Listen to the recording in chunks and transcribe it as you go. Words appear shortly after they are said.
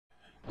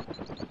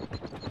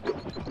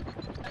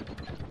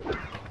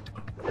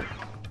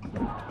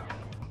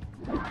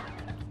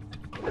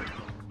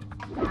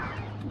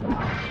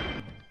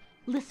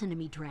Listen to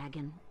me,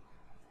 Dragon.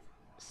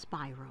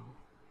 Spyro,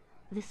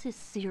 this is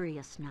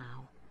serious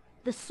now.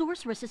 The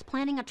sorceress is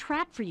planning a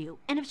trap for you,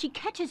 and if she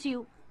catches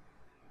you...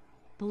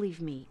 Believe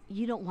me,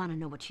 you don't want to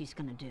know what she's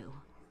gonna do.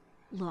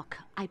 Look,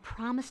 I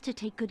promise to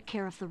take good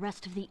care of the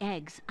rest of the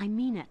eggs. I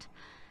mean it.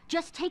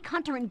 Just take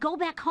Hunter and go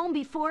back home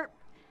before...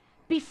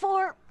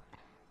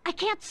 I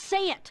can't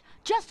say it!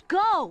 Just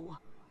go!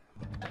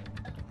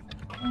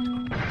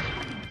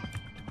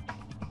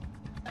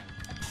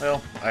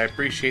 Well, I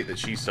appreciate that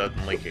she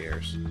suddenly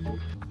cares.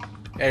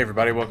 Hey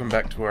everybody, welcome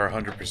back to our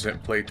 100%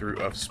 playthrough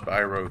of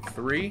Spyro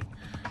 3.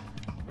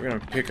 We're going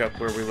to pick up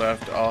where we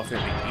left off in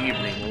the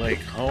Evening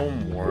Lake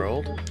home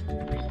world.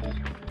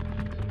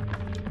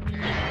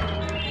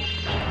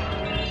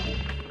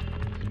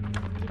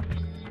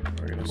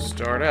 We're going to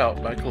start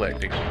out by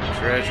collecting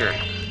treasure.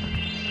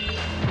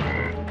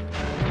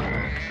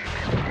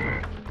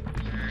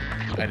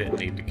 I didn't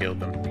need to kill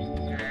them.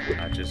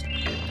 I just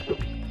did.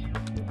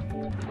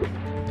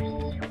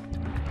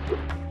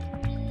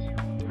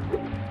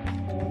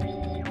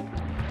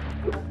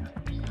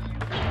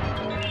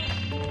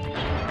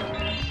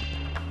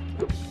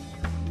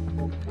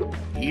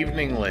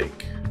 Evening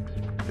Lake.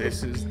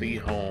 This is the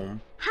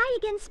home. Hi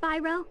again,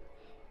 Spyro.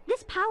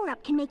 This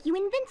power-up can make you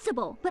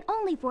invincible, but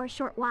only for a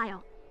short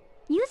while.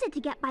 Use it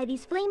to get by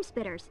these flame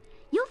spitters.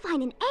 You'll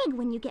find an egg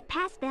when you get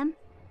past them.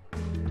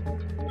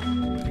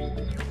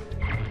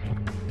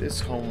 This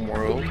home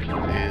world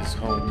is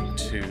home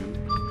to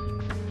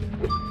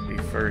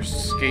the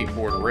first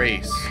skateboard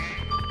race,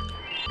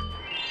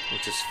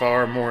 which is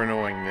far more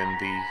annoying than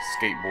the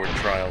skateboard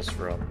trials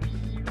from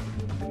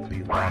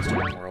the last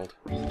home world.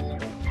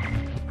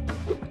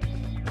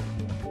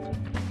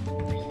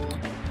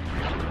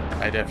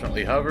 I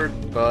definitely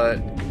hovered,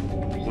 but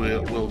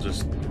we'll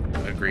just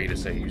agree to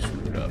say you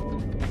screwed up.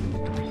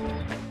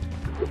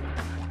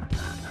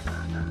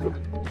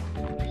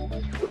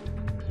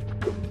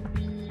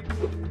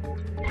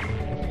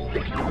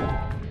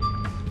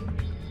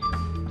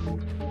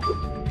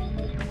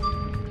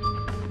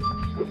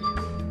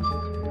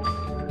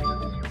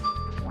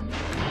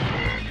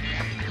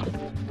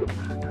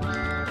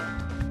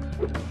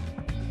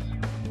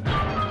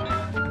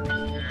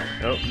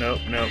 Nope, nope,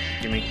 nope.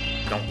 Gimme.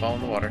 Don't fall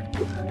in the water.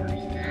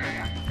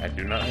 I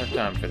do not have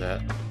time for that.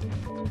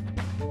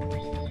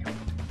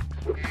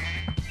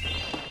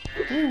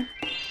 Woo.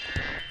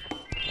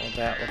 Well,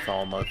 that was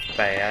almost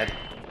bad.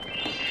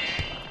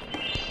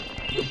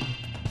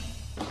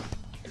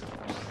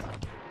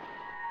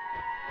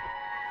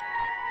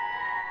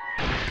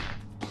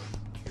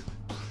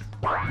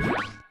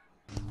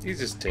 He's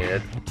just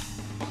dead.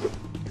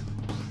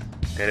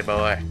 Daddy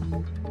boy.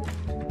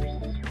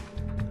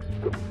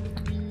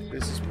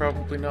 This is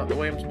probably not the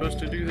way I'm supposed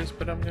to do this,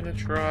 but I'm gonna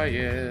try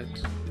it.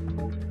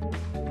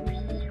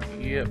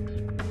 Yep.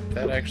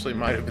 That actually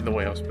might have been the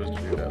way I was supposed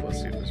to do that. Let's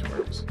see if this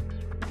works.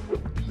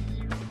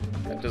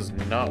 That does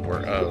not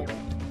work. Oh.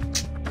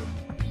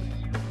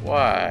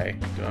 Why?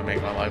 Do I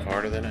make my life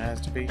harder than it has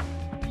to be?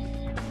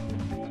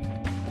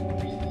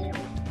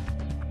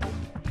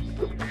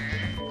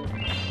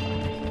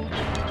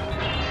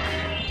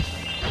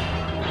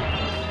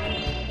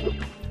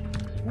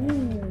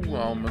 Ooh,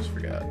 I almost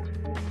forgot.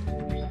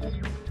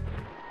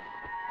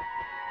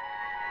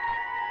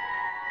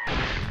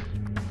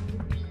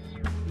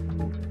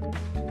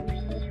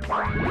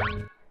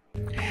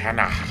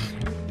 Hannah.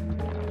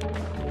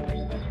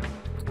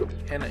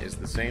 Hannah is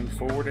the same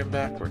forward and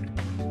backward.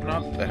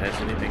 Not that that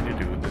has anything to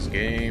do with this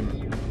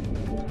game.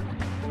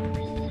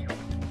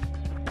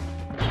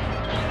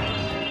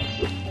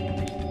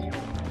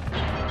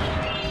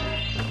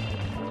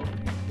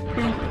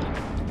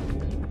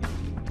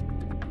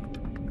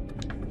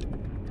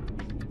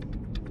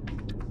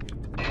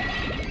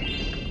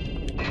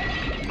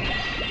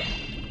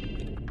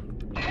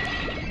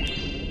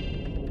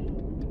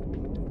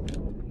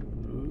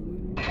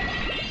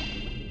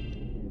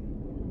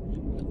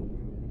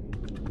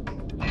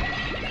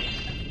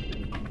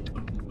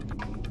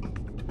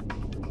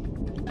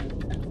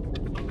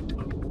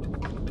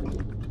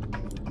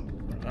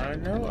 I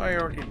know I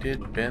already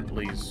did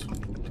Bentley's.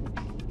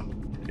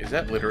 Is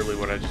that literally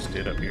what I just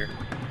did up here?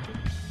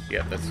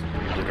 Yeah, that's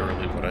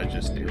literally what I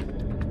just did.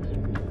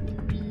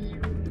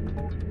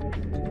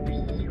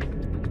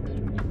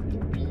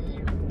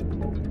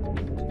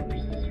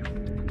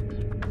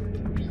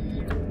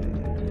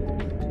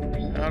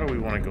 How do we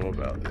want to go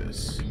about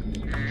this?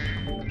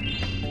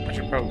 I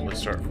should probably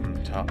start from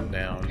the top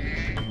down.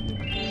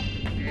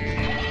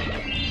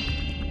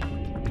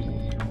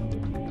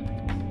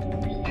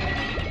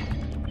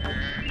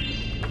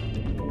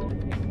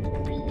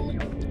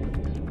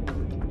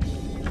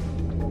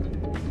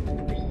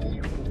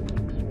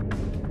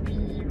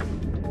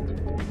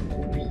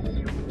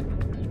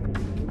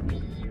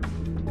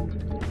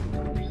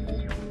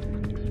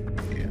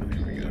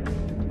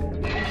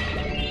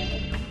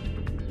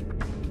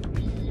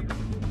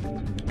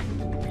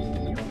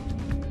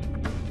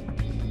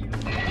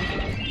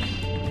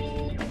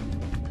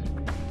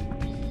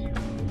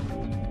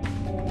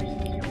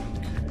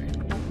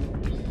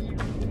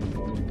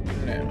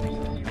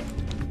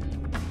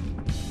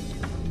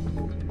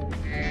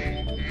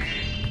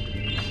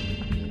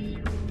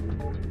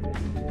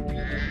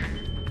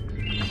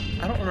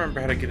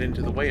 remember how to get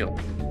into the whale.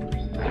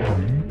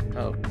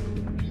 Oh.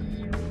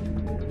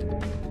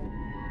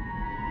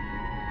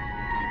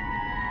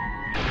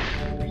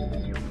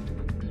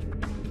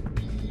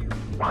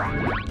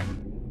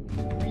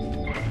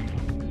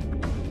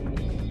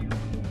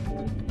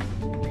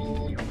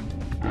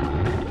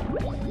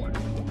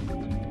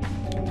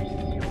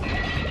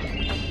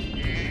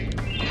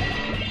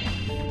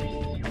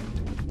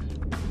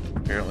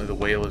 Apparently the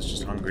whale is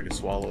just hungry to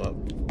swallow up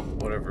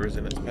whatever is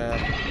in its path.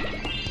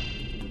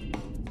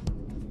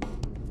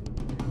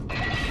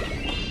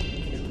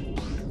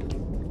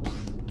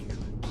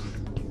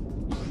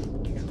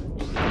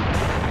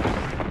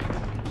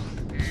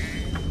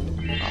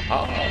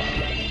 Aha!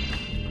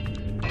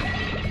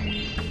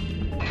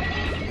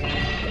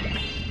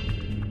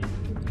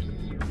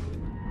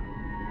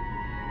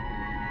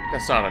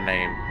 That's not a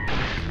name.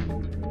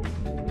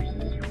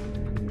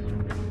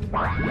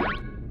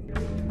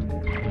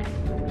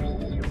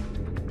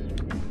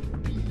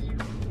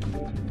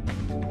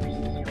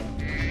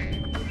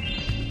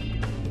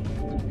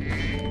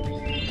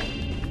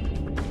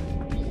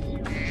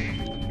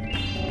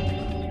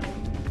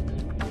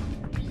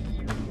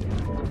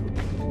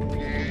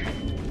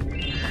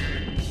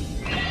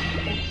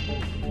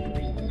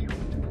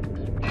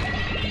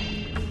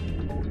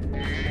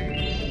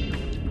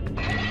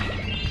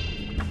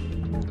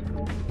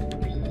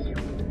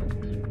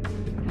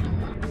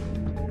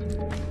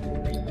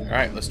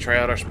 Alright, let's try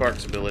out our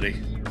Sparks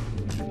ability.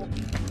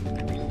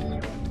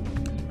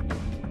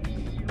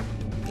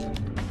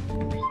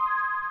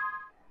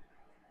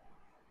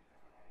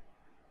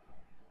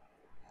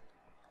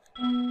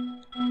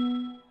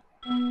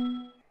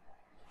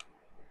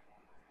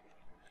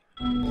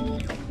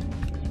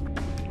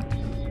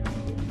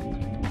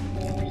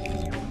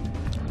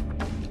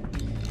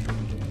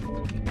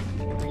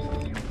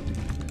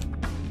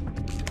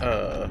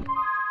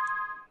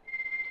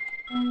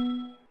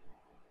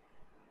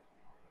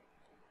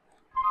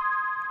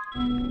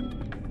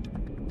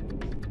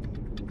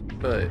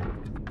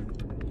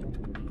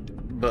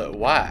 But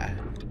why?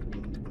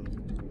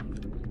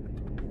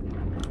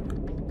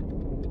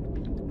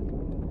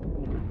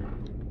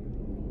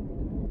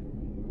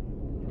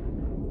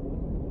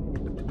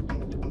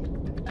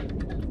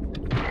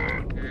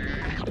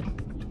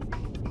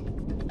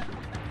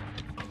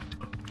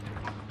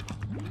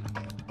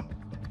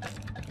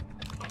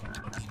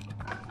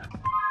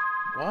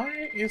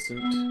 Why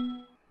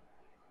isn't...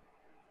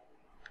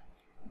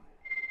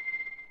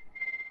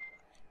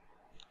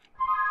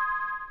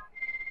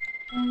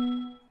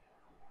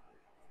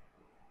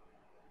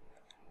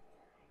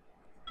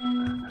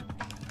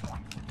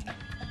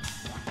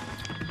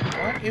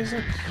 Why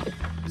isn't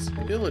this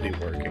ability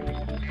working?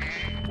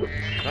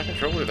 Is my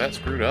controller that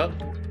screwed up?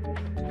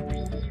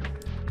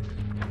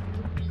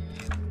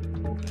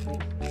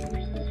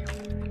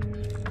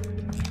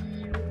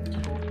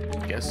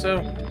 Guess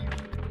so.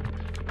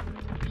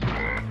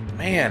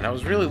 Man, I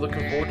was really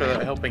looking forward to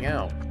that helping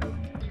out.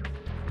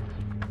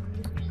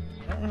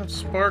 I don't have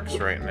sparks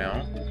right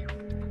now.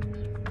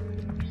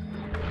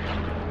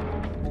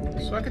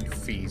 So I could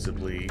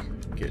feasibly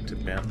get to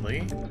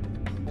Bentley.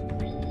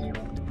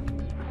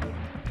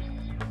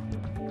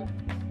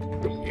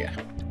 Yeah.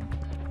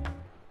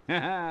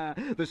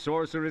 The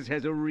sorceress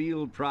has a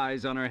real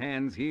prize on her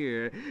hands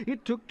here.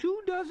 It took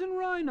 24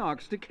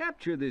 Rhinox to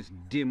capture this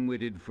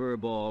dim-witted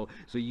furball,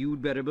 so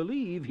you'd better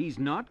believe he's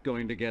not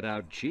going to get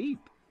out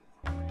cheap.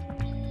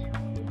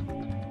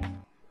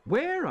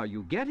 Where are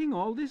you getting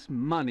all this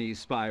money,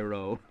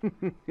 Spyro?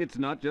 It's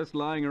not just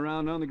lying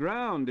around on the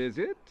ground, is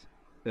it?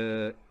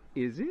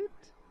 Is it?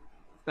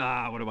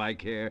 Ah, what do I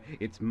care?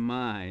 It's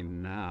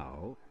mine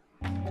now.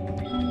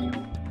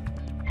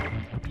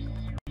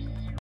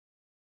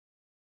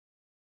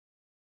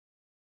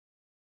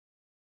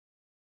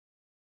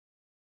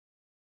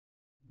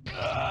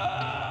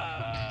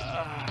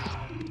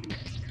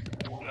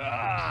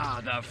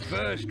 The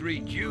first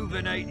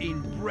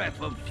rejuvenating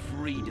breath of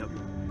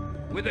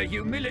freedom. With the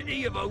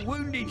humility of a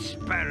wounded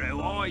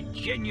sparrow, I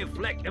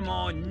genuflect to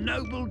my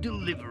noble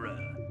deliverer.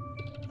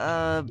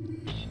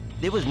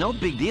 It was no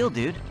big deal,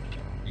 dude.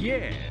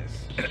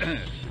 Yes.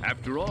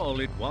 After all,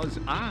 it was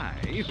I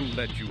who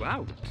let you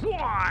out.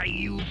 Why,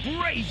 you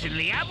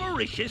brazenly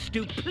avaricious,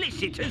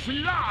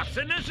 duplicitous,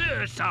 larcenous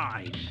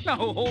ursine! Now,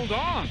 hold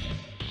on.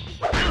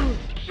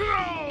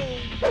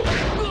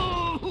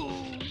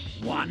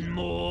 One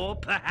more,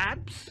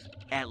 perhaps?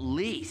 At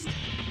least.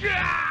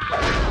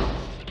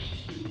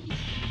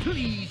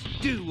 Please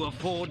do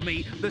afford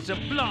me the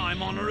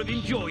sublime honor of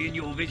enjoying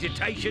your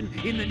visitation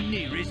in the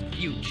nearest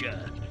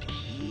future.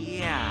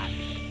 Yeah,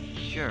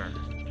 sure.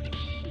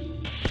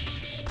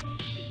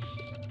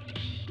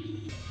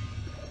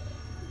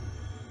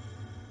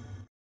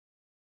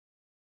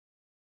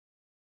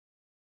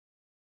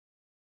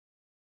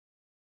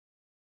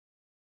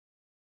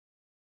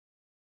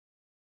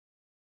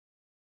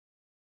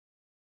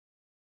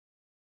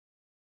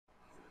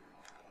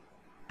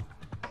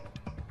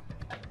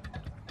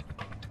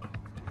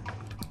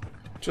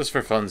 Just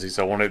for funsies,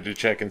 I wanted to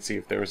check and see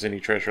if there was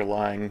any treasure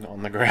lying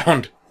on the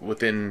ground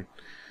within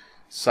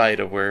sight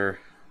of where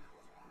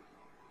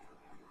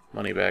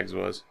Moneybags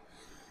was.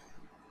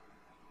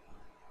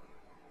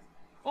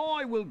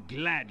 I will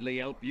gladly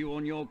help you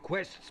on your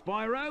quest,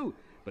 Spyro,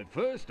 but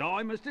first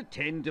I must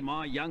attend to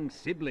my young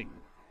sibling.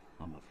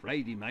 I'm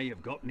afraid he may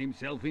have gotten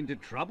himself into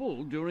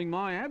trouble during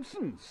my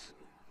absence.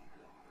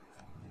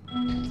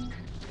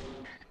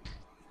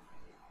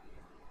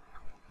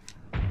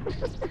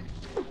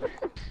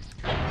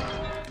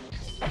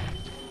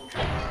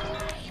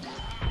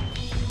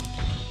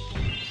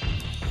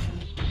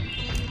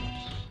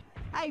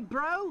 Hey,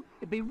 bro,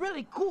 it'd be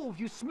really cool if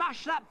you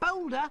smashed that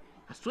boulder.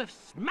 A swift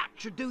smack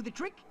should do the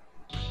trick.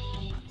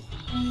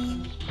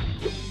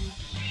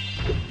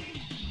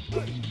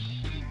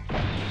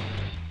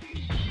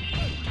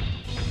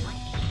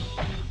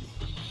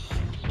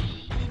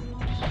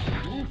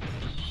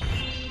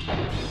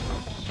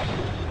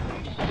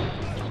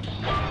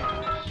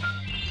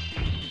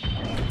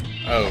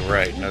 Oh,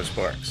 right, no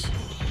sparks.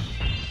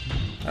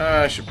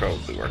 I should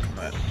probably work on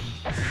that.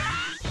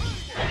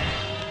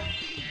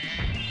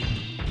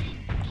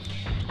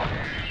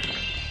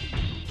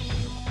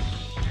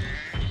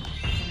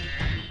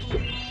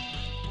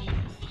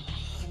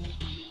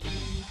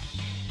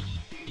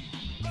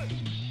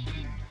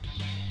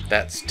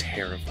 That's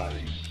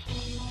terrifying.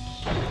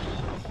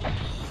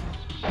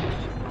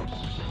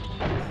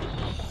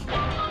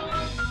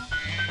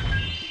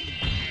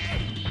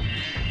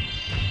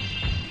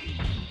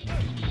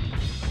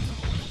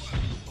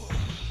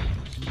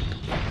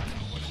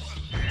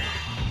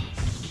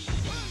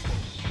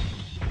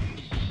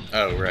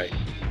 Oh, right.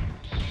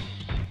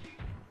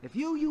 If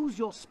you use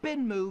your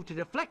spin move to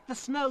deflect the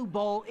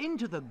snowball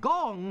into the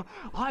gong,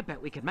 I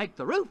bet we could make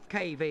the roof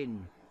cave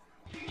in.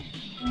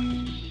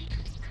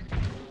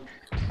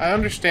 I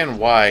understand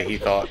why he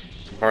thought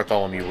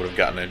Bartholomew would have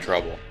gotten in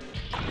trouble.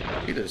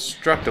 He's a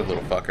destructive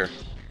little fucker.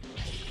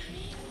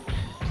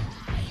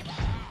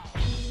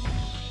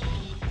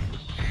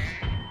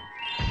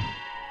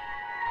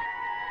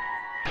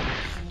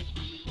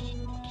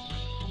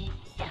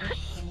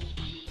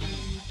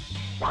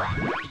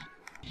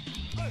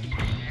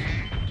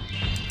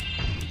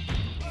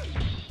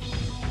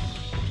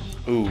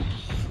 Ooh.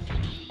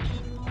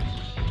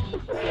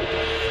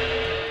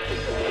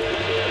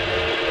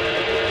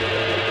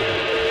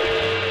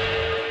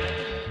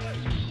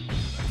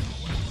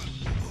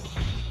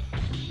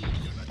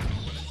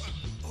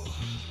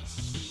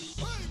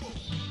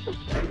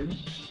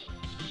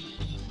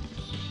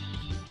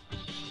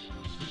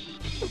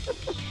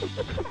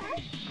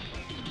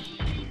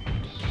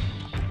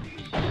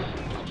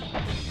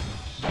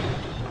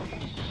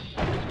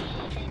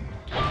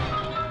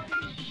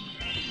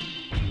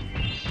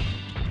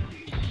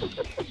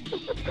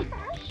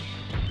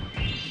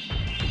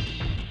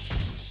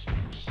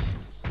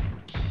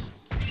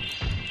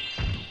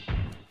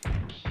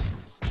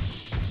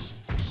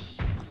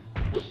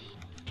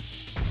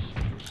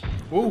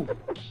 Woo!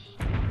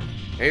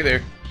 Hey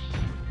there.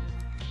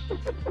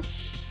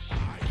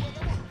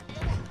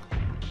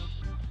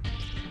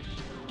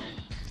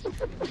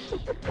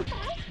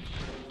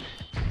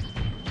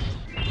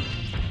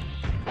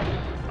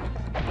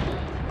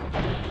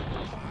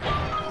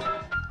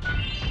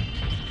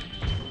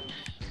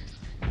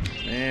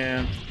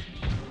 Man,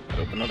 I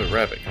hope another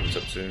rabbit comes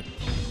up soon.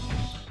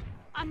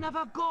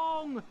 Another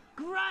gong!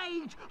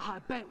 Great! I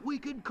bet we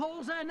could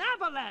cause an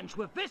avalanche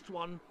with this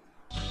one.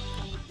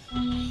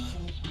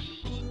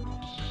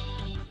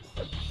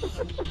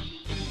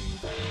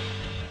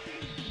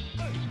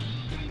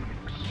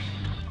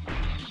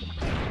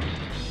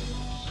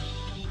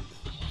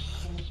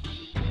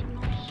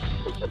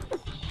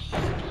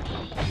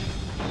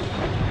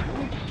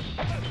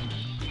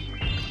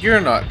 You're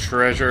not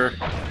treasure.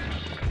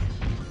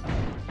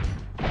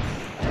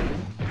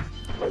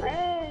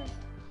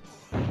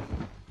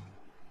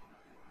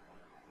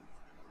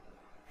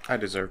 I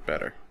deserve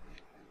better.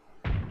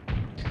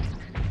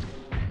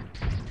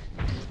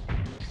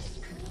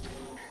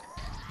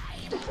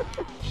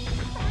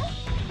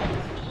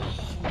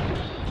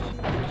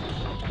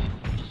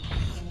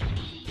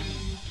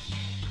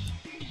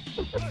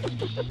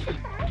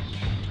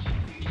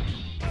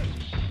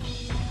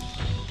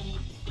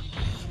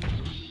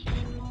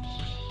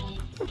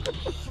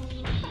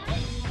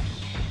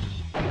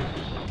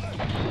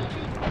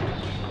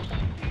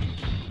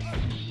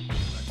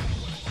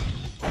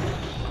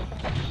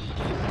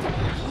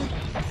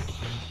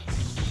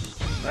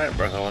 Alright,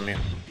 Bartholomew.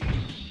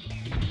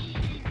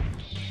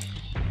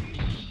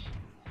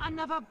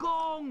 Another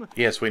gong!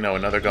 Yes, we know.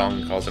 Another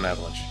gong calls an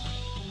avalanche.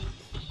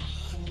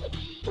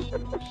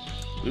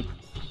 Oop.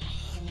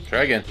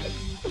 Try again.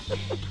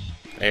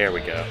 There we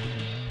go.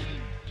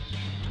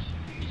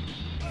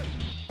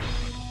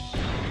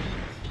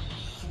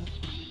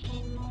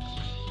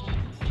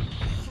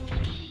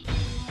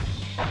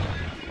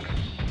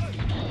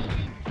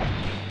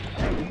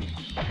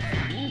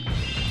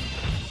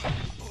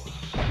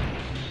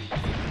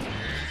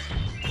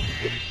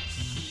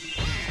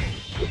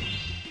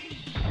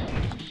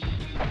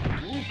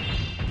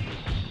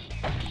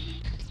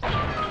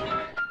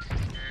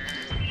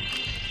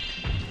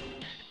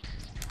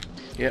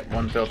 Yep,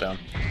 one fell down.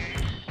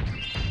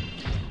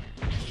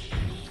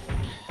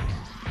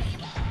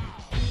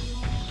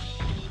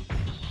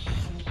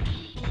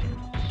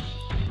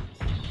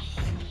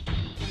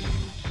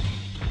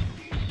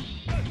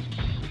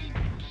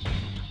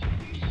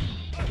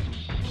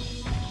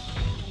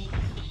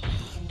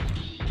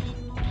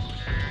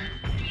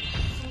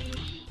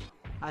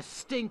 A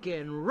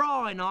stinking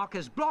Rhinoc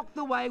has blocked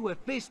the way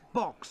with this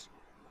box.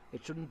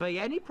 It shouldn't be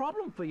any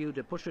problem for you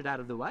to push it out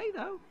of the way,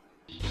 though.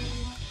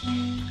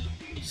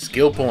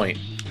 Skill point.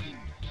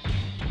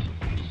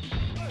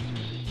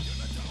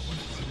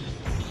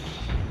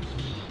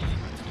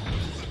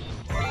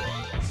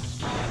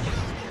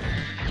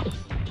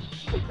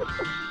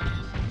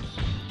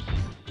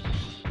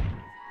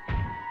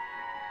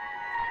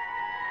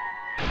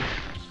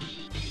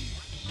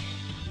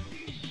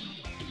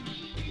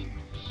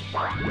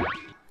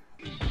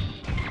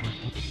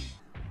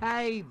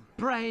 Hey,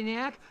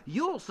 Brainiac,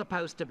 you're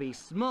supposed to be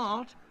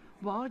smart.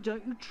 Why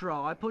don't you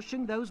try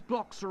pushing those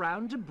blocks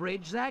around to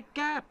bridge that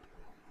gap?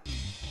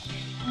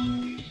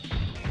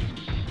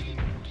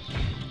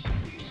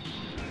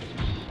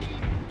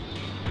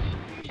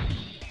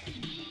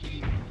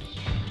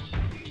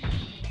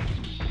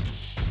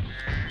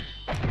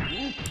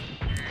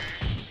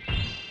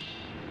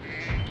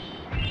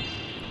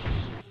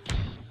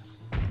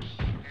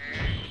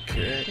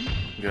 Okay,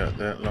 got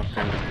that locked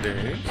into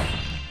place.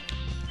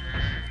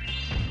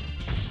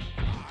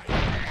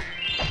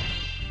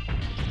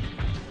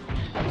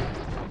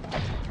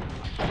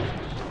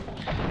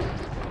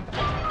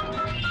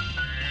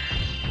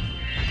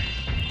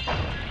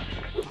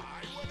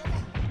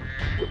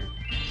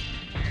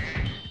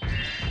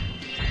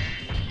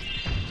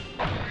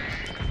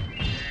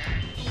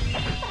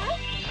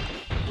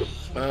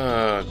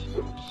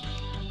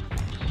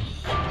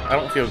 I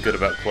don't feel good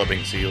about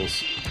clubbing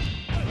seals.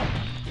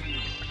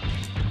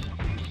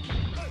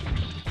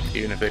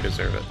 Even if they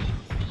deserve it.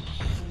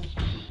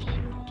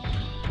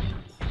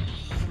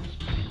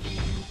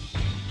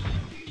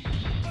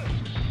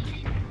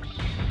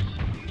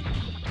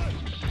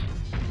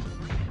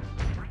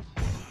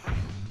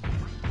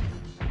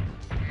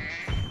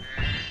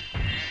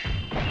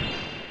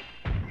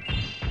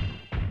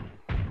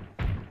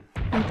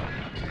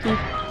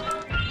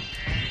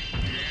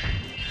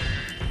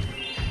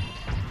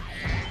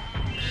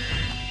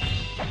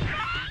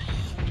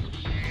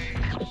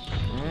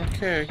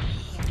 Okay.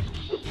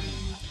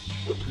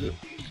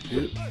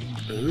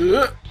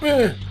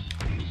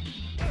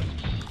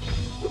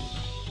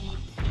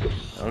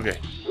 Okay.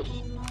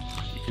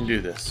 You can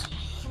do this.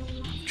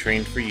 You've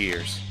trained for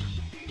years.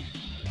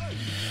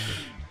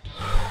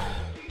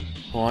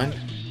 1,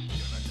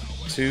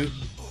 2,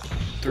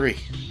 3.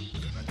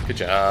 Good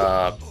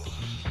job.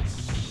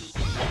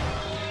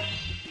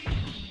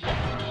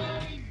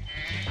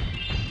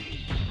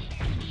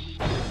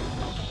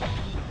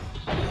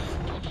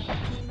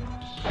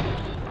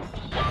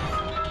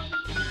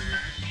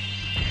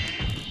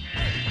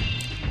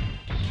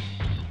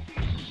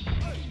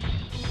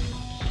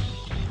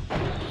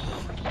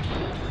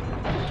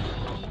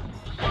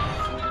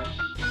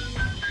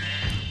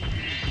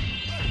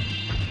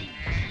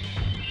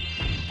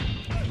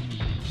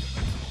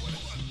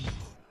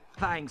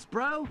 Thanks,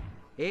 bro.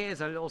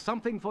 Here's a little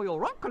something for your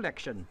rock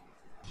collection.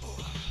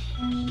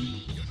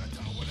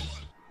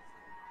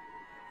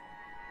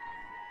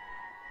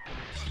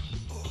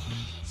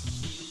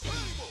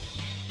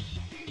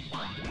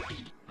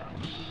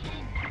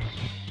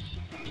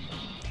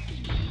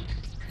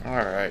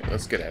 Alright,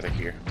 let's get out of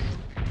here.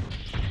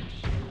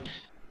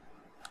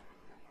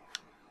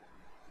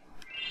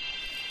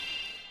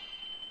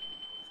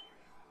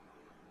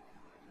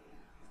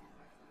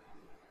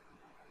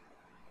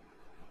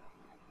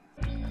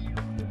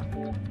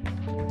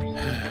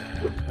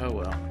 Oh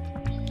well.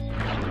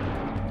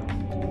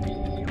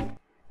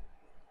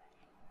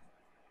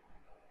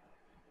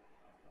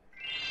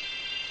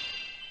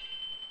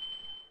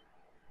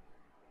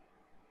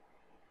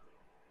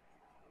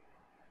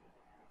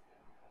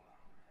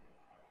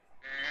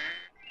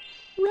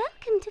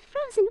 Welcome to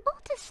Frozen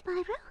Altar,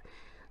 Spyro.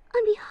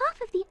 On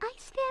behalf of the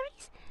Ice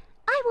Fairies,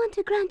 I want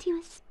to grant you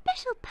a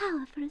special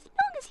power for as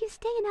long as you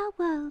stay in our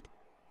world.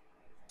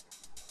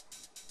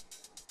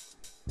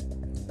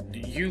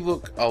 You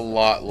look a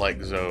lot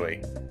like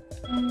Zoe.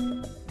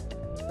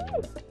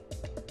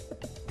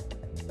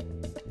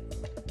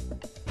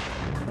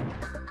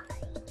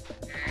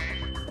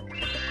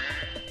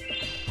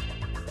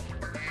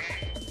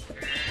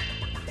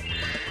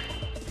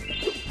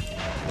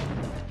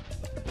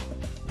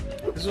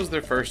 This was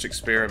their first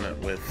experiment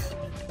with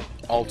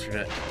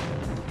alternate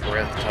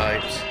breath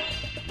types.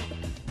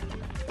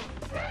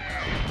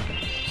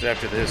 So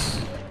after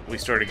this, we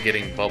started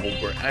getting bubble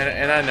breath.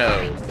 And I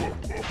know...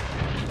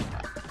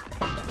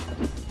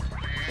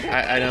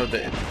 I know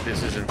that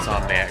this is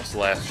Insomniac's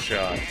last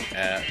shot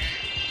at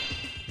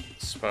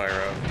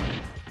Spyro.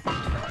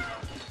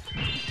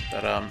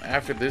 But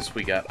after this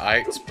we got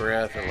ice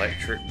breath,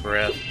 electric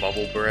breath,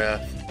 bubble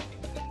breath.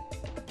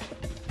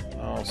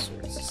 All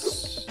sorts of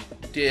stuff.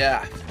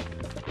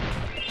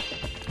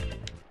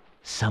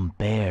 Some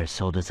bear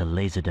sold us a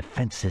laser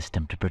defense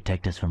system to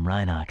protect us from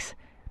Rhinox,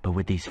 but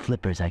with these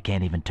flippers I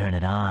can't even turn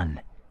it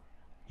on.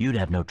 You'd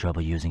have no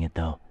trouble using it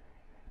though.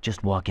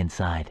 Just walk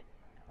inside.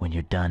 When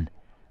you're done,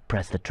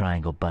 press the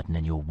triangle button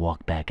and you'll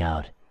walk back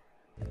out.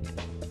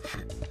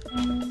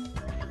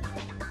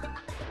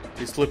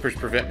 These flippers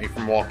prevent me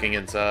from walking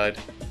inside.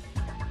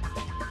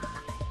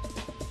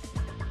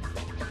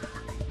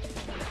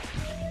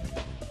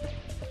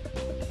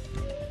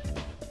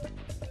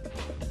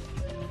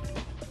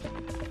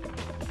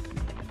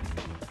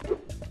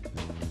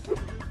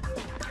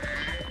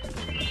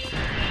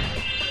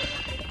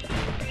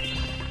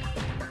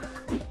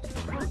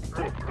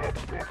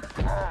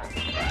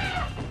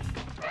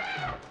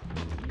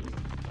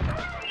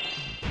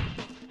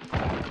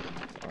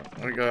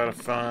 I gotta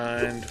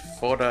find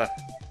fodder.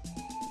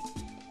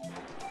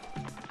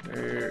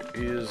 There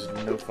is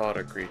no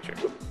fodder creature.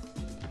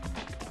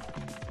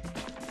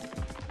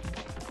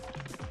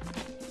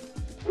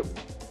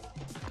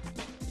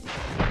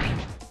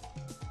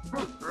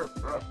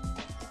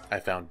 I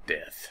found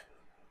death.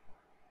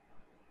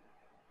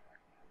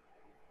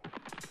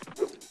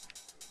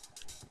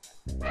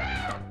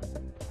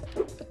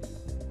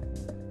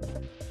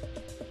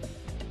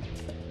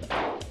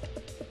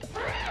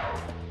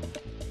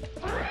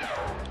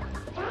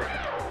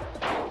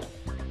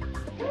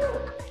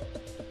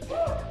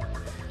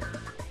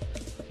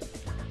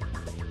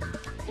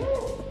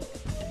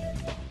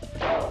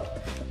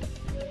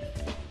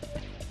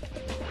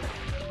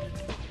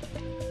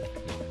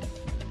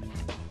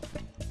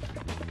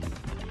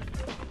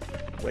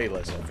 Way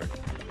less effort.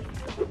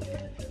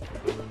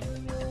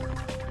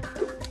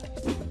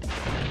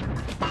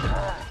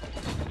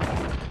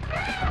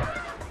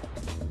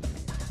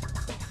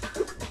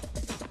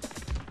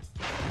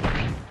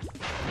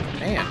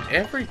 Man,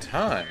 every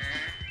time.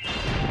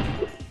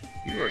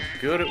 You are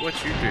good at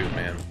what you do,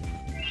 man.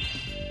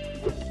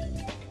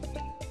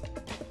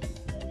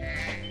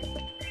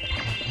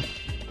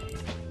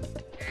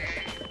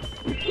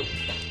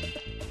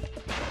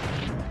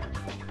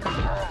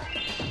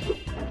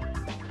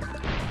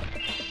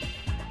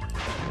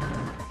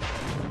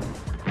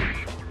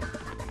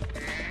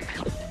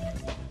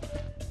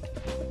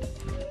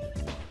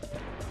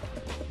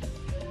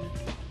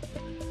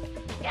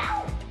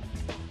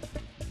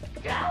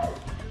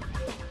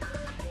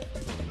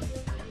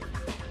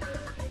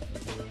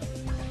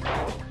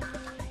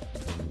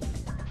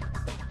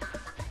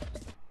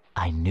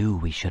 I knew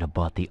we should have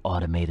bought the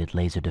automated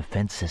laser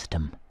defense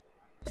system.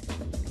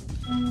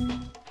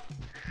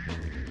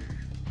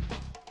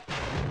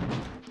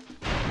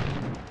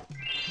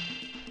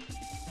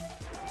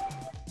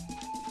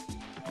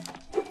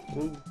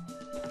 Ooh.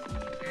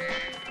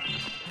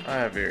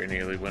 I very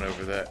nearly went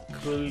over that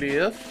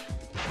cliff.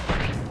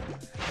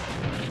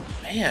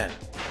 Man.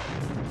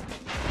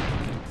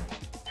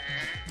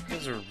 You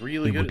guys are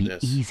really good at this. It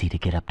would be easy to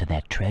get up to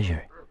that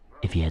treasure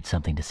if you had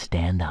something to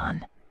stand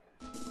on.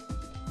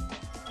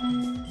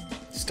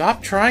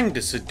 Stop trying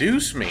to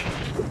seduce me.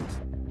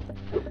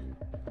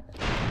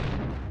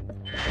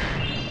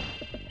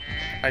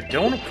 I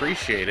don't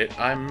appreciate it.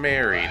 I'm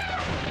married.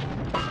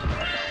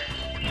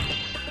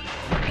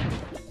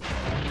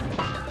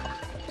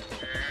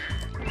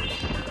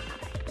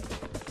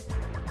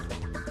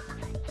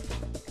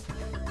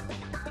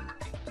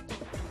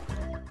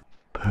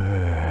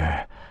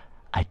 Purr.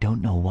 I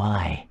don't know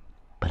why,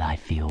 but I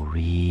feel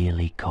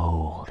really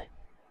cold.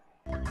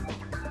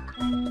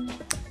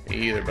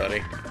 Me either,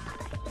 buddy.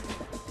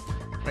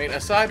 I mean,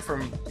 aside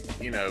from,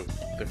 you know,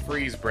 the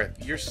freeze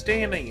breath, you're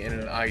standing in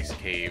an ice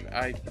cave.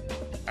 I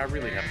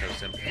really have no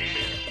sympathy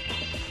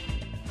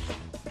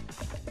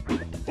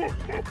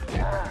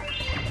there.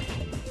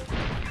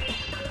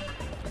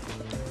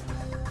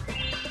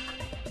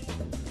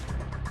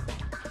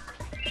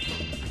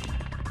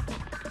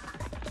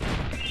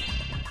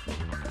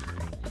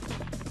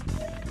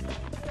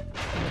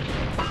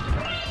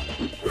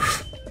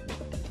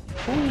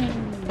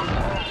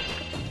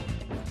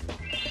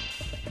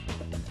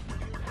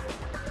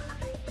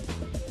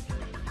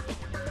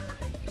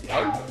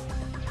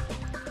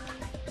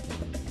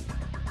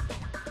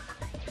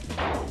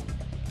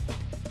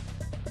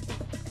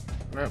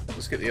 No,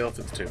 let's get the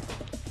elephants too.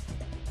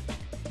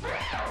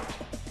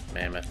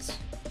 Mammoths.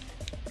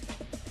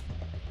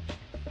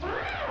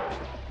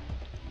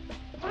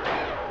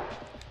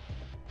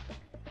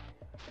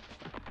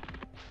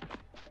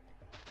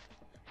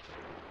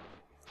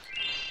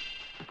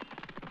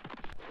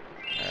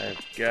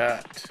 I've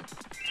got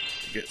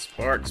to get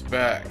Sparks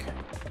back.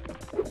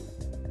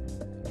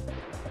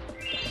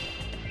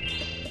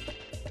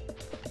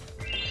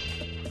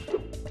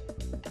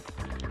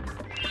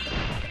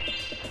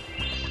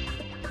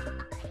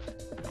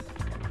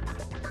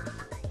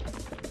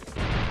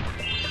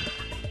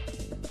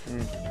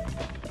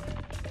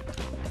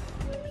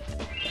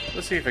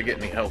 Let's see if I get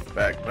any health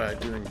back by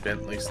doing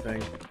Bentley's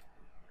thing.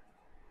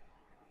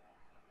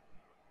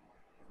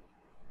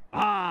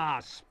 Ah,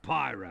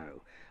 Spyro.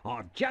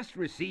 I've just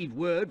received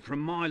word from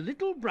my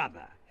little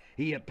brother.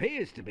 He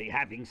appears to be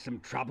having some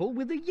trouble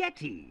with the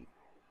Yeti.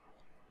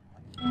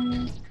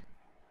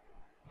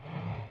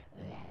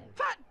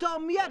 That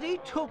dumb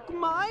Yeti took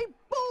my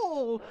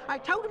ball. I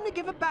told him to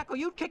give it back or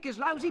you'd kick his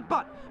lousy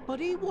butt, but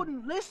he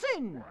wouldn't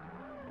listen.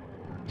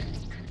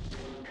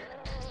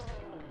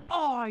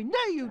 Oh, I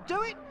knew you'd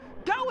do it.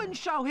 Go and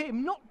show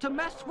him not to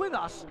mess with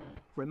us.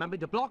 Remember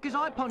to block his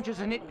eye punches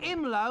and hit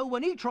him low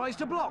when he tries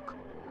to block.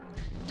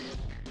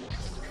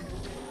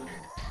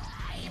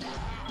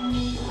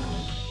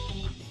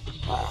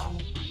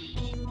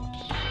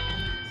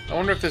 I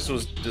wonder if this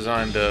was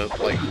designed to,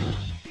 like,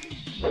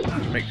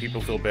 make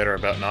people feel better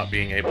about not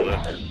being able to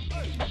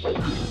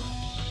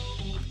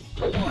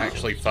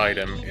actually fight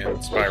him in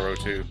Spyro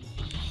 2.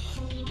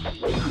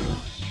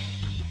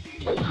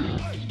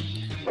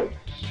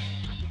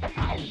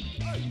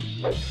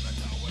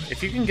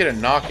 If you can get a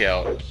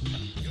knockout...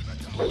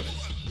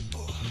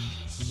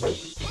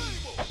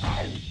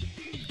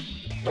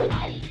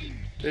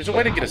 There's a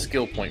way to get a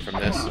skill point from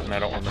this, and I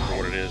don't remember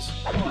what it is.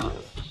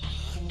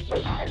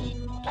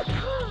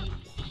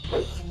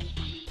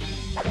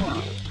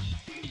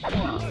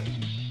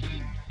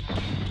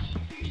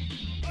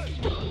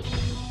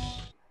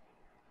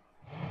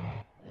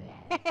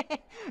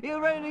 You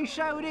really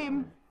showed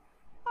him.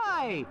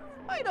 Hey,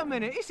 wait a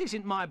minute, this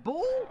isn't my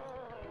ball.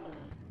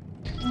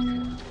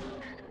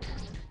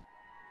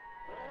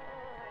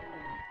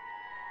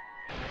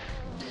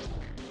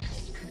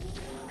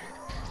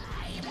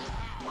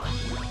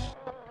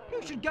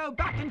 You should go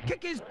back and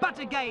kick his butt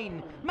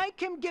again. Make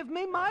him give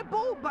me my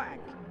ball back.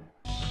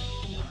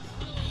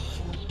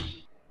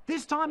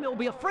 This time it'll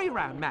be a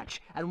 3-round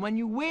match, and when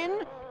you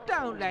win,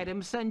 don't let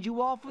him send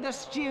you off with a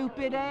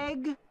stupid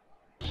egg.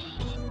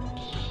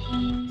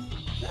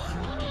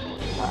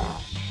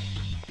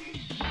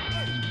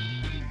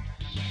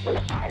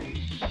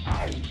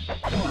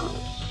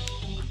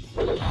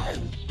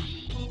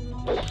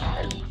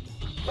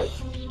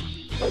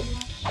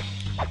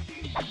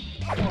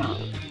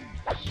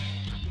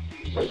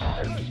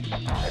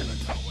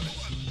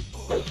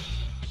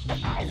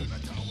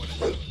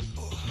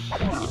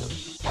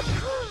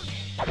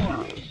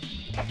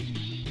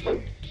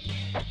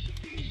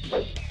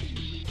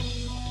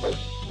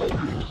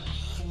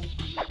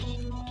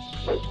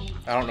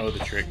 I don't know the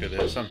trick to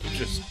this. I'm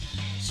just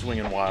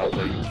swinging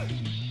wildly.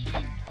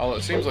 Although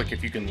it seems like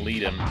if you can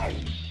lead him,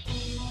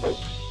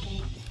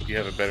 you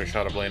have a better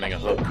shot of landing a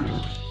hook.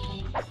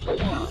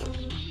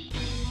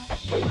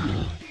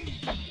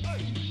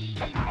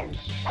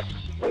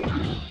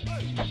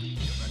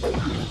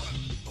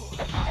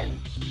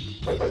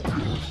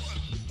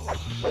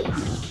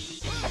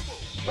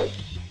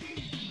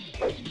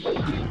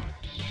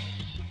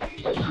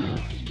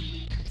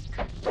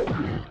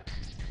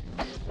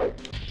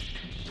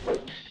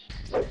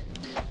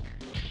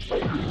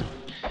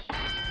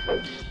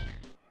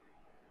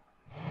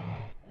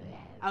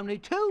 Only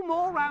 2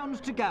 more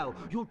rounds to go.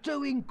 You're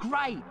doing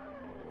great.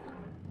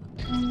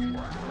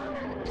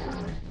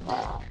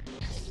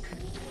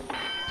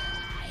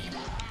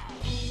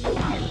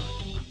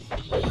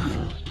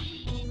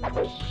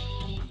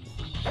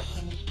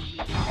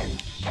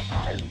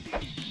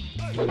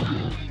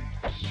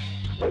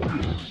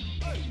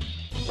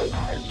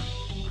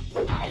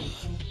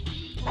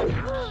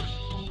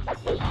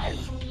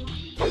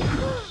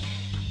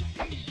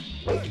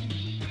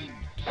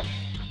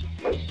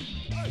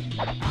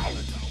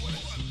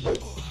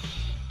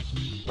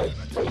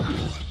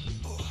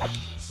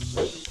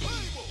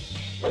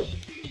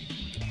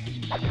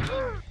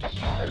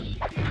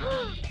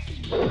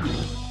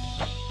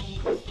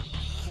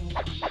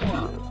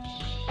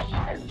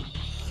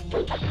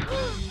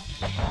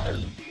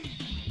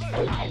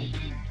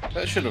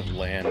 That should have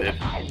landed.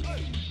 I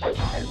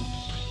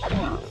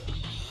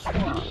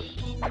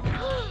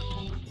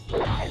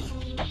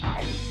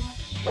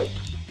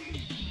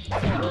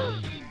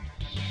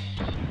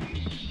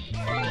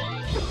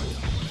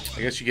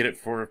guess you get it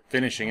for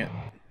finishing it.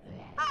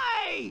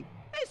 Hey!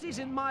 This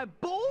isn't my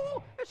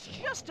ball! It's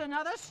just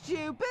another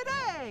stupid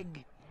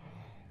egg!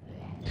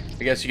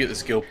 I guess you get the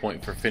skill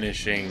point for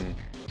finishing,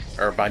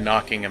 or by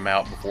knocking him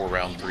out before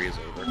round 3 is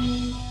over.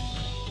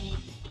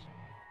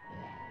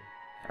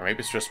 Or maybe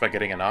it's just by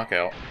getting a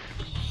knockout.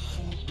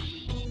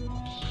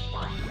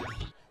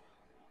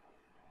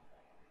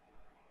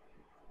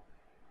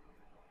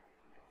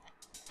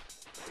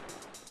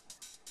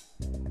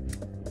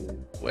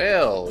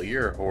 Well,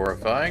 you're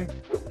horrifying.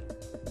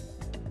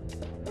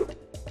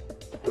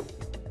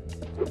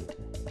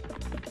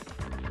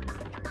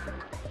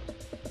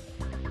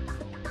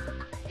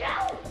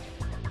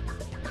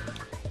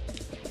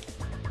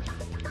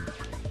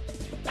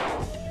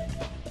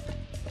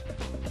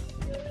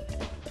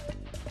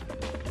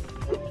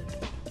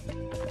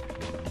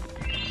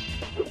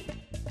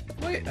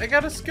 Wait, I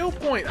got a skill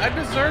point. I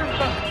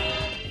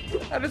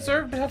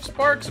deserve to have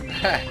Sparks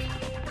back.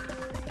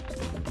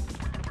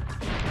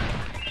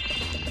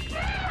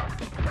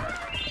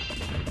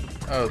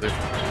 Oh, there's...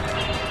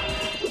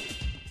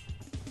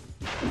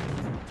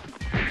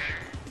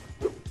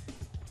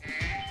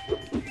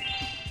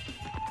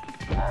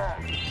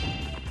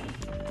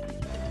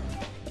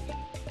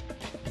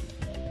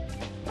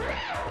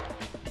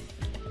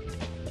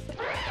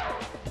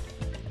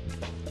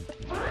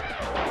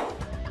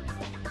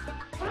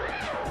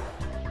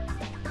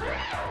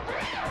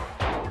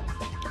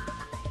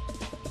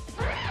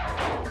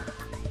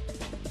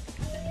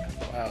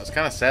 Wow, it's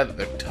kind of sad that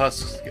their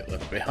tusks get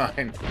left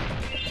behind.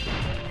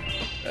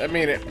 I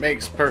mean, it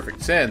makes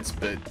perfect sense,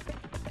 but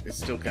it's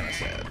still kind of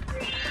sad.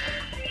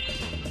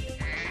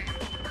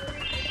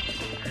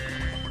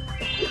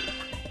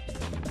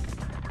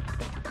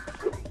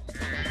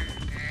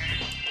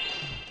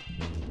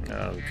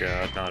 Oh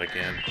god, not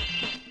again.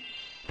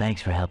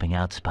 Thanks for helping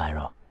out,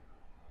 Spyro.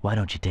 Why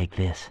don't you take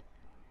this?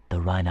 The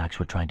Rhinox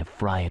were trying to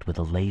fry it with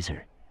a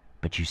laser,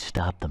 but you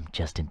stopped them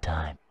just in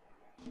time.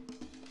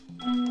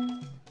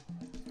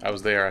 I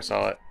was there, I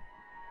saw it.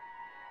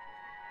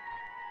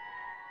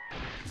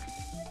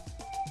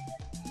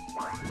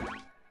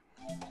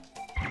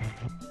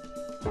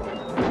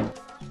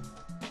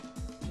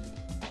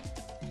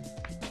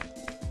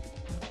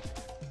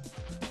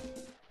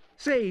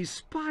 Say,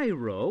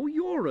 Spyro,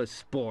 you're a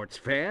sports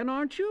fan,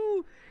 aren't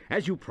you?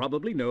 As you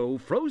probably know,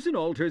 Frozen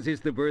Altars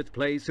is the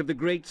birthplace of the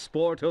great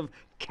sport of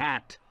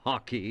cat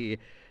hockey.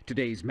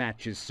 Today's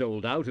match is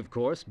sold out, of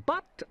course,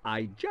 but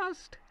I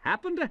just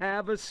happen to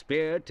have a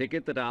spare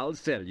ticket that I'll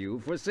sell you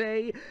for,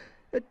 say,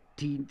 a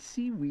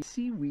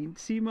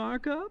teensy-weensy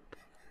markup.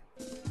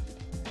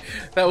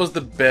 That was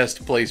the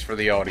best place for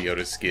the audio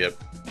to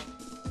skip.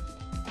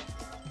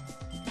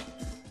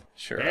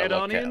 Sure, Head I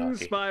love on cat in,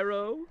 hockey.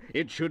 Spyro.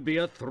 It should be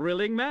a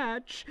thrilling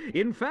match.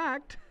 In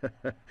fact,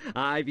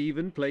 I've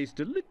even placed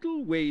a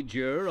little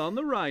wager on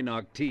the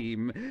Rhinox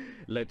team.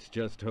 Let's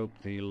just hope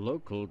the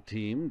local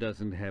team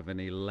doesn't have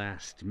any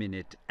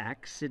last-minute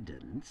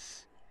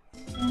accidents.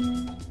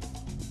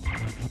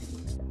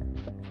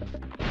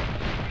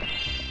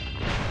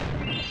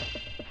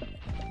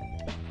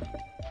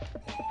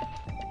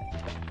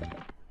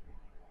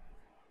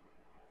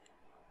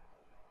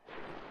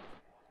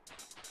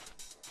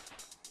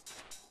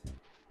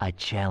 I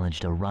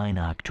challenged a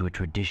Rhinox to a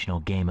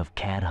traditional game of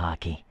cat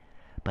hockey,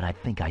 but I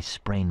think I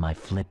sprained my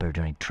flipper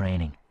during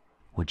training.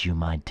 Would you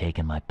mind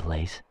taking my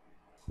place?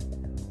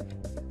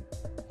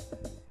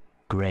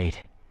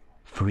 Great.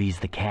 Freeze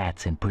the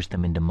cats and push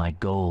them into my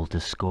goal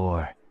to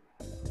score.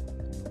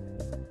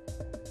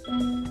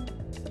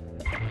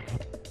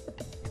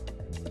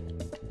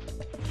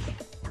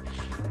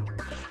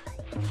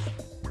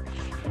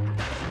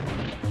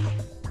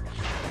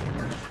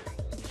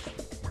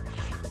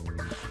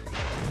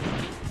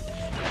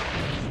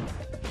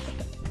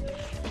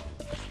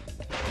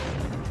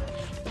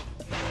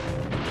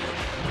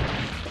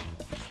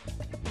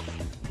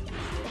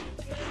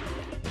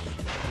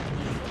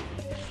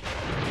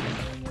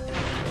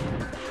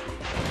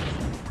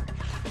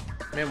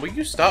 Man, will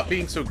you stop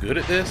being so good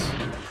at this?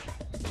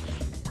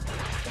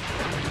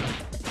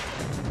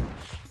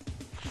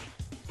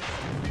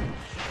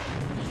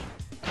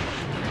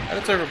 I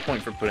deserve a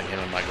point for putting him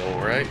in my goal,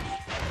 right?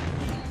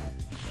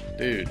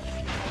 Dude.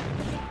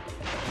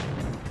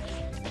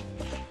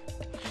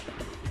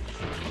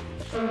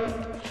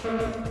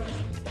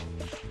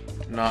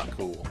 Not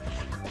cool.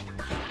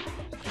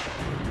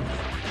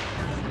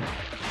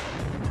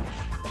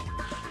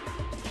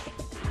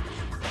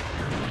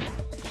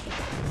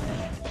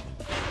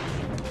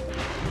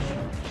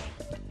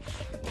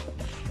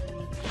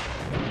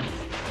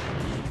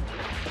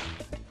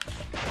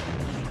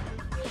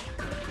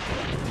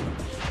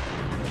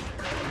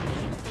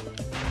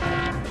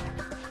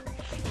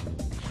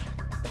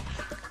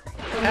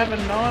 I have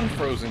a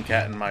non-frozen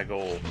cat in my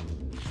goal.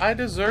 I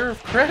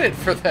deserve credit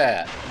for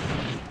that.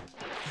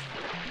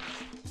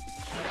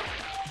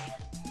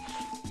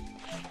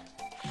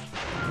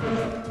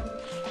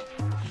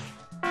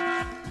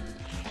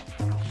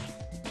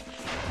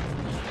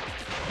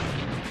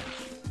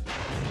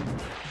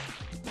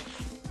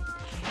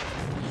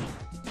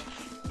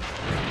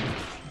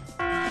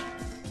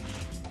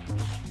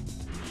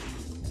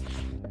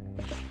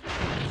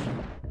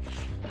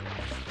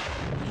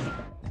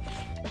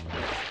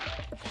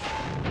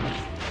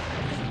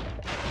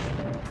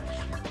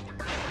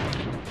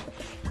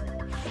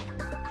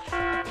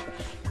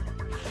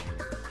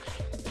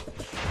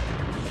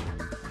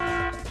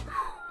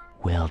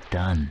 Well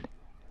done.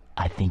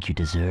 I think you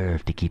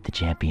deserve to keep the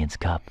Champions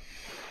Cup.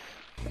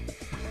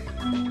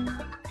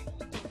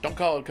 Don't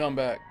call it a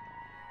comeback.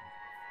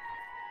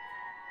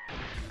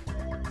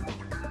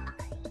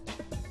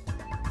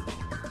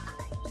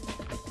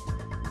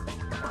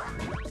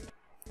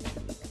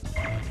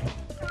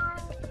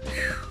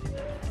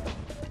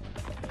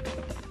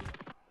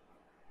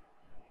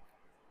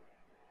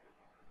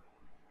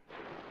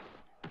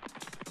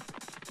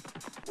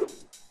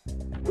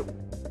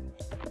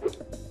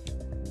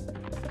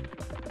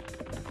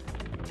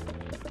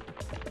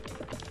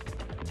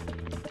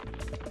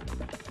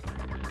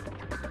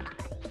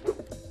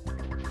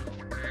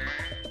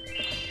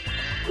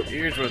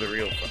 Here's where the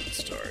real fun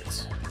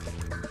starts.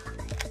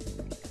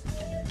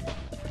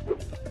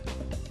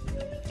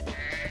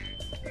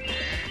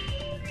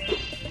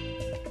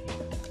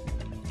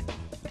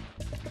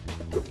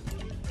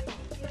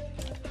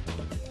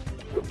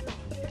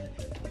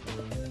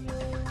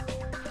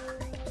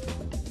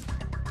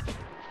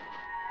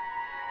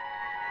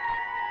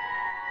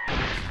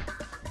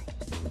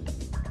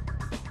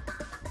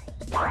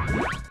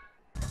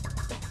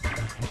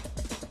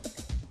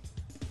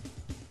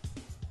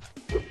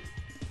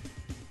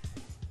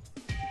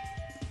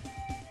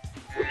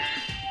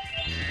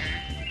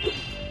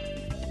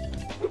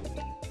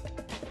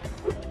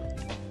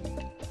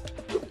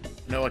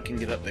 can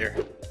get up there.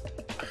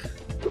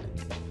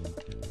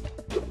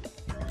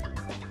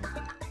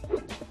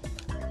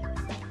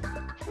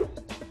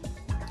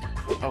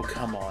 Oh,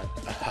 come on.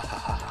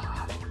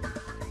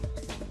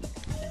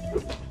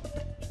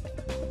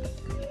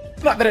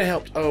 Not that it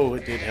helped. Oh,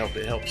 it did help.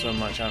 It helped so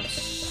much. I'm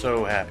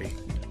so happy.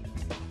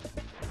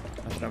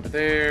 Nothing over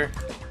there.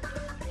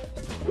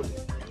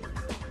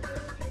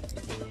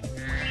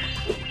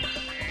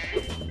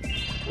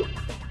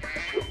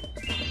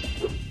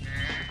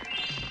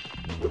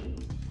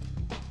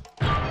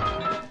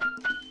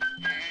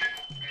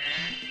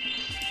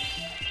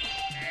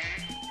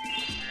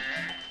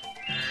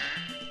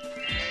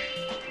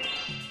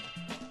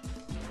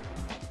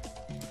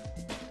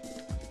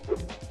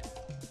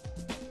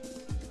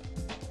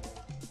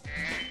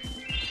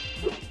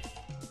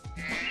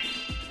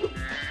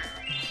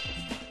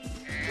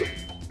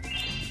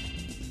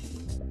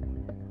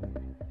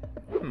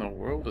 What in the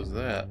world is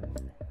that?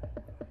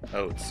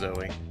 Oh, it's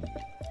Zoe.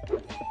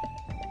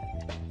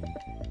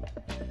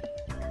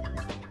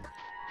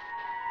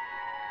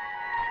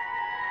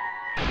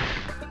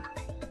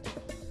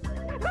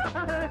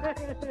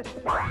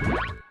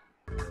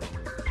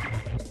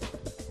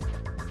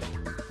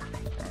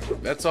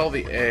 That's all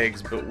the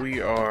eggs, but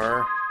we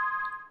are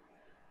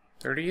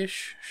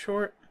 30-ish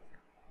short?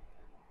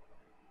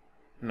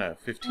 No,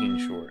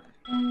 15 short.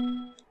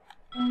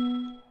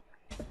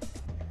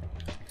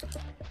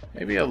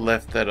 Maybe I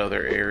left that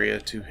other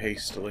area too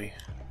hastily.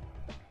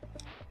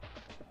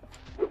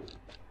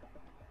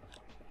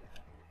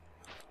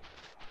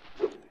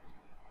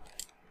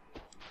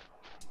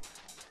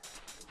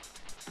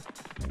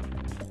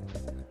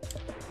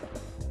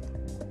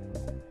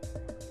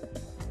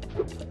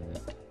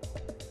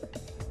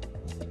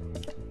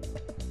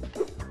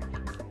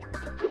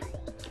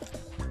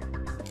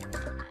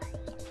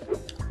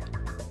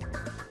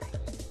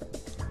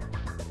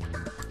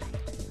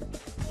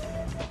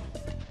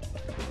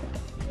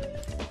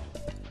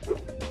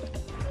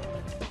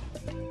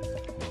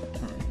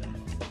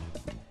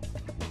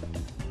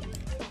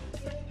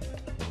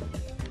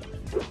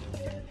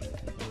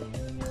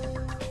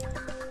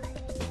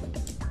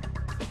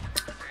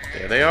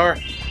 There they are.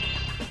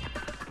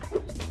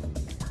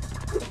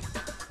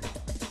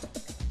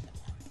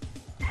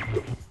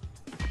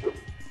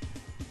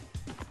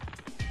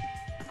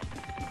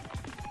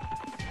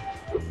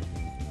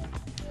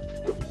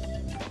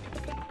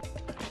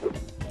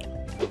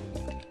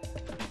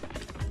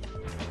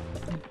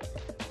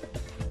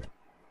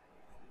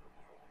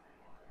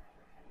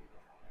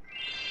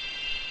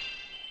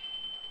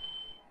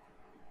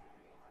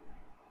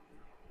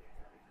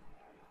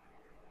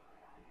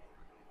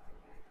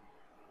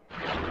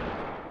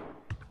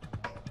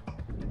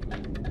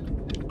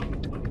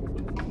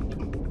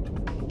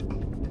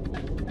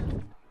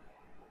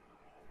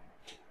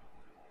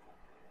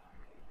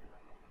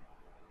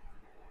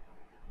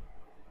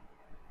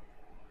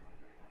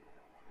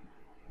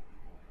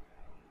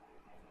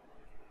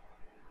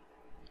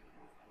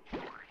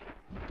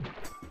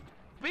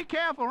 Be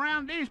careful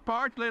around these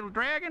parts, little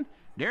dragon.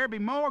 There be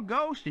more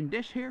ghosts in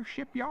this here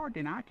shipyard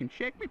than I can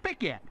shake me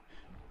pick at.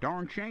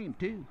 Darn shame,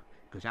 too,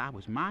 'cause I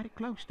was mighty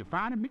close to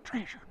finding me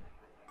treasure.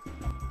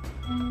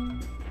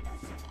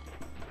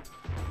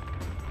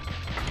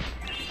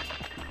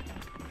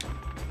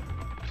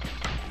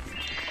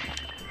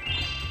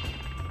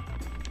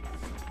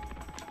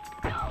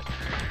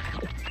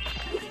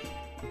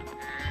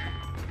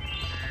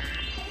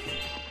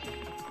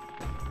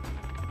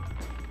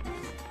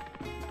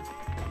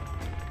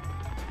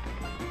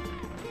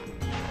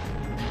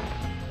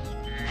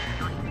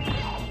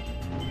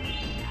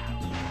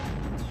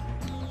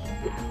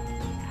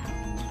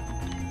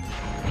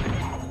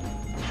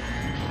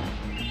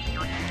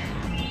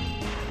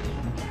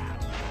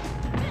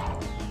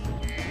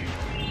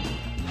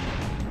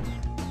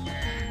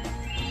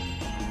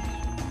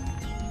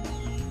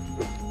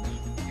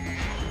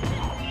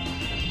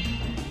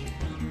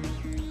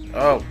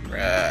 Oh,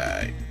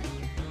 right.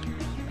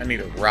 I need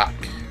a rock.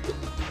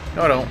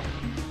 No, I don't.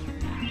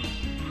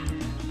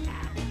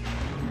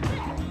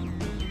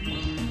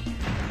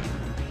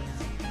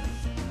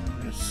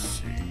 Let's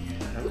see.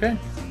 Okay,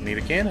 need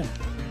a cannon.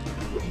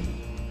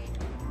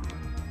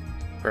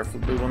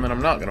 Preferably one that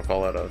I'm not gonna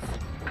fall out of.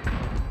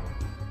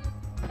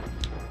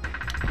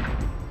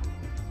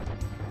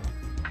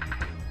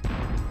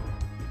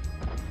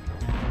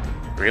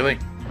 Really?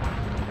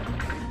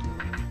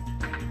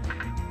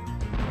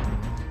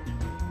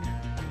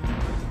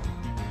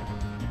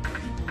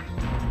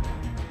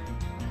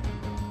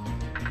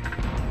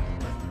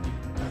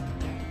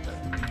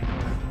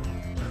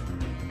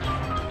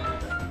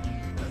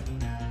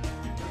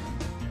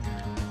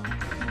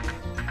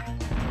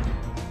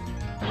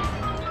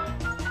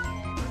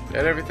 Is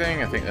that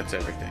everything? I think that's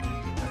everything.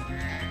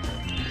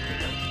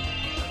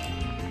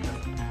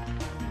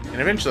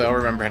 And eventually I'll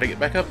remember how to get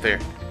back up there.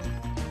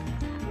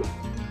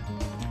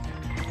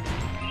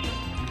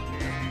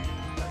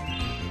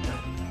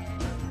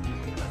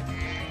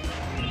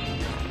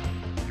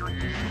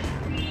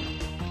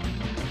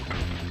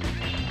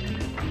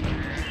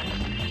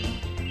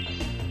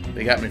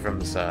 They got me from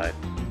the side.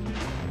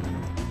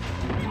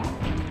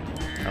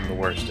 I'm the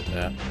worst at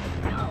that.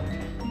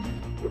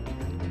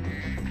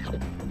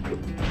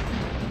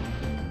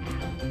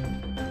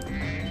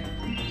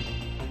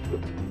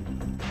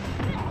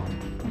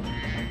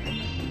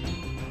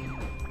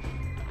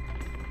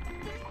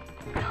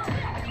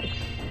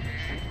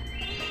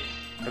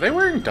 Are they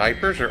wearing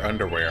diapers or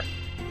underwear?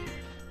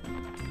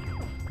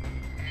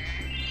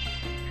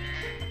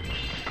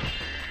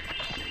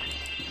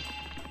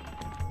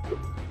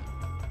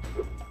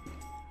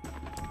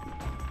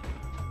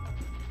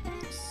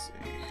 Let's see.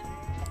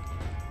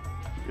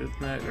 Good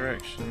in that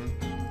direction.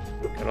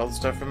 Got all the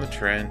stuff from the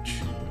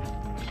trench.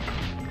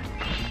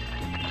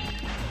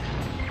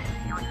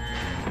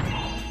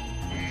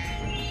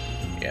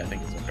 Yeah, I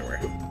think it's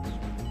underwear.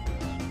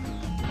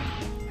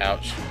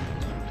 Ouch.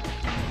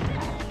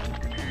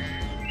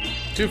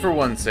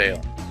 2-for-1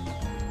 sale.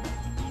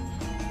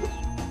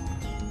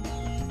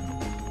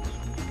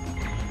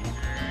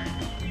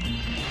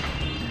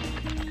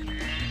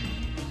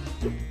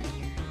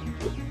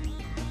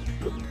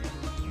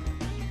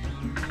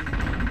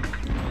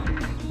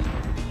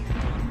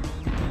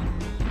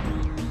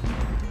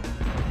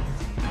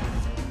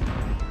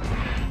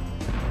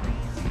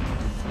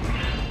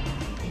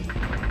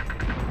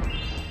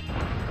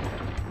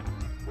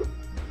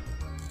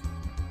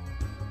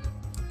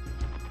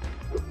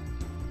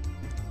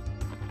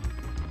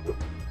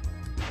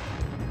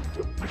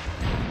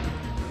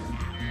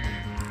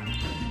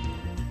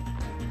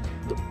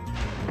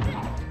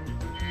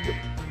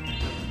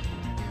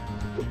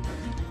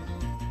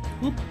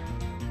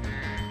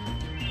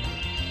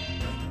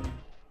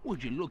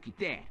 Would you look at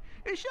that?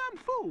 Some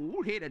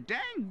fool hid a dang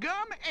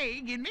gum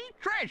egg in me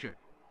treasure.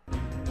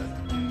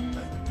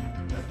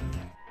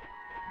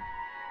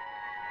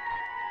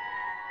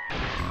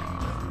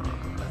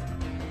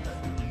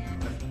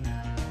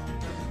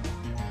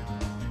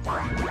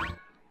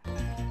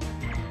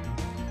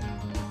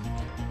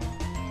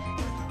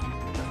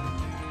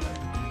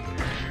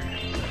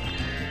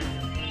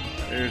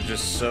 There's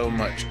just so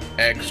much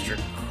extra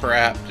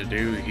crap to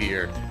do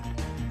here.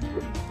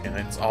 And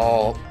it's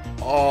all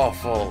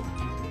awful.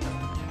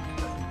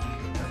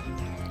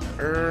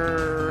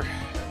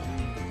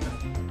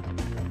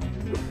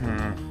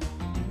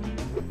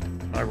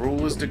 My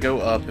rule is to go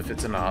up if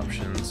it's an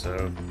option,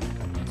 so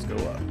let's go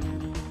up.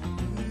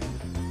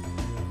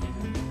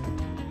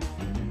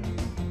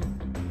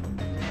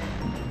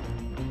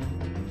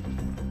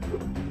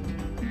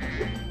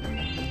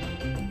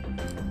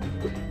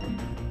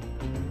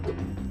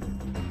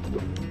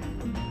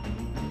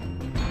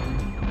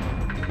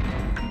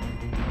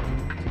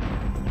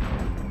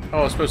 Oh,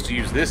 I was supposed to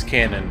use this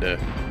cannon to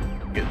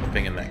get the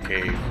thing in that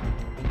cave.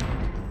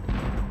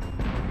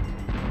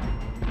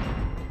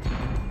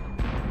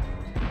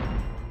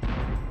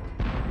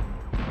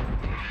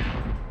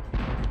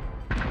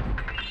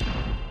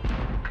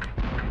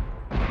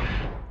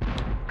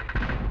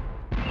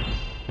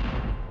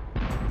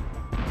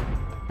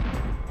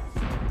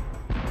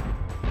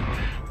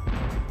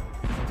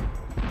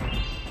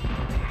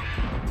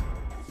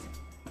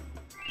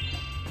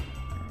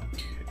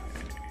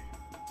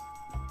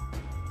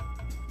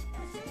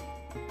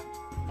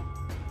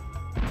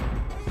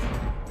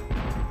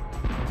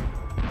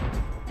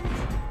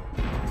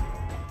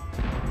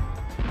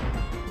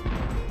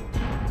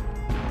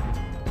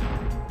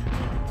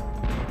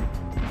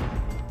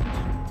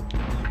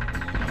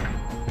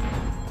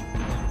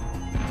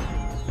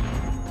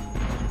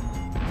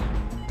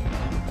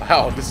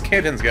 Wow, this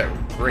cannon's got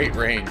great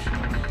range.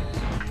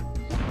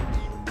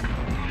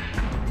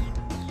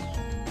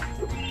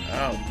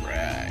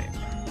 Alright.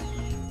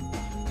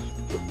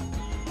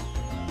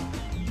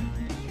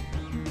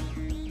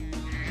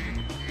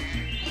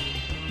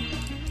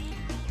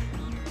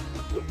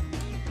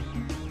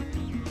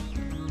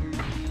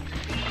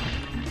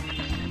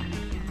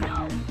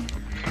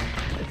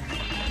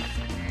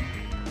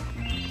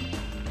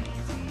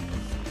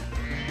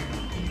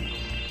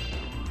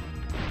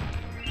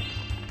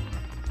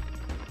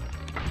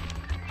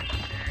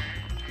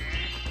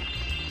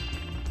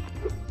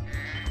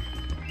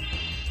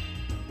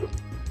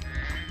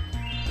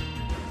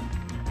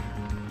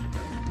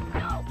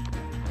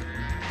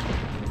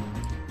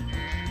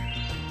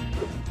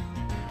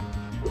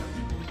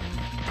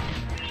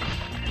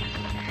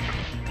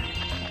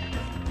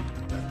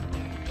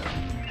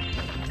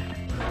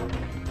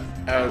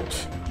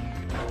 Ouch.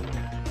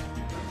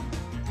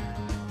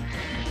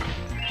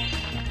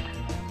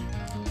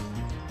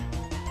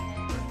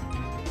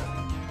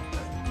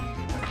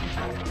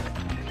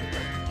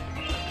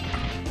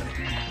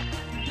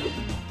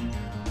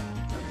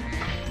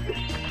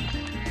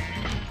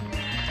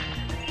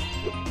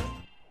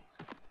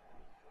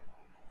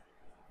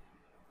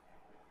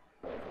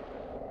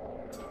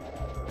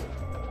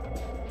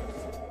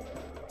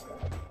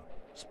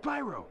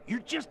 Spyro, you're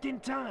just in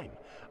time.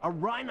 A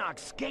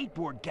Rhinox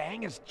skateboard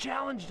gang has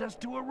challenged us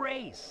to a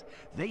race.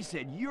 They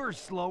said you're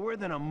slower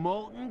than a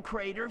molten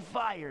crater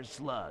fire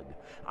slug.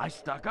 I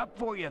stuck up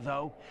for you,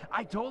 though.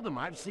 I told them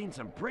I've seen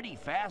some pretty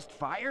fast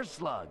fire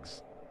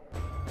slugs.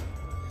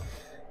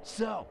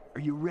 So, are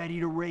you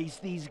ready to race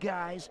these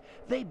guys?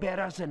 They bet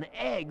us an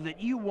egg that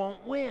you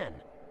won't win.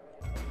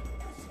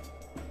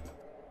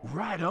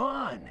 Right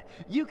on!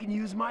 You can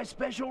use my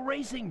special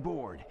racing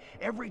board.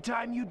 Every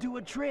time you do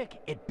a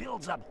trick, it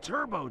builds up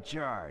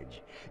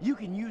turbocharge. You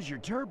can use your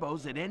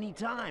turbos at any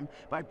time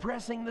by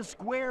pressing the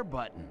square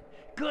button.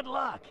 Good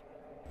luck!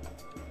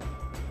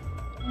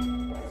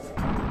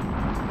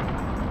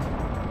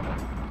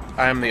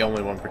 I am the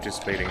only one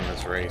participating in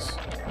this race.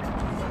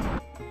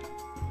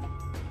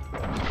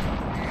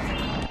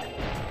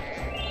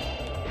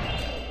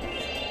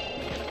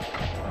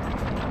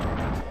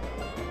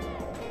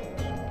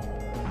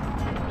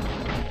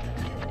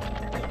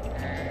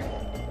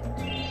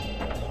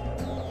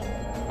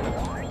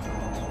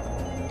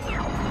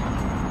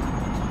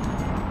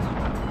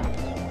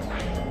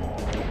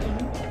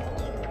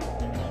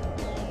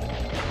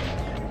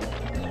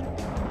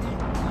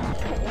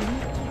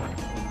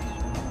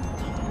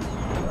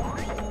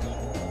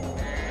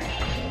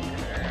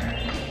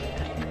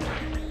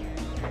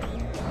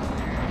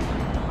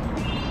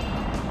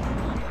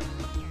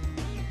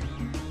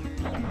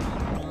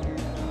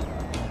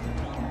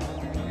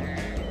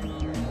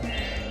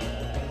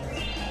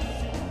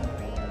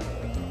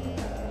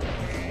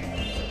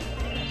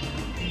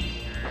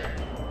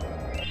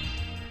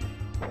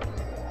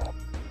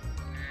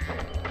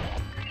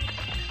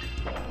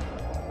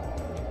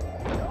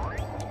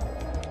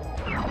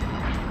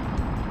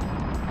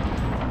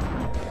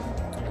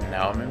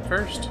 Now I'm in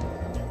first.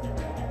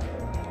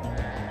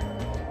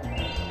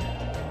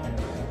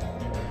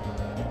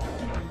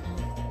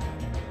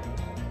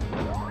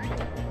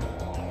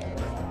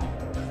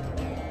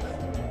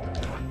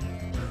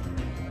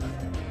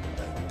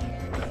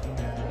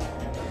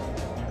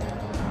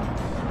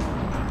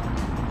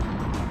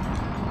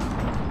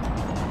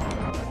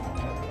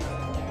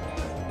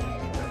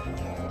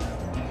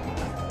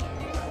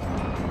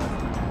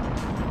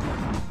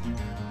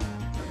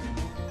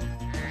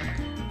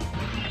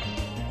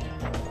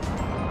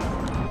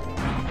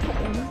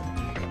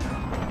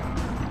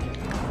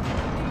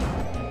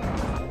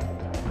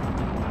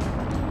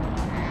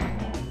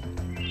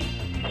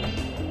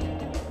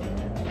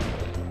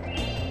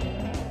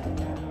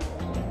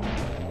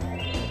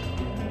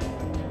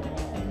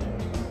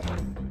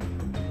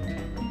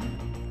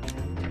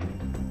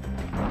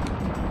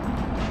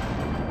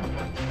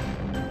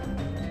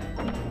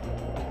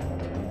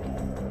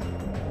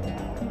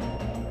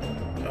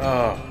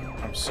 Oh,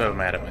 I'm so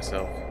mad at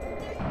myself.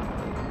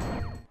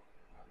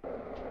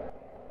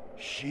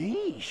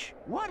 Sheesh,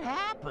 what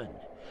happened?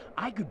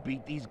 I could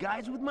beat these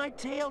guys with my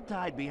tail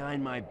tied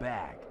behind my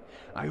back.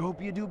 I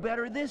hope you do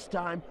better this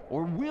time,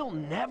 or we'll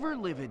never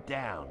live it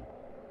down.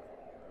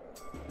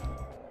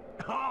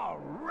 All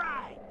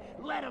right,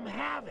 let them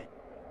have it.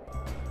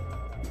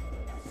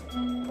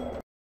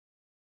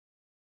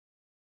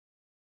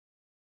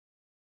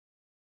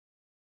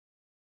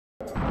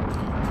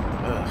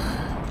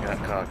 Ugh,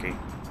 got cocky.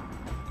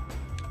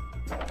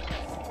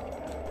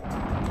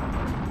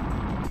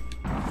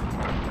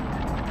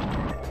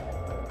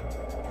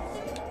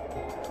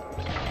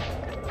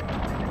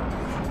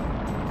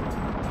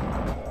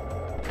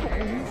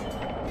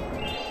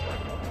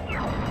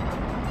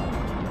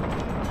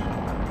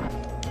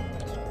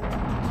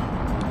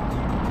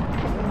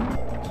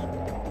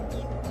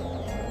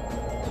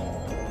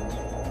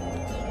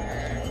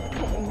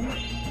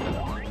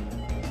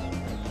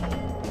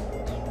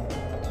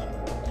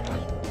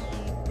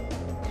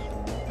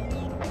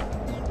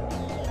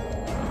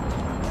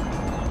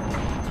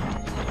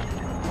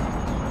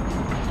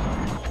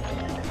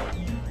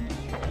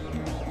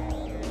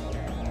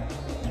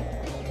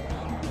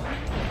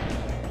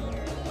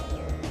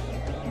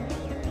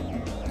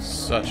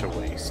 Such a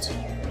waste.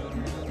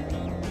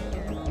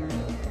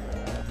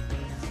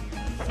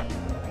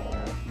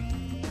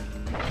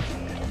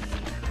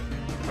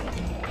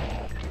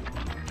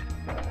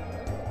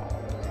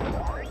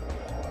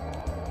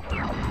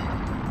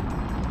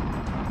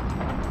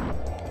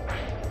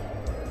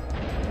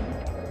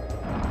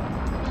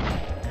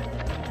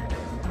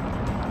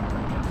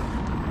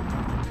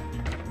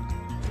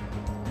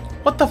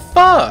 What the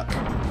fuck?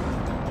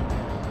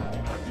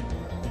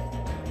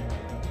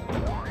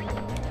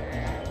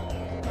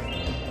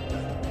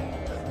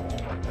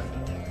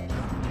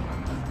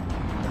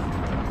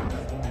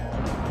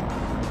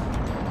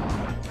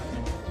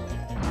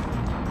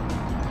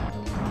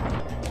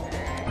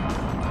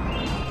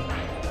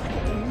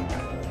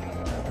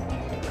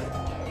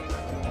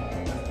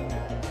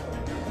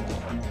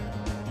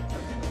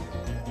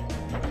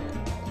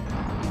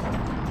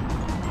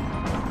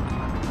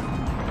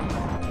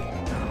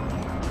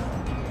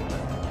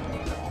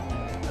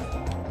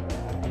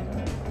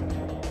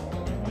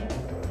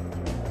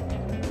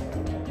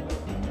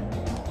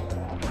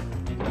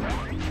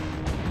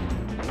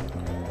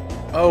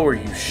 Oh, are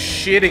you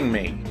shitting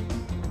me?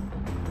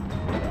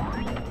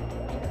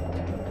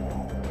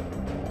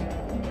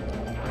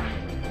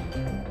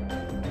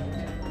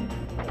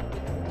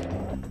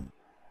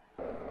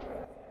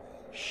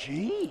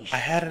 Sheesh. I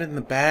had it in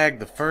the bag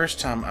the first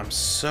time. I'm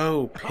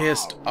so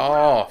pissed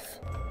off.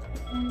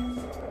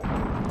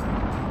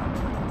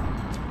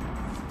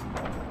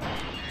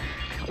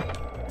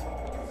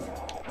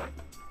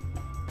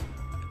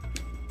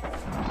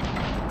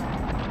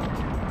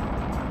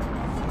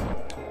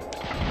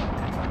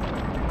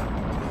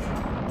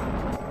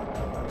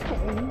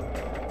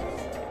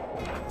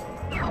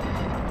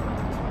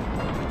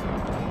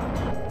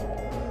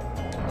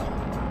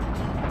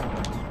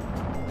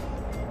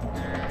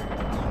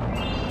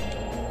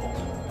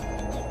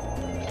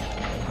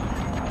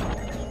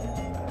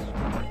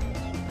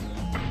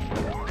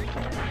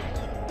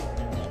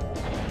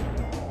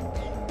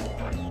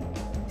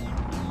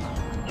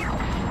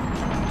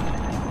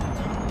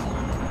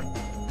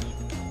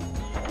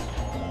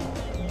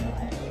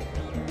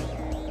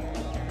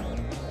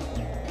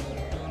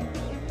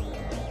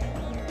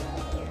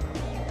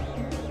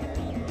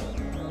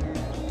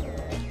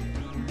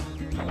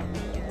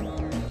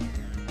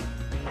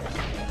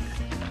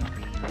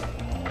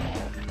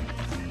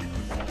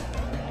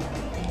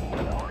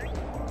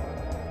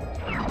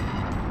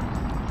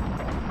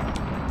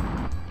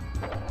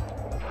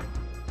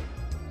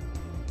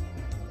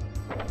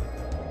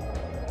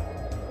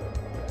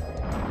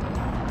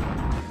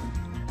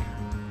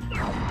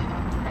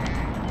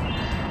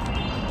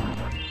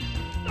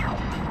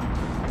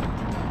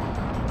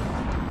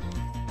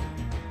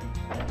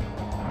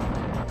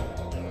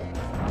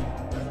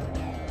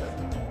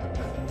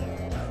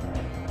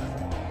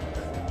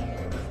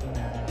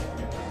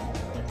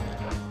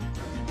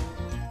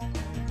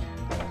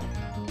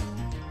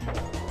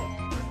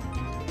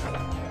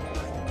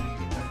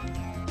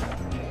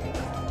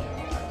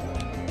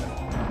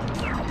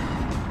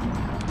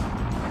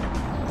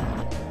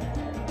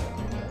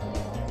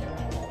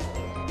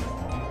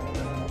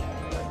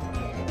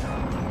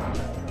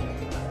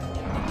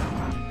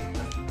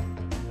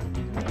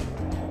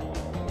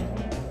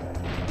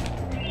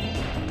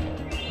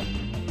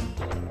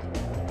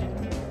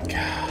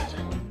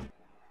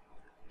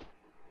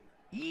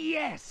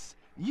 Yes!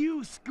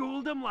 You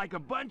schooled them like a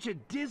bunch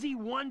of dizzy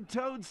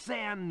one-toed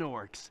sand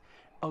norks.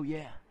 Oh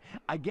yeah,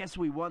 I guess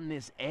we won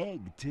this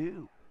egg,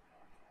 too.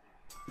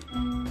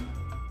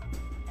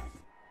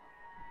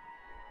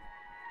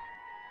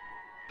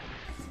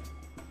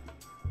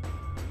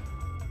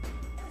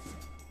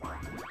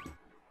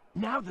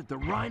 Now that the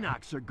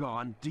Rhinox are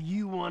gone, do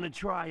you want to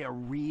try a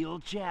real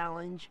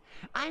challenge?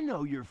 I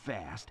know you're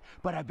fast,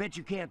 but I bet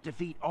you can't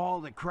defeat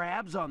all the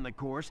crabs on the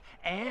course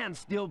and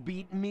still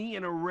beat me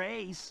in a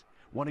race.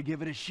 Want to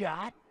give it a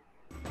shot?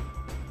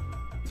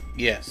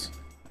 Yes.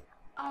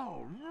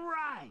 All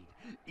right.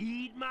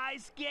 Eat my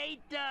skate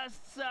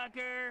dust,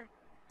 sucker.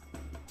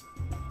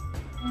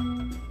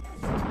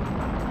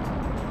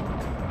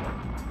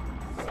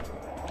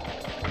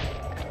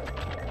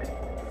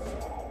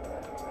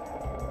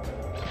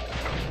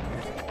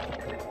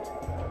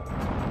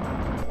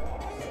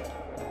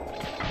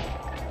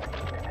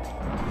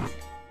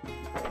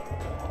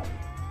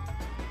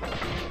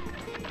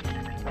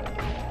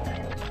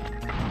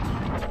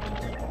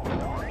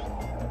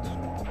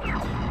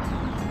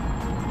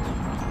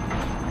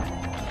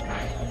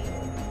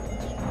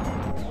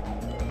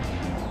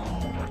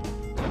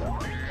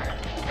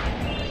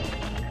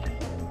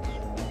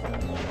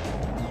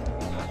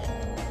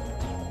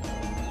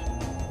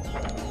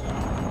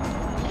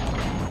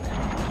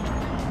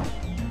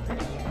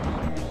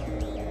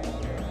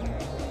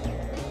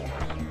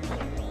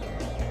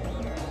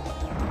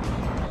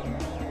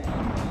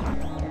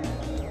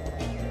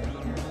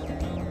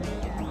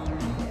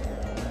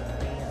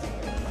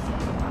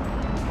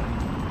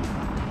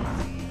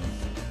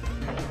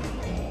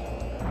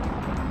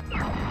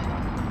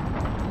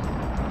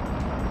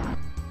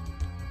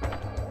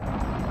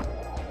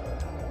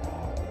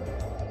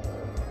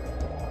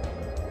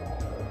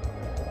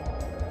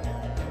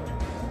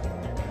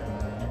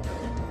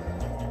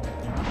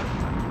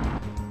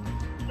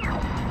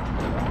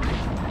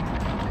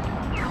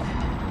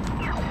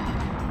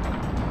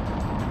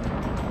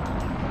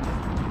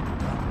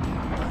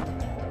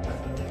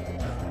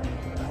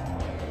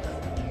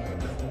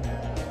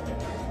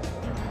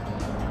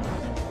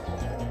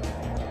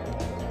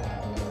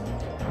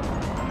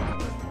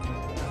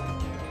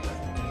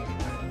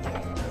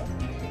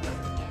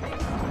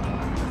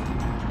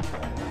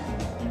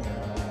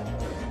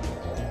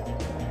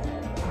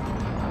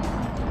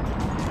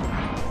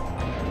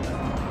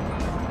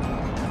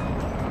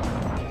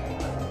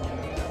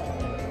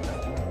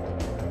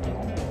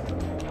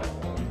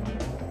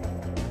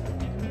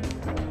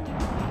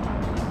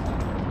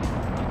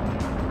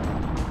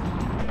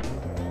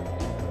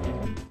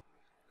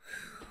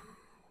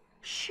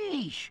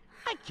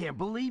 I can't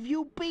believe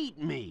you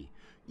beat me.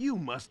 You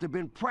must have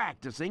been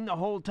practicing the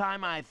whole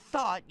time I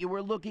thought you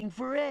were looking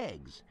for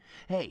eggs.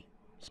 Hey,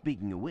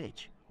 speaking of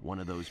which, one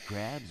of those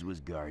crabs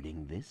was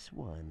guarding this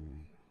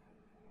one.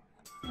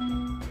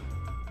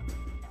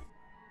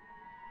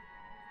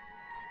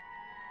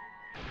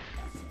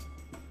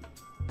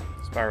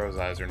 Spyro's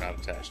eyes are not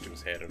attached to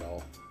his head at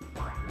all.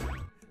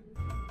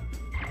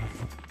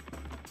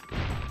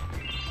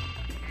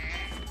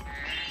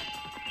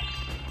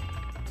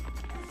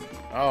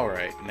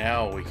 Alright,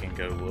 now we can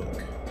go look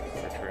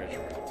for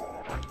treasure.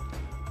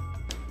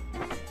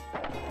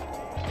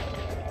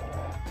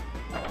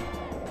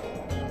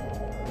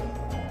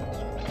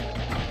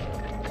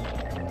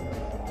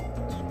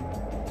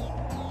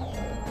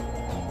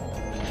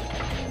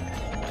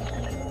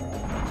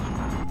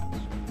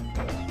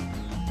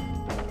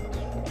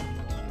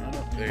 Not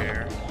up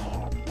there.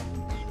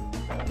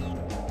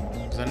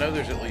 Because I know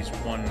there's at least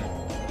one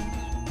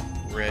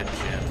red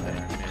gem that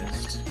I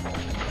missed.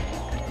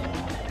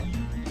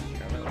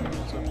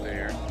 Up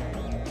there.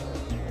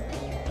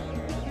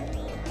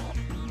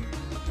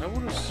 I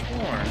would have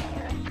sworn.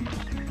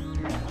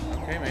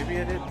 Okay, maybe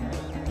I didn't.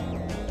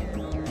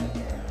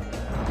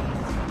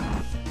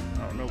 I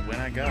don't know when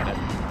I got it.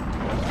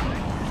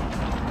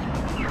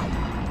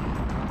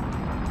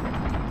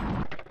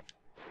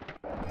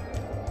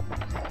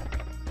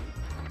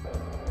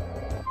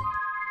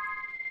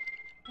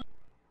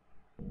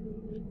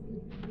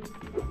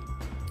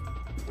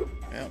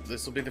 Well,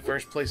 this will be the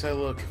first place I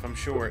look if I'm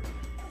short.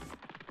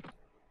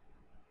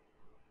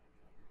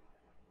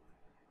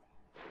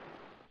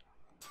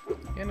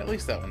 And at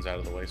least that one's out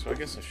of the way, so I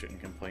guess I shouldn't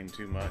complain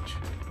too much.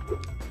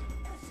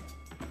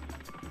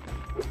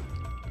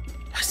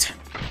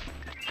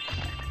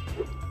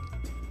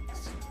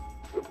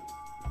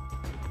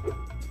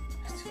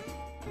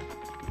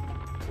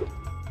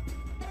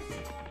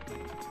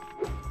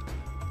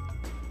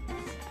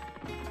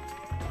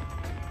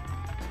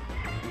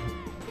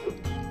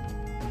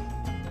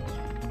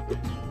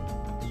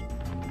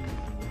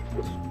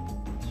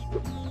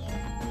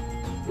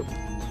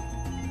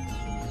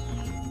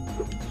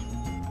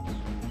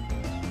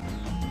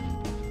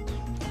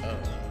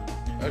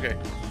 Okay,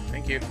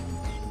 thank you.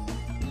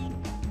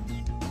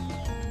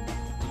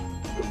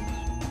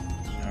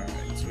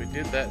 Alright, so we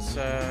did that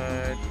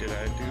side. Did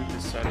I do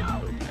this side of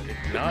the boat? I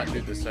did not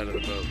do this side of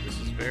the boat. This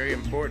is very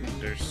important.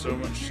 There's so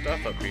much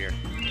stuff up here.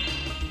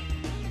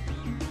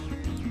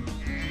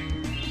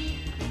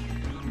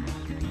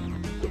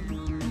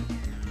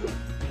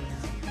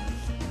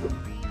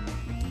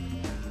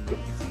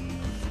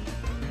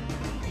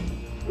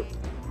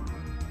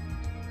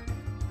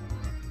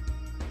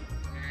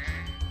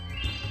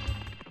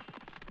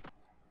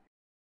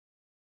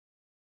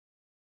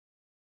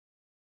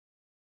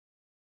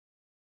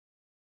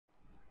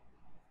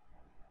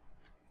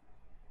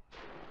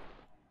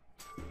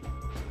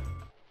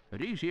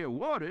 These here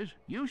waters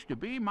used to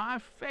be my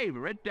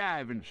favorite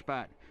diving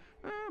spot.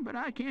 But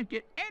I can't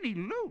get any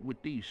loot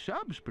with these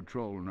subs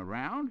patrolling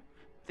around.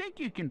 Think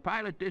you can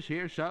pilot this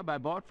here sub I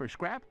bought for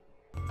scrap?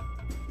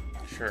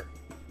 Sure.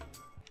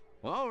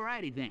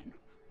 Alrighty then.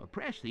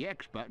 Press the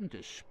X button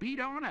to speed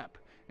on up.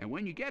 And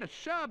when you get a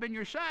sub in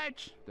your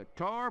sights, the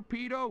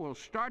torpedo will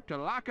start to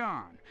lock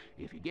on.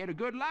 If you get a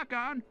good lock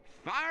on,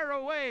 fire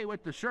away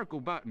with the circle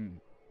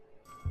button.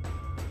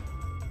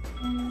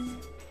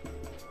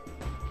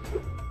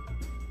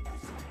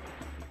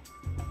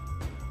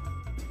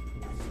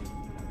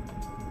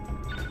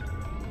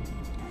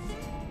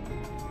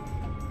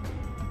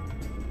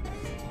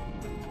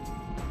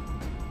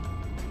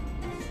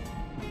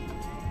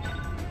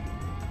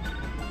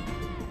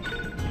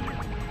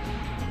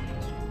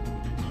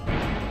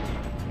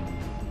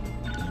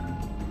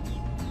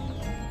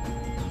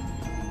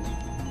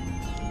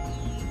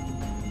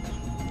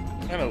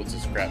 I know it's a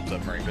scrap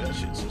submarine, but that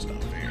shit's just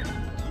not fair.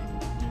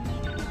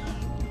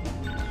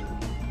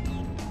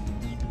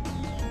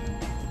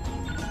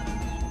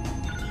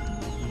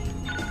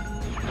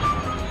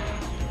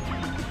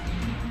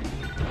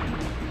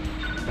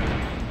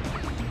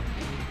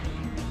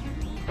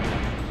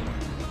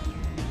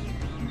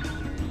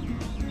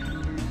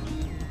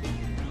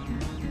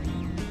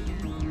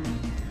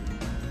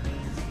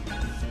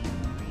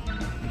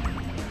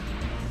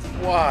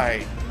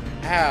 Why?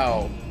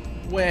 How?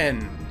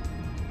 When?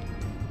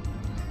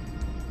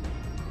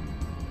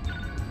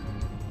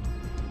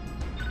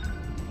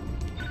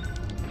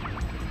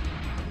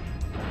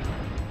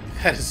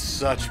 That is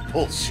such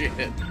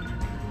bullshit.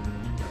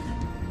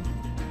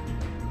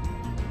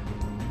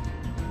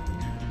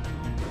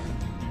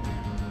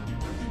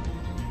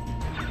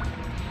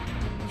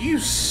 You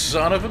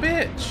son of a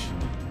bitch!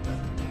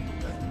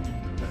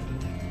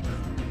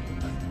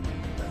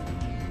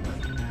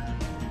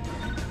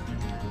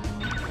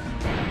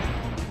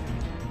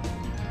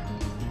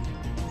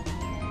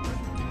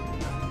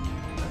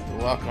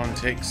 The lock-on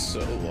takes so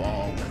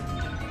long.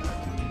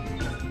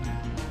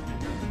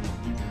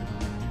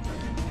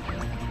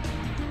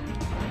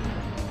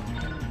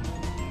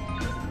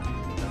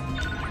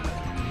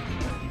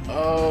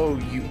 Oh,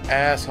 you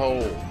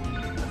asshole.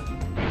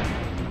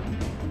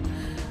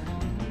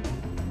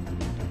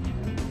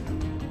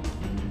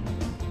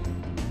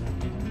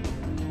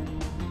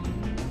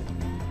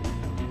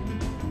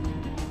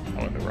 I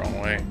went the wrong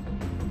way.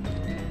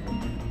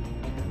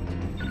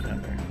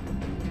 Down there.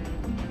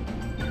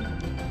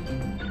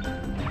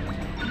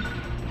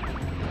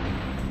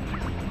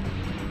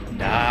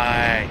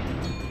 Die.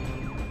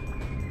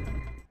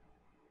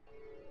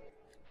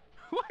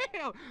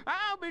 Well,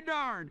 I'll be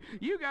darned.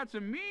 You got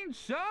some mean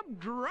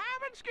sub-driving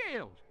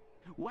skills.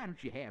 Why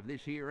don't you have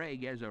this here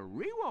egg as a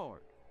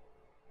reward?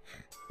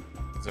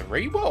 It's a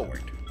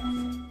reward.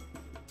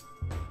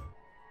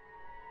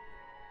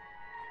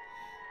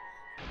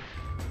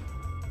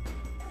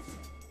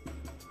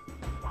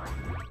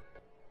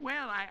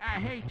 Well, I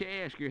hate to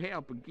ask your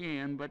help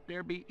again, but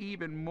there be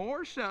even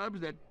more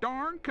subs that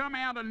darn come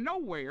out of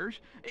nowheres.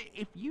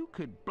 If you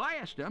could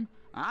blast them,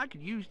 I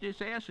could use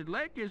this acid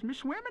lake as my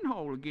swimming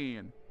hole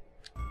again.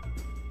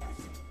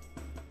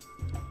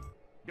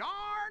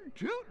 Darn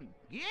tootin'!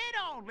 Get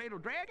on, little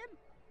dragon!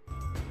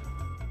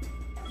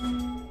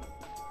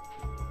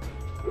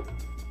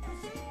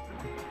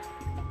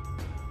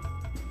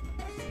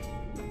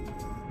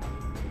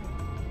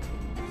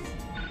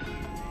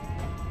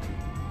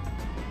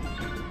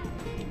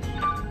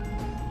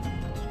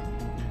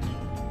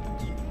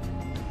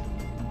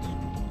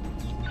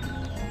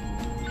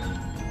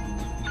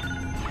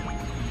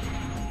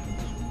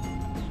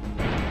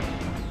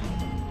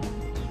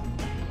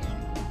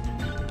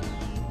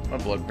 My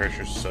blood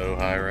pressure's so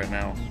high right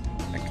now.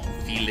 I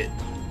can feel it.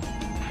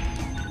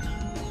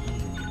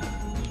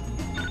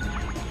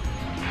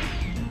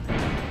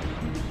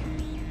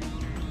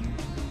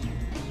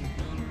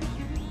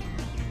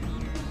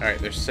 Alright,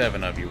 there's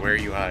 7 of you. Where are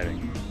you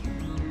hiding?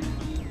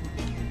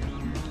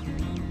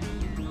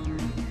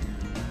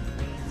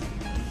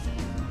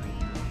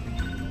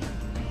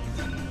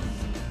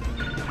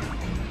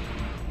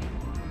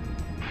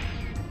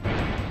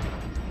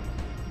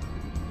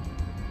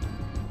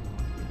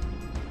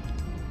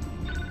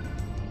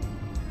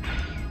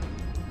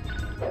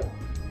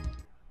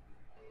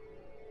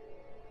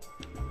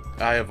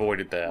 I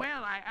avoided that.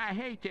 Well, I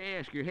hate to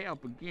ask your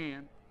help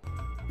again.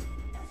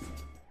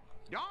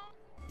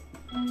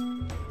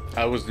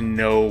 I was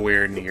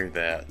nowhere near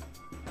that.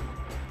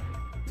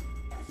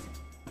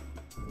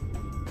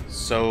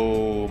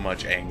 So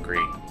much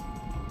angry.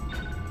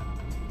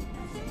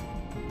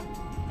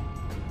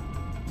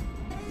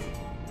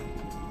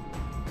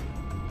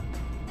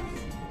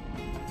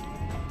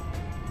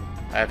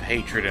 I have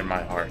hatred in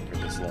my heart for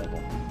this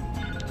level.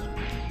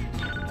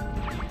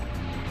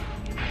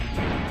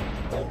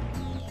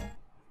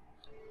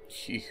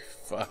 You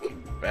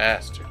fucking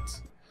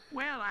bastards.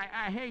 Well,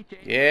 I hate to...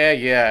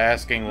 Yeah,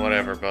 asking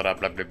whatever, blah, blah,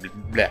 blah, blah,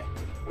 blah.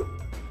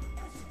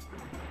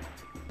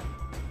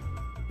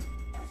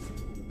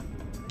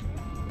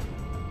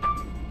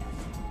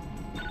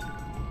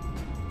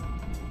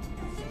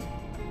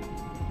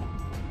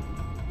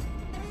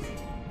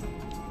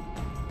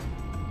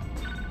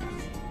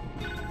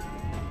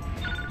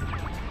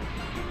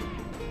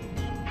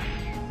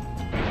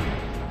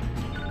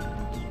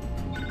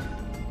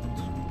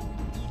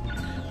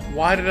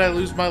 Why did I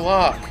lose my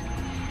lock?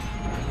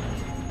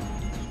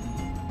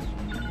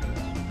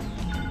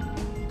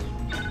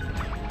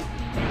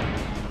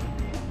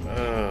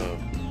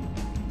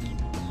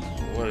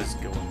 What is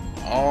going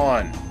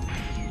on?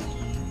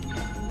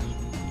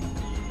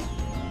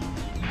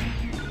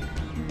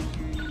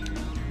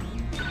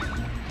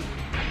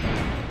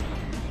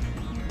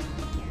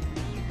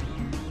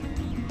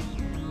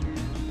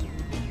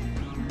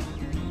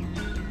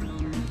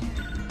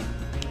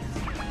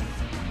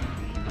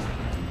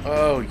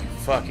 Oh, you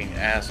fucking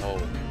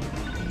asshole.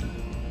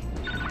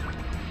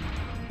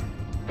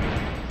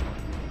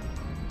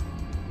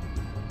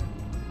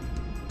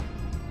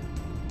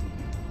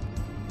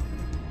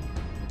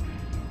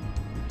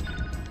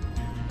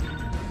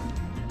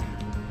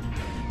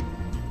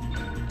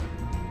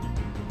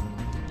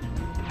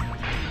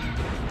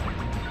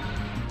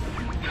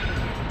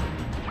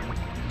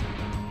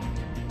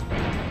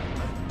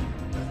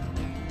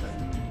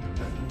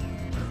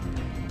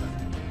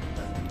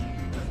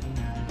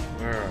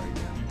 Where are you?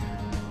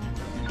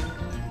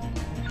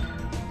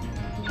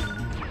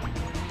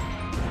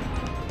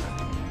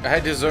 I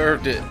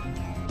deserved it.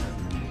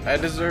 I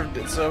deserved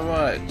it so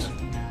much.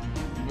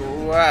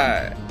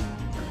 Why?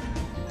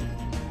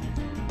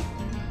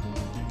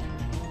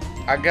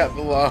 I got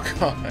the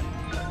lock on.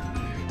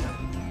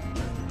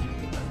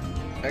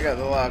 I got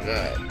the lock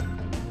on.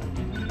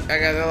 I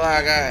got the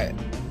lock on.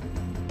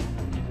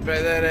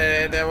 Put that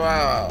in the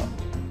wall.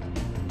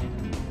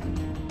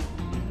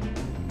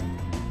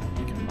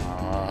 Come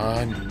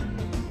on.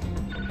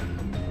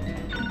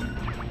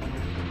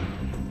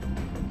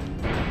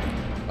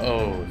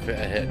 Oh, if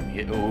it hit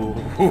me.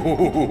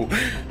 Ooh.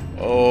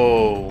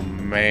 Oh,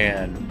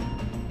 man.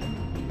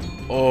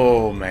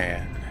 Oh,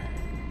 man.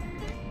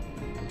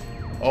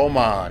 Oh,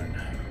 man.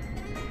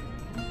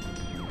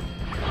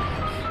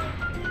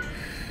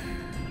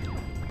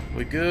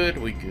 We good?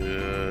 We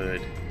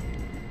good.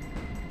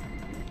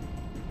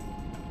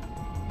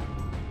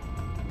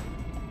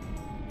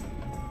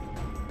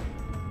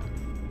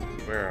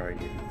 Where are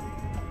you?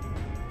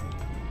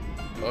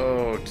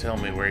 Oh, tell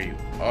me where you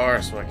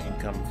are so I can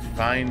come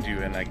find you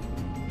and I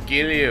can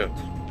kill you.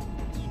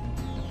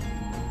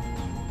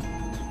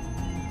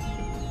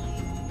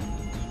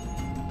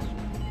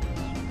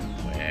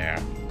 Where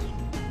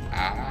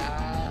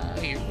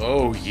are you?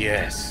 Oh,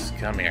 yes.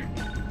 Come here.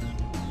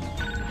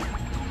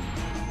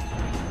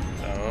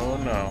 Oh,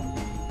 no.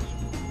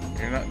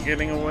 You're not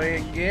getting away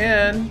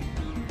again.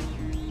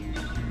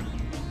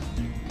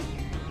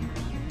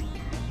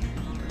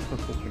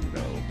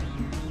 Oh,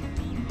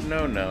 no.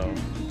 No, no.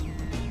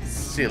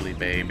 Silly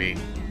baby.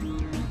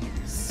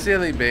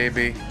 Silly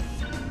baby.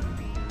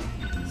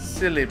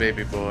 Silly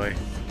baby boy.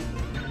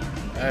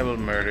 I will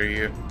murder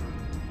you.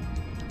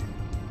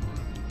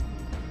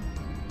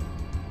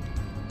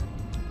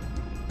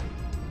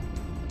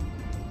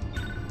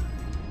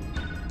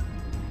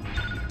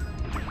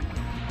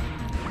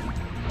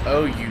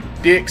 Oh, you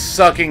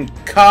dick-sucking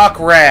cock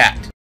rat!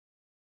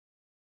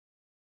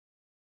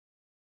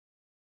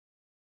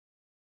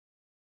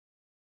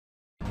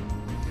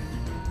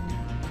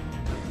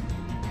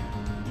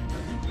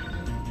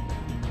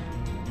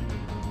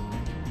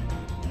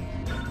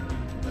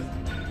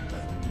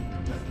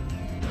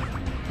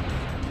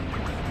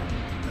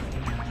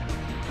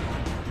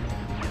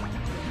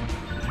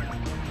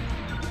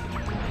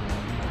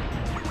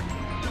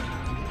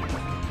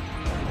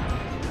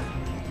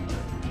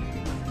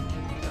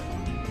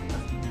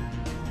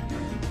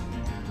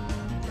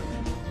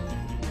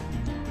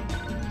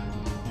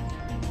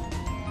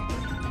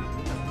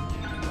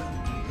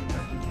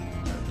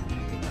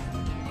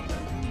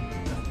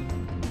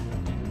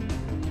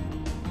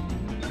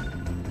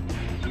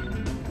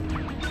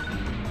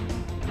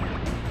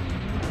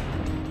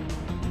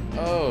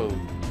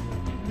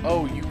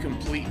 Oh, you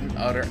complete and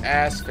utter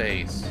ass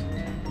face.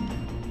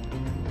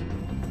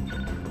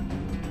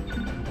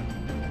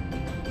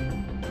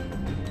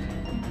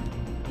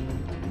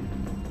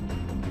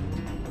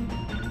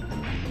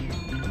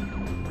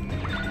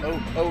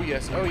 Oh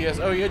yes, oh yes,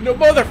 oh yeah, no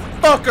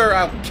motherfucker,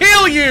 I'll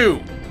kill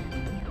you!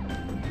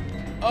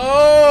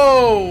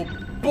 Oh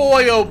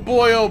boy, oh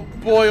boy, oh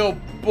boy, oh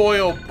boy,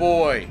 oh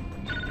boy.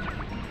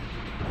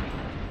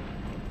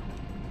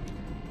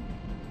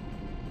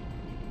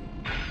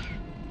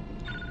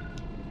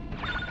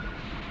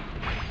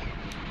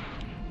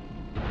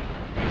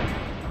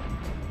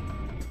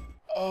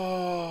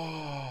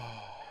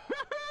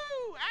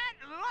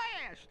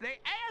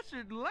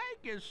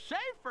 Lake is safe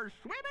for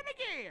swimming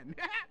again.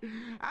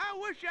 I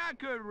wish I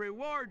could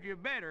reward you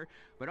better,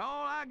 but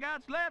all I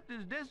got's left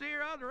is this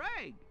here other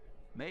egg.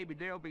 Maybe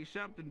there'll be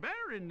something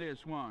better in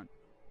this one.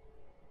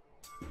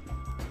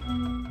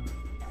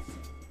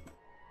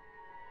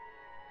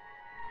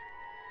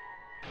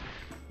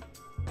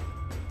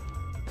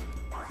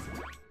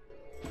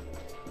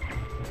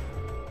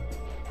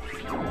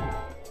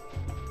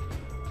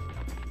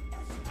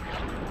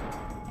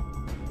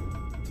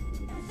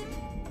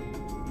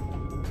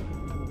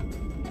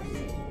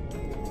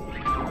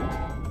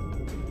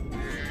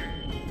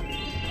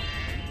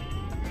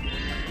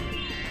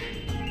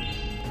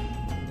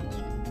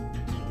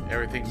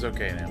 Everything's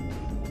okay now.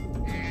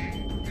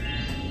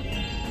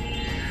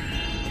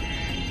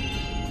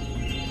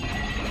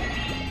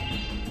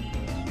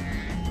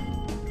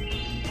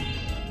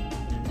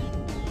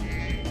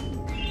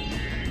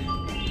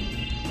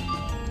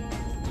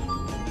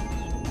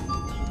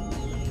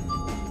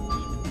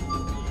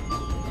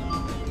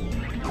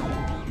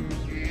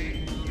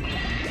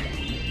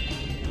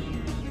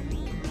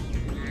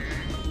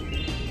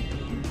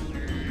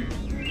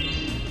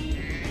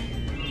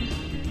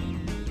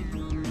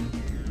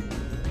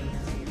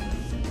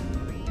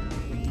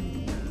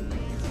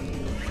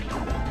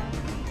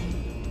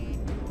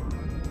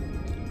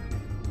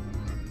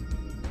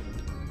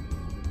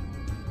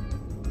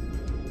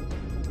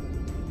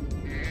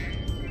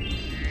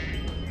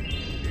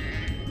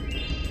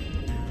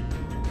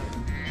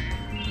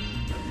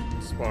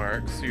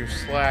 Sparks, you're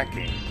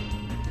slacking.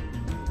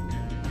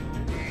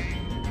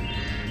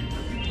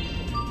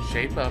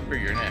 Shape up or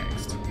you're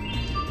next.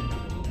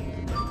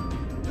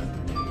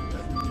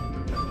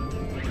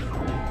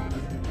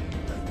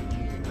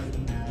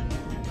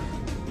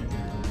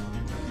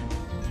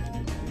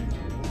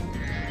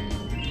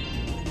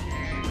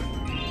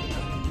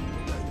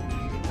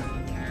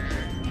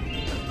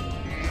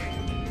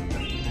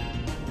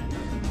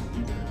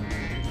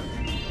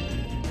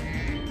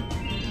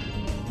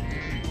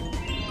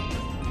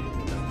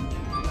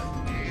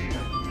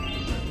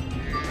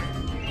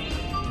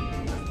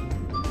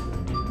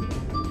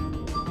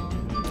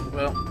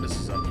 Well, this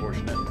is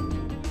unfortunate.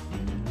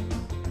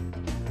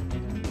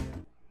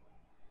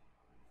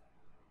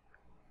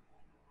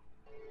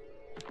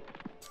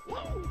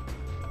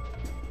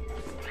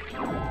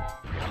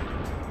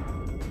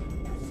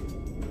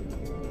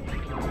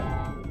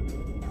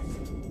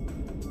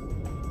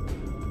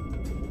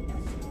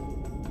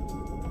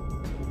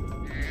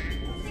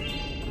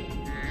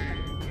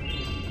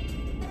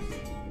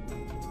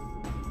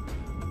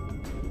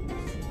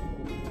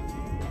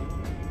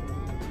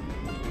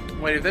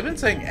 Wait, have they been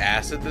saying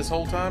acid this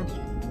whole time?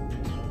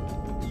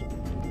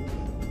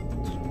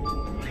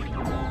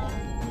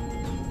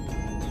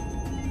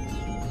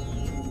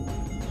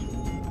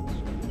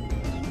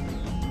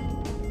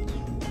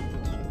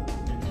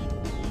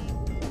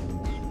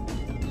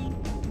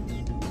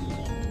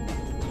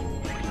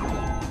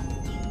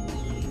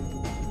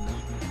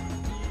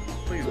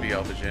 Please be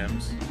all the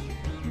gems.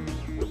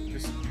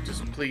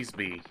 Just please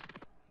be.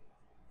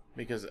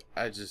 Because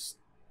I just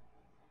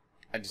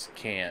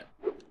can't.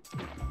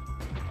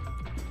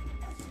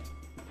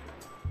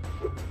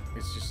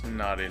 It's just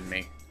not in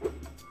me.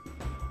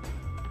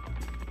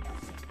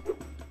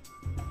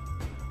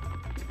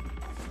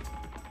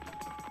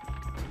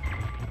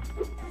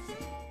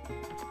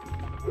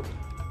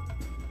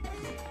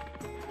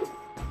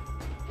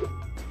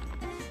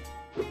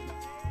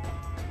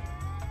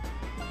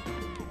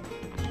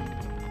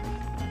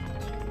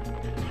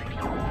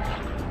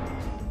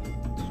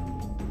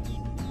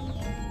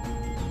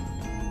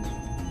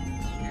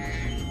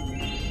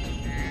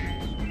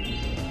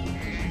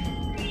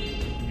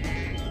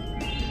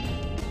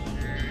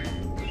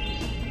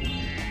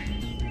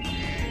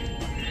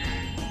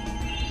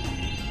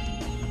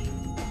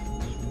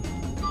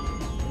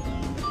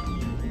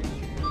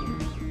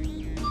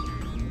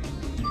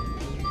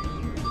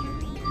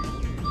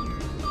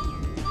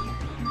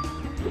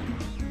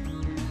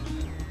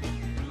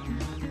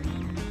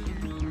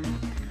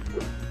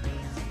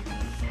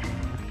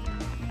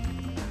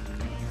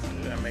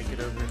 Make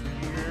it over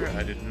here?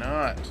 I did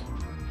not.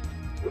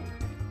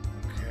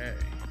 Okay.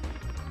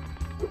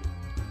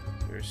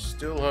 There's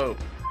still hope.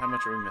 How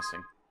much are we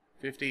missing?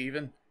 50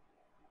 even?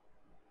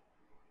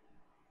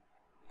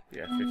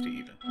 Yeah, 50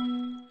 even.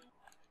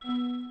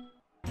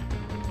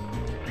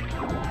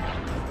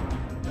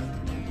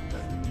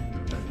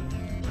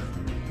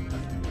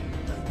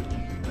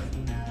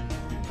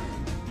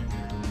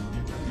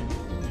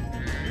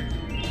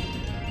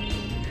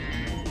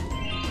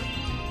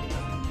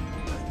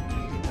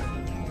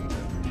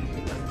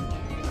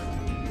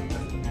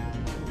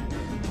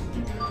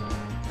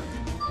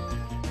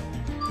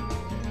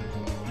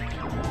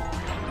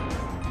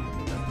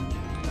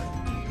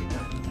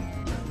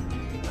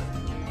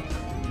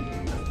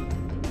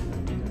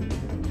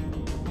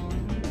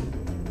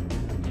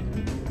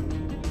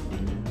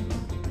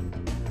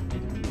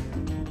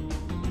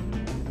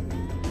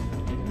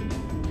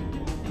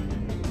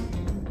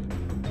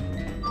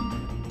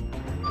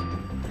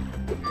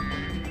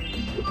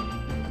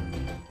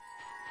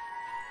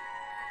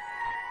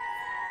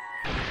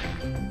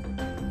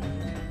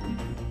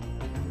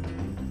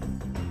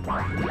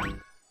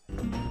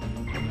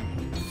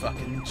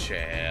 Fucking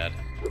Chad.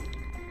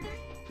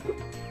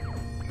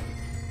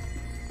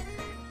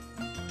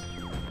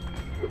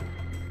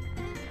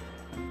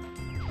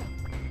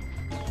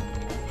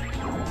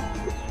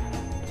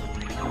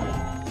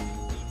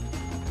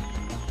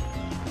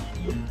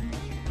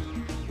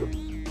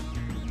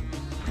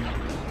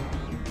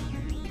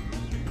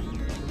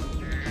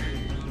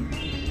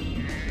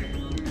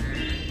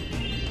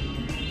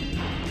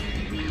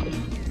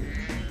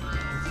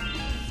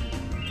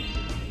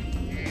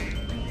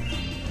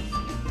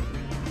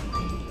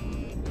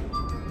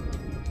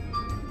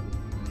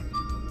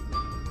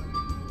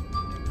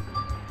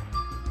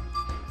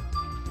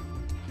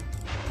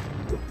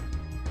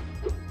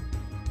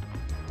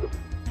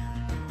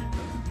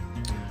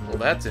 Well,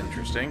 that's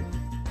interesting.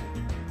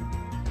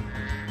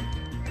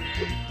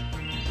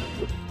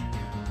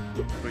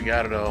 We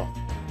got it all.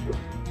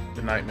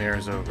 The nightmare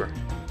is over.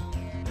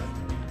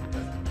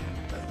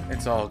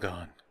 It's all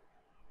gone.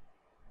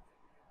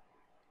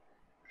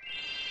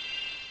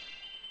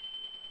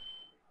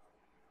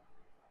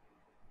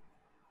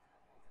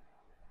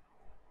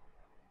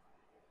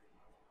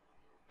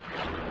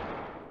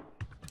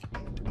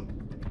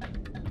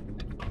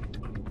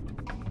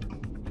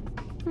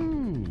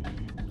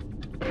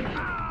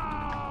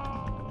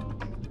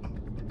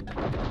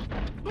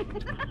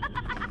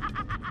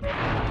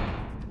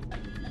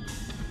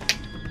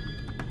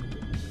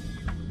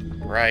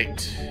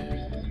 Right.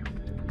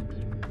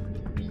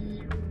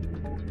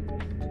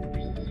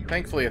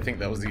 Thankfully, I think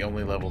that was the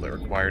only level that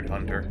required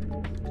Hunter.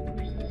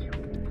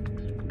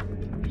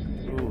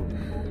 Ooh.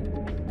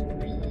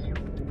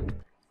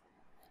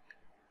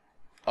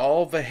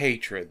 All the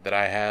hatred that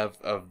I have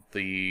of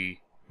the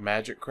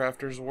Magic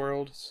Crafters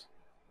worlds,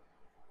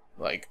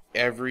 like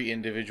every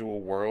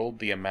individual world,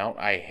 the amount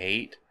I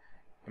hate,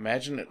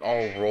 imagine it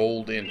all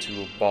rolled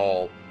into a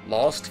ball.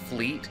 Lost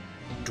Fleet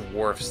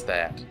dwarfs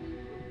that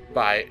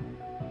by,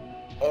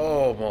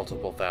 oh,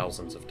 multiple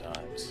thousands of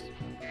times.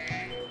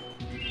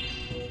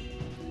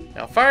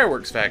 Now,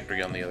 Fireworks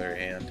Factory, on the other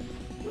hand,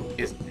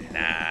 is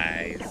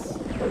nice.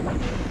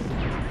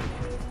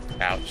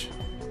 Ouch.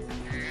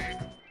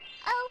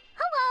 Oh,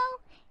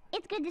 hello!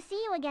 It's good to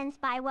see you again,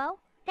 Spyro.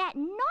 That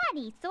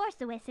naughty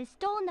sorceress has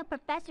stolen the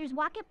professor's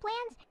rocket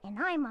plans, and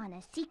I'm on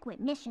a secret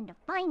mission to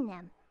find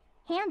them.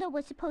 Handel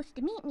was supposed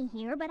to meet me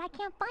here, but I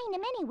can't find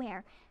him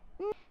anywhere.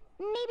 Maybe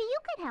you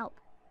could help.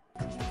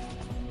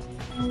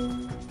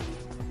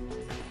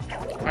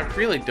 I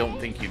really don't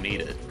think you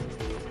need it.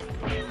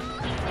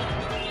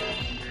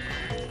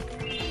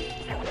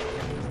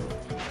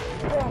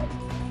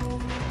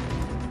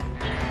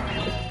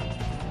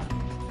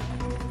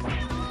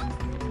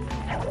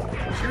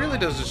 She really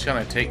does just kind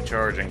of take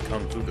charge and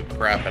come through the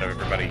crap out of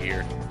everybody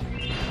here.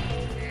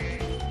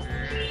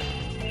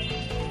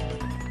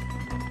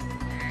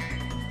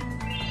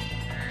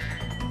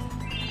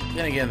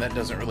 Then again, that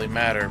doesn't really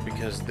matter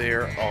because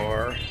there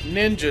are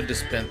ninja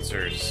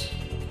dispensers.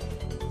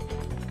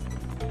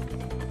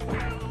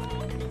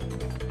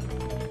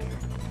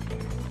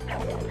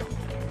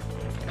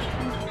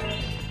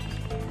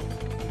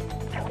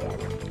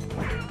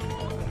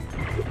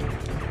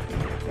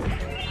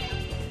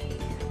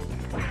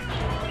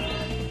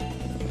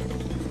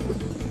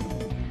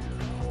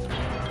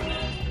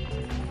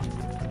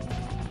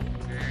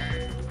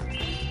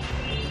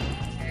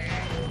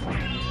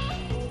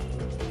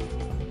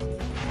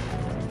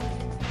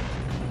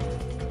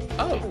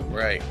 Oh,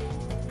 right.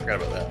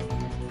 Forgot about that.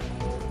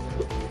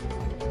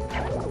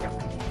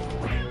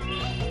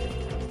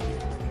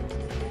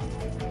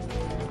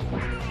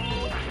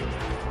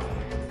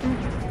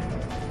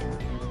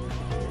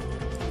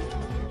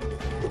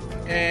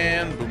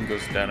 And boom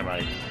goes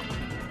dynamite.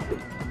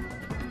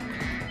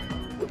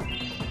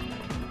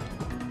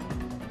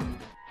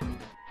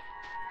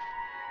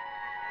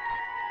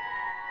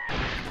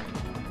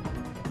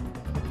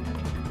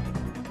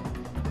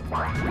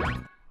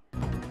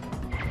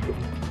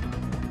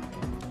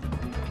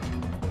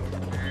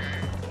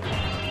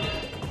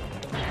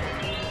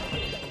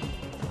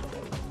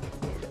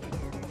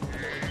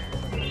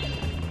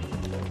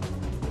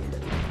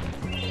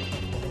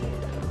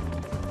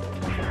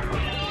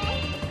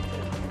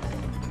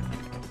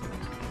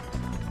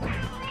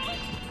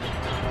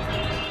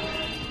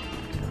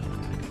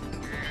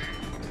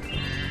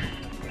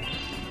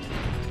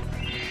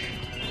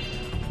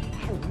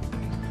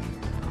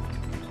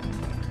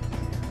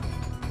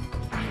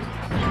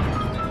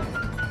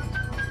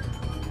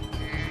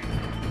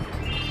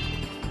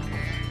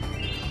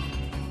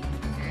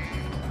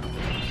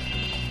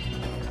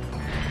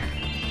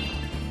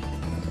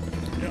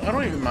 I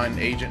don't even mind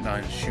Agent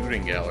 9's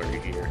shooting gallery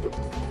here.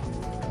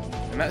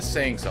 And that's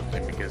saying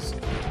something because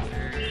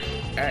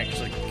I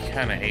actually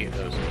kind of hate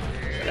those.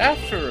 But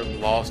after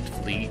Lost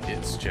Fleet,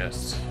 it's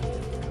just...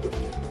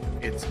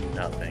 it's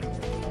nothing.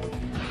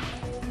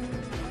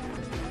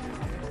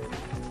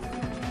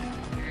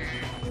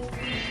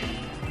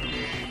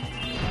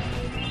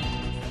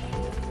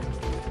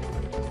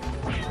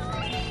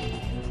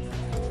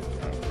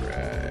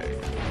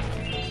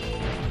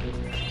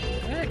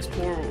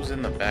 Explore what was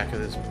in the back of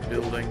this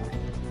building.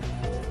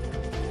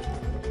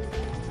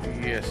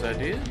 Yes, I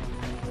did.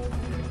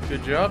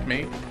 Good job,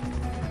 me.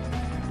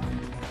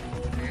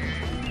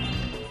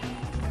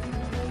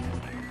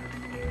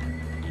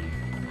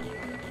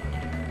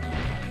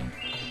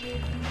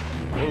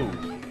 Whoa.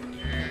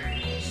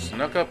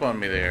 Snuck up on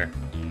me there.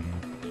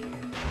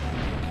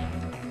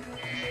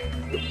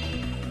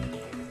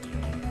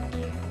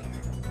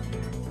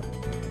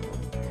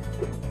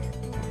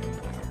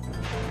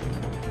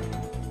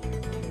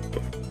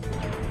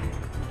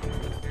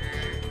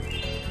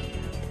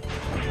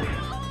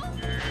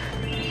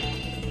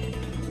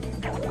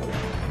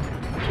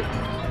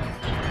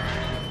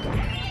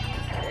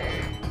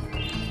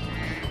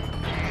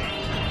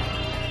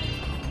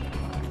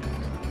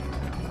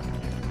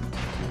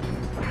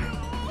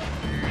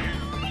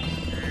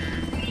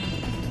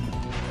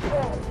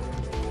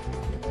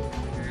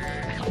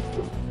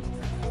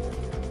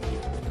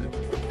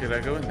 Did I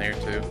go in there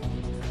too?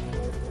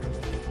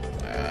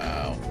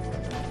 Wow.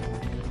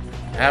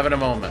 Having a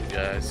moment,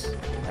 guys.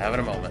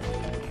 Having a moment.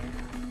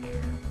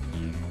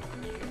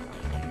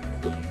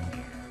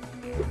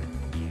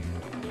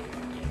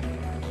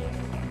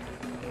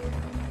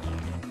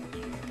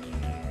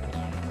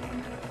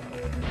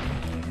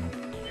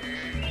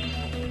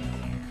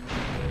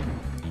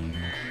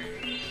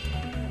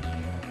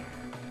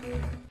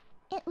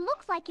 It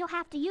looks like you'll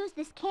have to use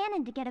this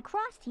cannon to get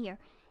across here.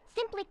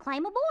 Simply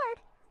climb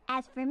aboard.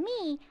 As for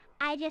me,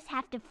 I just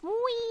have to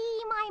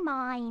free my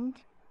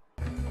mind.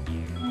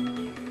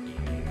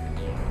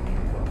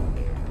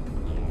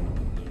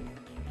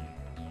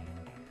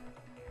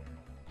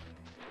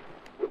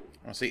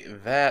 Well, see,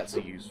 that's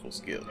a useful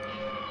skill.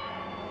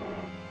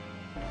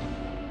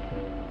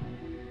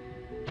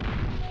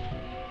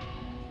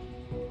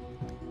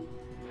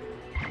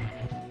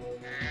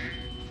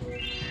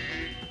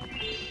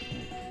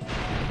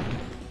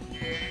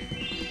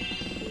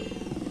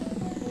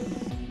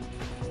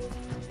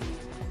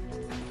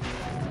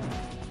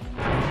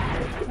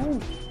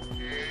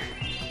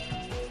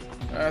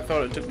 I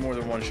thought it took more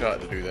than one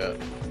shot to do that.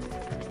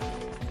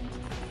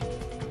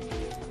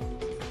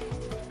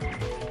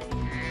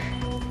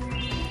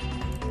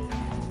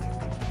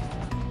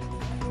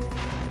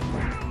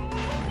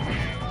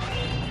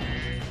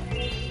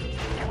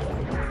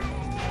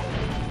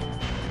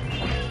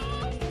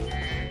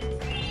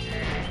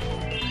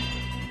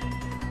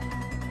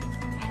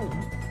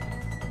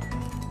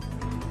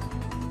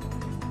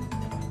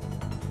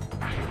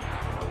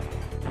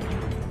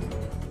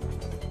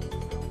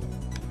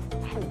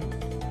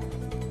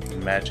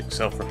 Magic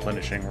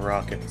self-replenishing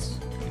rockets.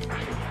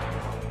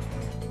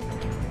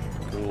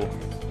 Cool.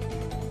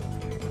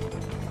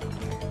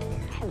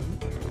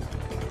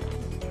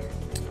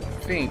 I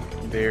think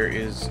there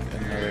is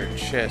another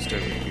chest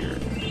over here.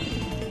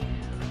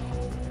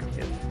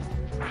 Yep.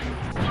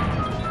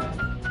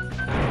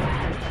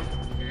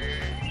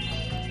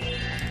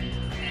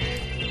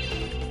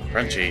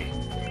 Crunchy.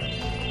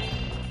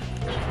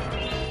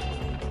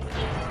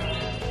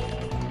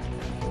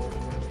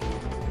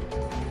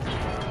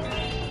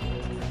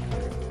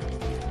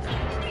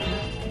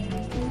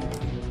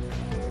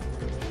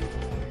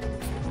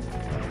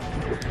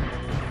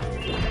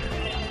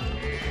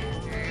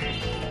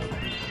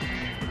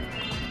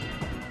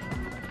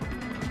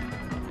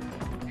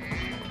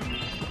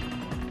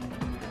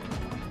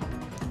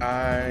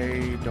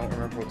 I don't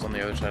remember what's on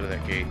the other side of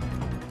that gate.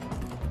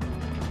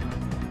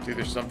 It's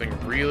either something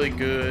really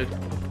good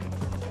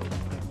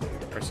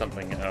or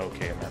something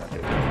okay amount of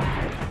good.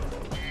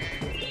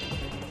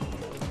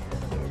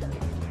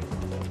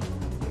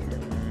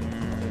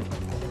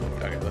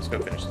 Okay, let's go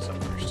finish this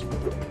up first.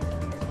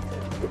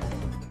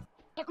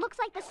 It looks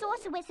like the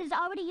sorceress has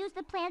already used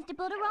the plans to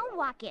build her own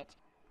rocket.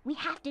 We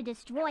have to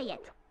destroy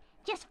it.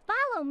 Just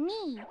follow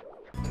me.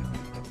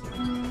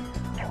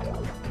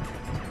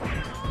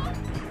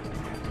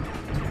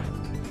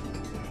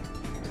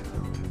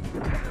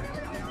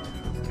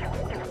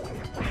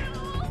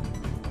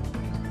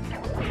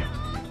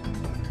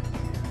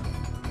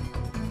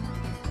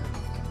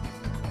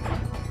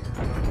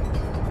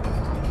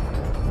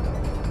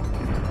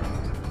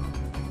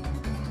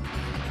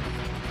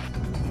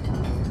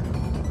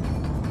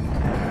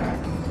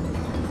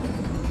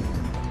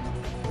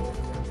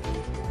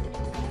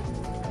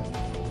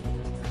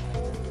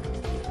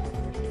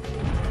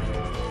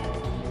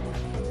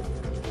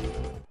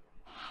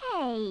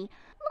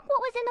 Look what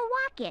was in the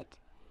rocket.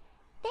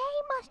 They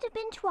must have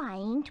been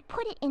trying to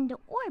put it into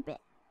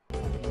orbit.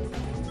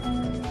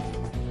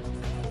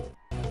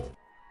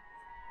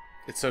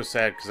 It's so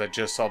sad because I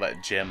just saw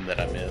that gem that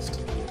I missed.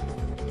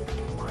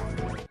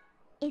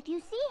 If you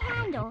see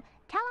Handel,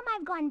 tell him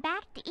I've gone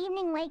back to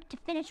Evening Lake to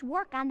finish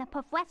work on the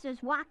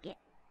professor's rocket.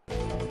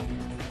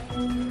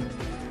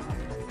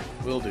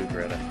 Will do,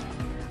 Greta.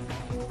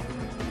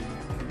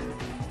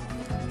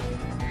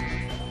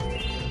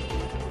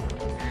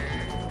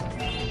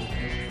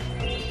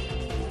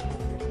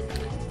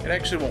 It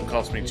actually won't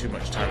cost me too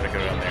much time to go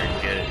down there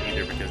and get it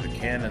either because the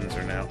cannons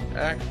are now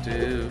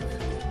active.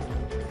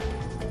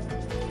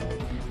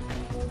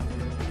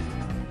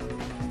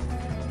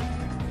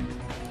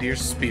 Dear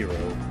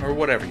Spyro, or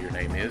whatever your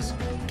name is,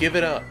 give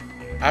it up.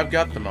 I've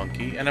got the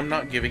monkey, and I'm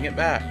not giving it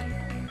back.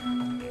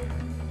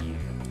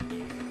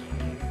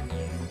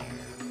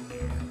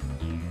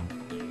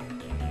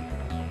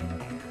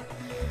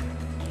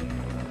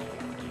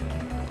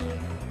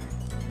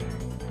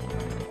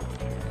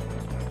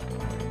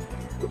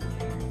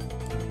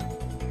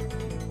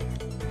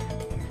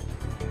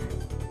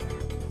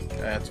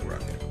 That's a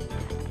rocket.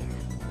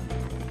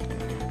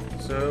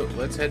 So,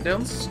 let's head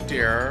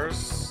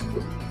downstairs.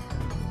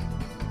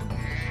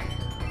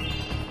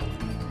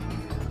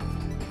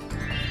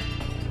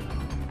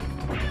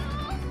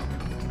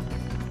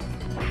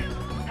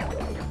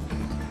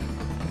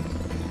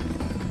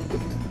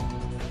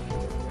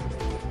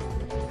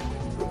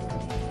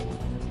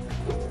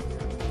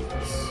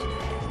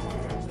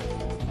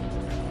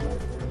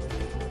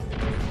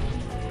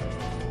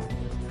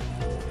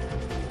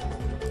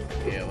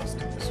 Yeah, let's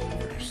do this one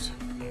first.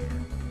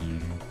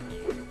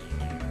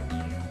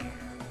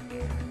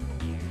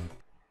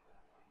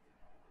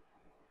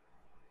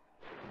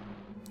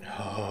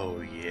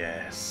 Oh,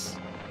 yes.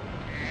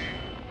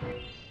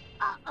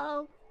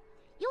 Uh-oh.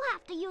 You'll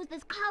have to use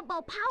this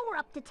combo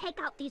power-up to take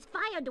out these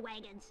fire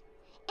dragons.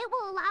 It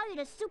will allow you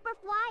to super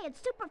fly and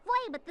super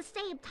flame at the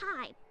same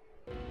time.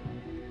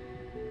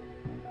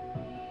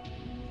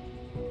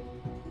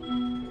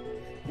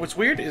 What's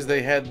weird is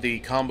they had the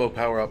combo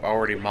power-up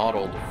already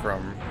modeled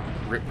from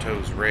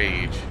Ripto's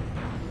Rage,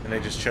 and they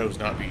just chose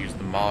not to use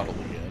the model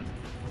again.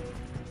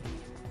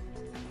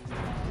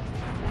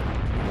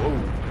 Whoa.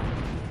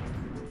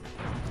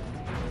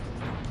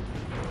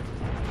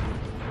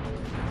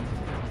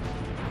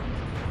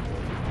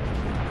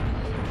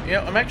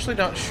 Yeah, I'm actually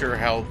not sure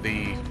how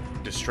the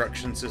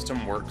destruction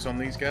system works on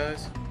these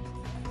guys.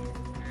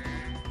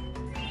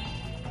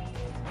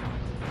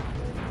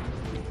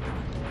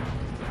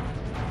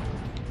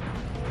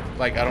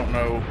 Like, I don't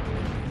know.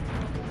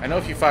 I know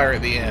if you fire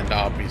at the end,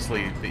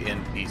 obviously the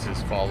end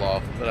pieces fall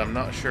off, but I'm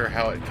not sure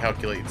how it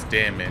calculates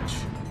damage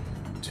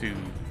to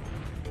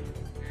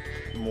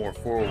more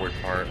forward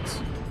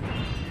parts.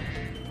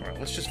 Alright,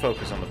 let's just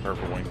focus on the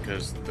purple one,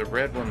 because the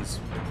red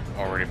one's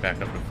already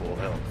back up to full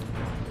health.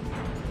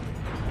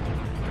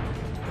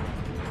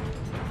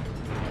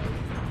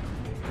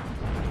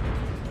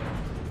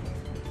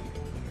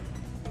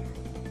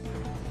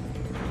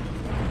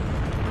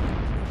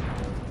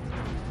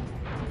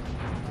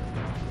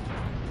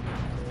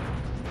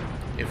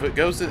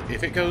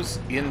 If it goes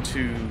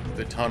into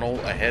the tunnel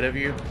ahead of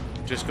you,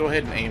 just go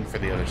ahead and aim for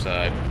the other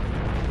side.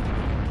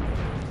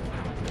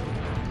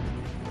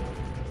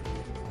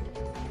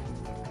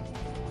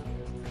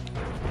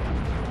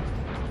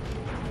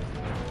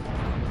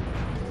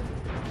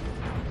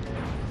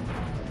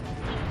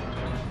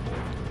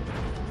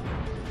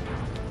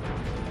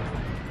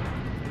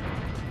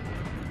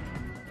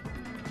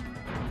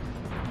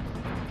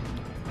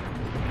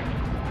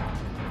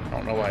 I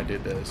don't know why I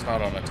did that. It's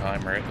not on a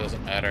timer. It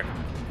doesn't matter.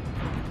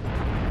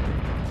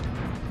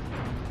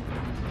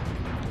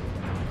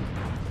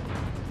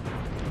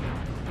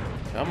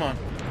 Come on.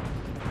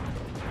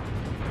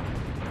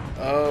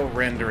 Oh,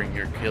 rendering,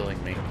 you're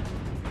killing me.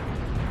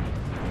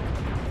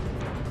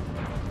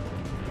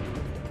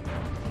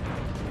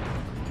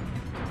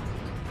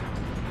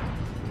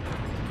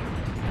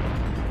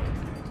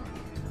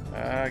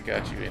 I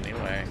got you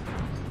anyway.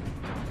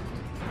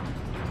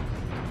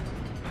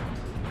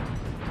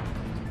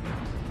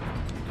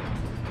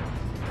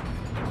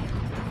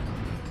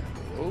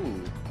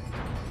 Ooh.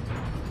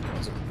 That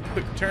was a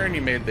quick turn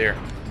you made there.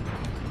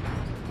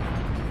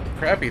 The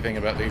crappy thing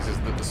about these is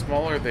that the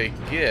smaller they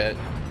get,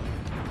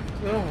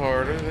 the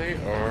harder they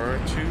are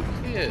to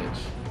hit.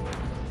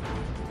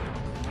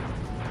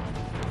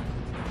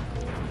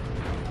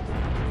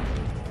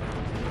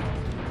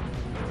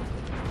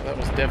 That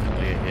was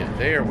definitely a hit.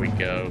 There we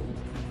go.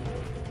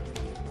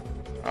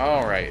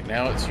 Alright,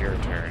 now it's your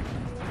turn.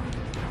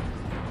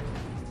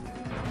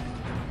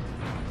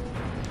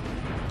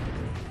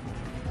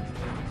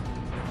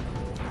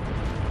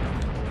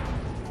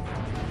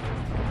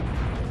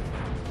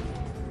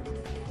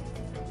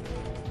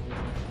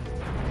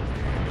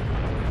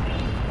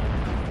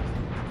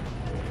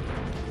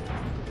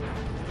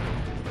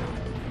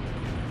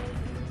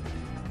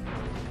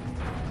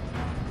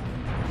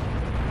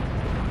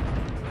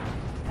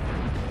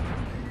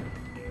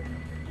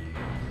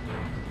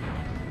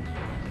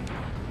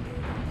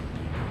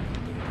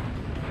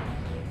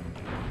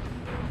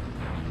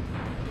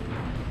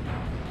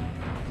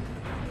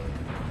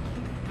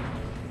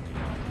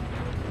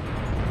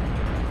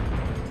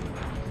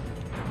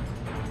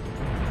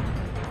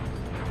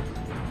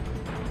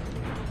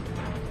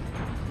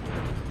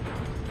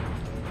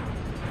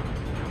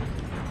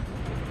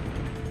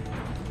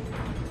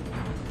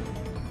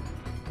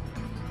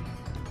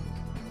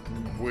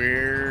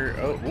 Where?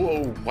 Oh,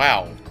 whoa,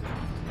 wow.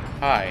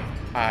 Hi.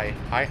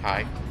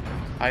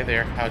 Hi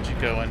there, how'd you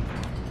going?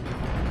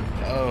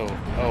 Oh,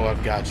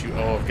 I've got you.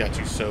 Oh, I've got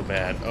you so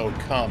bad. Oh,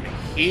 come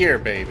here,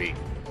 baby.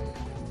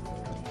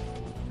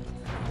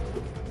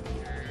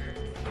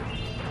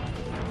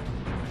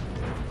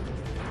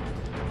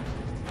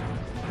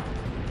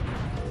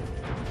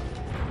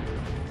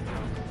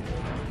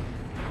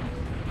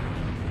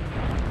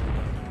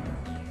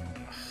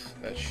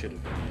 That should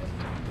have been it.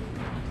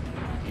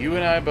 You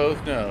and I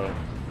both know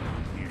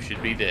you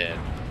should be dead.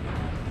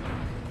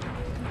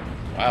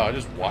 Wow, I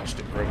just watched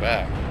it grow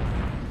back.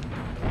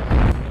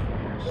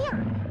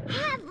 Here,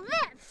 have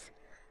this!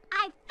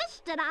 I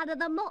fished it out of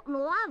the molten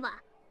lava.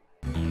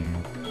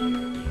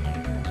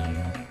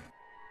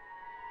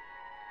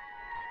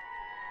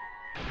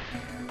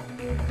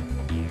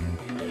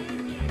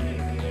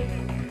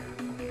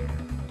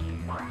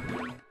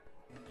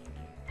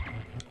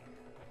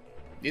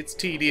 It's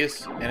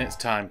tedious and it's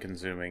time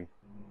consuming.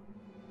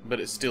 But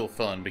it's still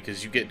fun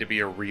because you get to be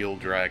a real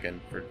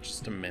dragon for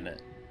just a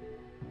minute.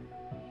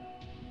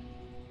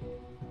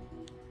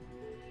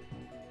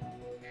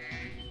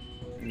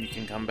 And you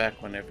can come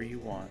back whenever you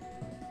want.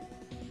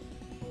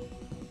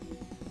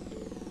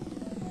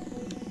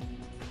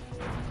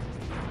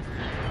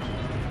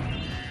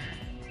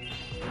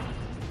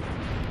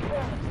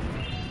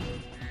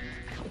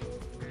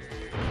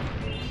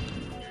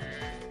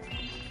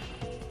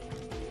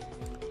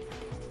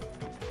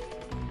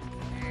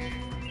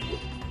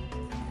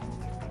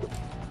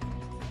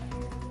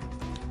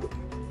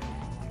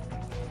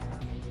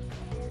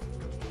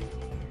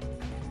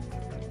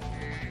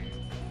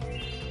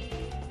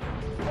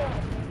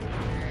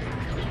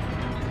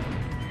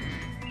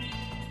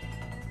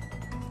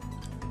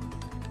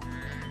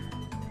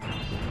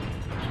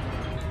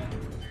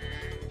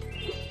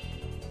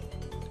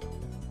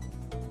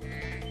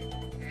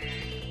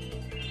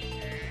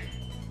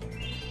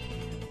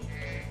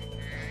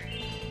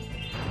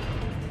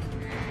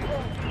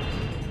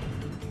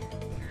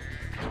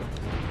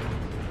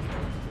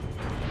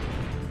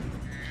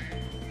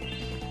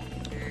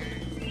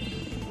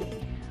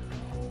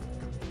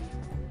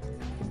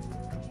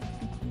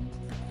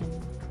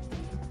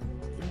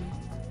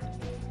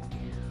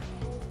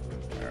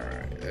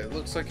 It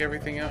looks like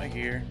everything out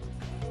here.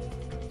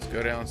 Let's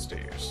go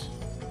downstairs.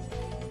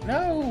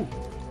 No!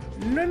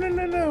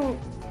 No!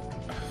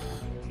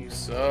 You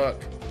suck.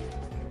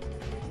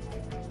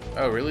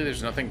 Oh, really?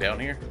 There's nothing down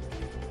here?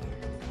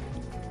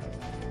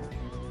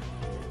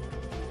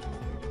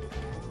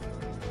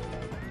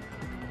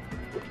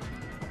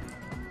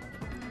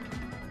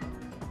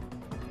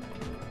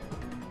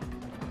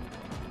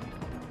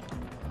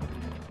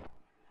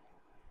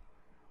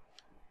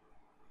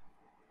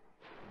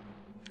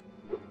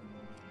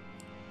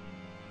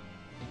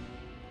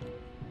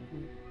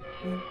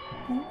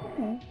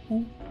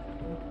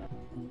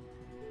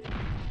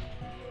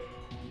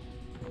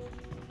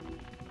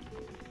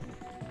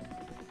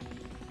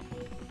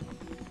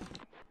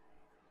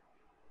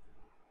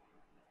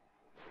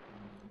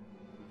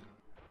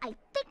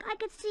 I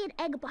could see an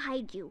egg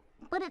behind you,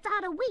 but it's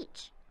out of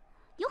reach.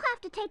 You'll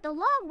have to take the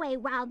long way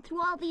round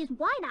through all these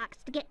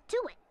Wynox to get to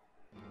it.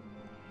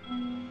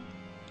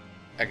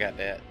 I got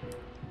that.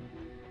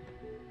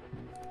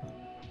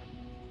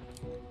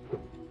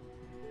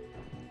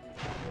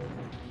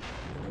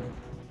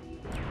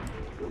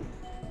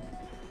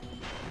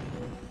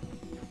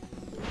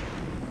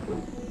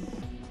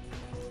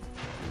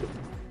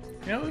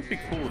 You know, it would be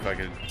cool if I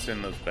could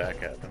send those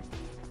back at them.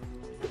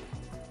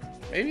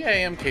 Maybe I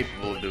am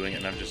capable of doing it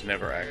and I've just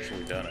never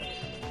actually done it.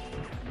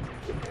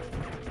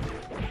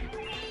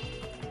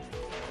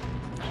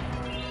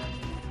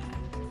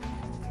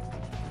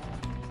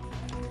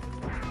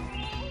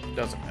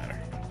 Doesn't matter.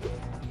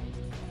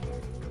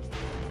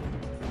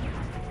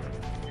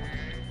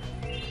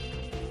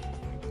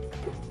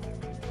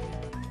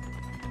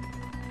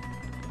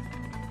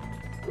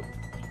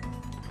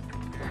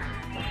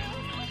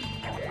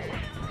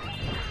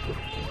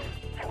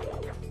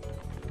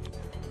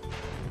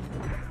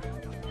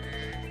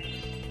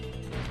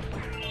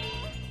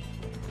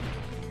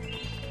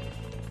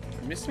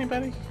 Miss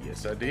anybody?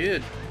 Yes, I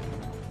did.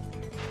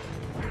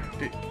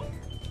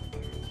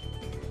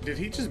 Did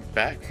he just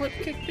backflip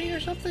kick me or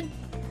something?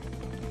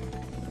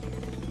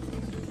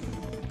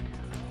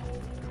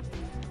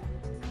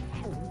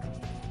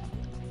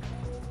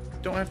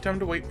 Don't have time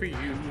to wait for you.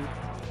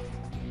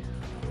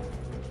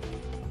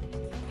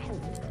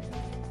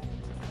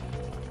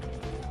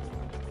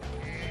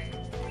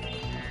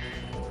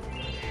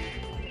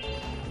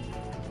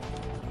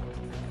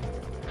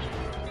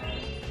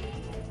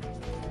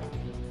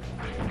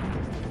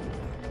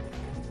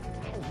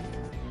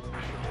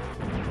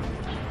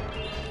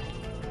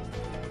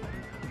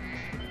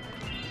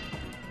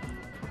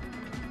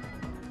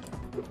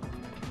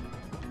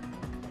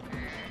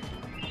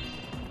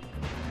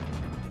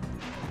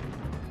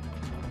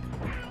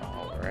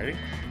 Alrighty.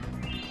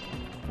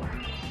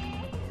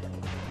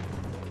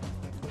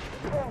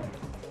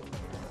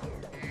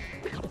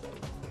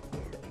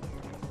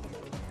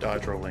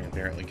 Dodge rolling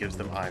apparently gives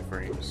them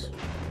iframes.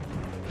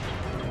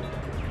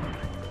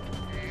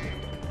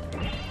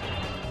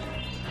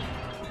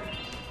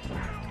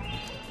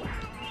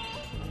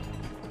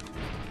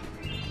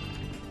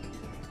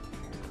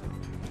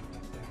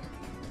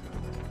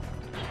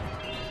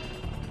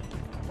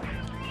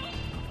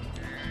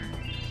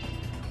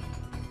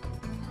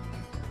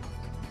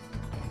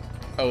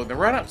 Oh, the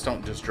run-ups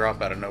don't just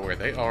drop out of nowhere.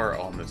 They are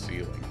on the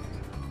ceiling.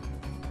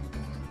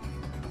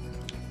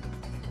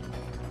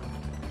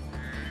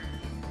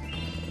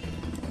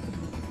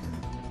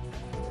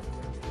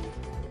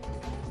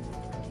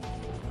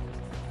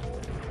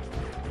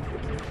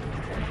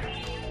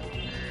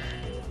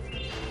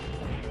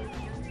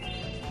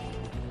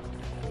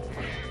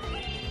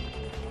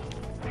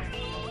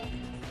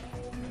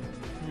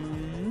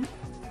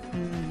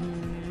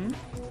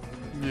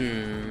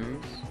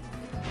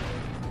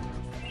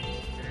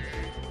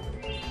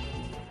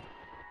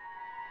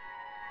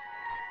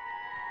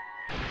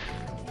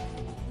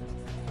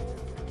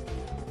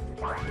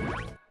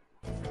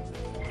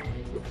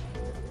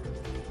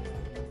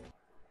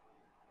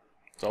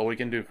 That's all we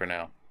can do for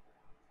now.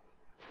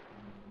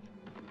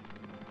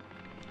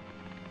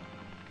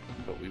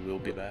 But we will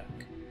be back.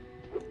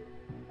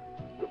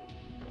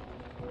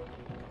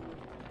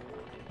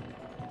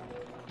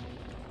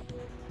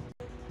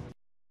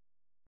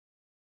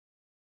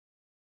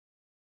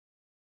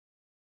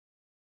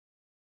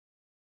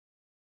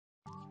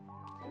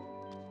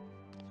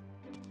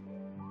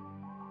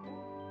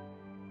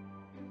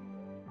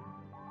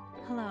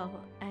 Hello.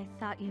 I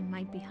thought you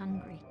might be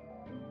hungry.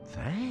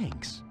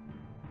 Thanks.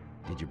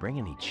 Did you bring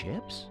any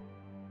chips?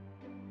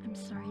 I'm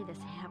sorry this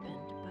happened,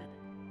 but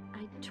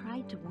I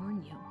tried to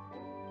warn you.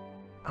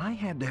 I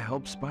had to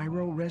help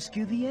Spyro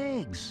rescue the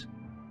eggs.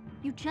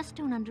 You just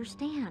don't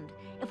understand.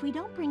 If we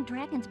don't bring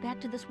dragons back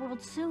to this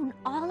world soon,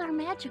 all our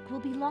magic will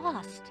be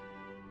lost.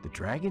 The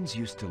dragons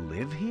used to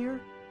live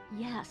here?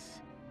 Yes.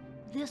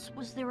 This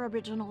was their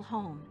original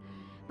home.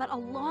 But a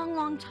long,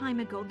 long time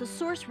ago, the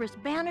sorceress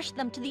banished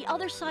them to the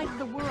other side of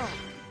the world.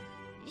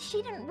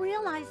 She didn't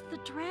realize the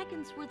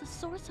dragons were the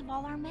source of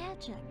all our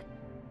magic.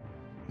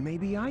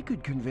 Maybe I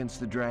could convince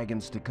the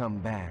dragons to come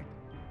back,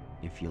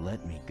 if you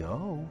let me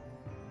go.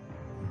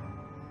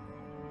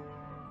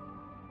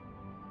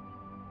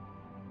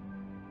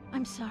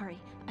 I'm sorry,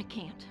 I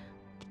can't.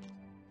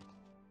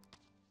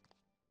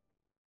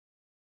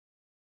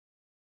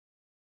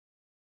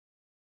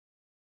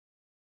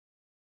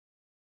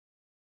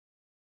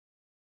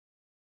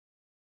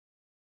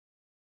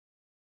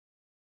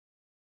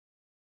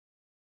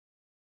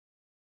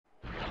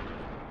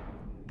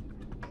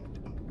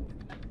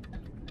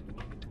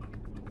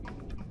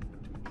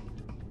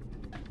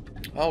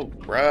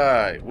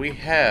 Alright, we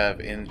have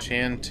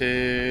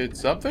enchanted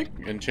something?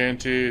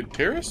 Enchanted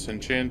terrace?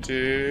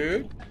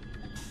 Enchanted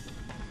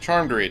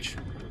charmed ridge.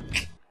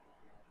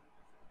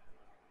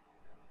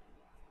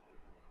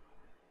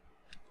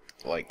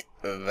 Like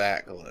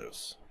that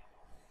close.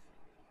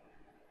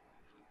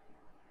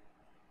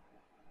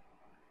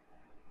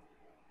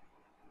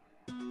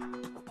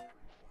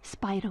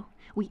 Spyro,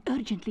 we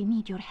urgently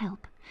need your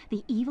help.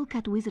 The evil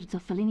cat wizards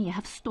of Felinia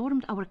have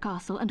stormed our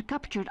castle and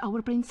captured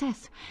our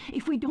princess.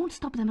 If we don't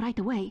stop them right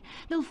away,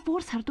 they'll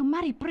force her to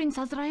marry Prince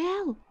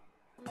Azrael.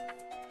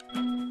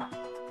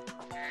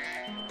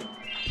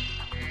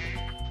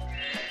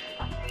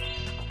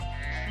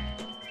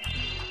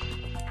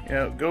 You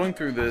know, going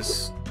through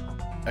this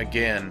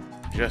again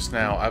just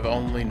now, I've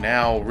only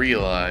now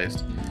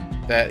realized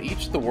that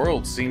each of the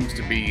worlds seems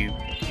to be,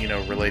 you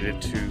know, related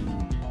to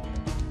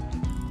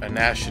a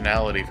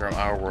nationality from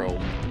our world.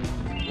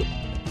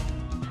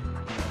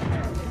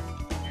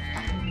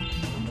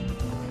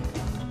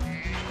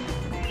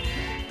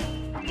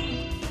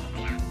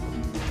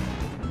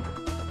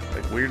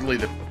 Like, weirdly,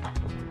 the...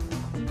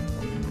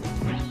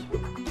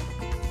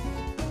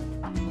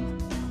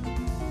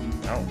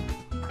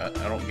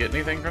 I don't get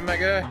anything from that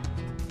guy.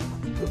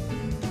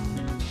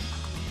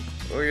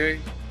 Okay.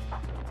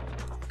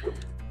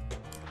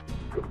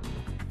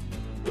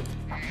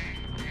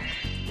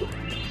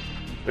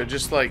 But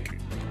just like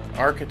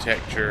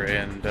architecture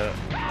and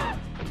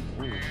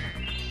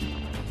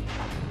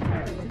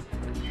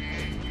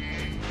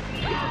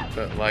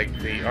but like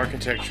the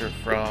architecture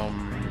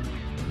from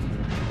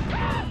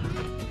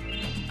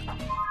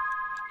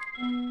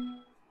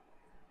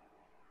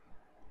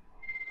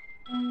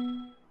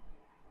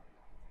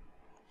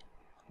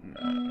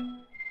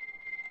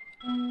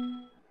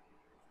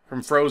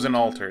Frozen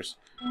Altars.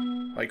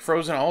 Like,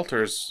 Frozen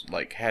Altars,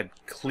 like, had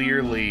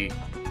clearly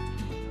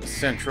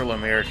Central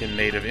American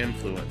native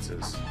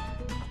influences.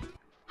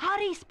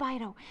 Hurry,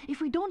 Spyro!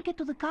 If we don't get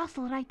to the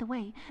castle right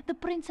away, the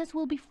princess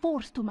will be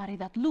forced to marry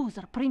that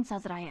loser, Prince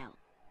Azrael.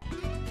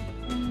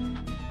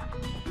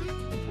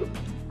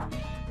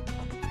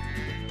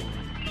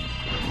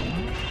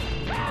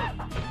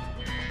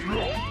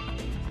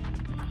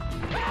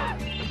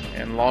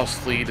 And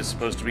Lost Fleet is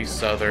supposed to be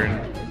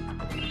southern.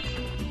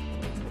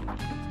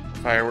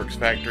 Fireworks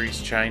Factory's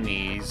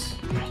Chinese.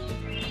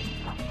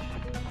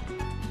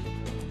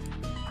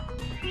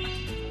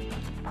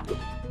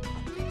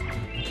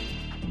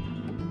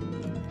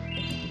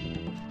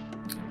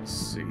 Let's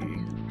see.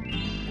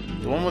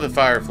 The one with the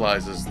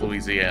fireflies is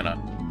Louisiana.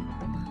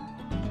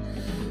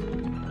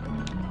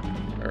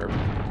 Or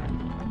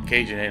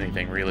Cajun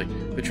anything, really.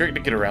 The trick to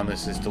get around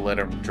this is to let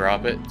them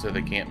drop it so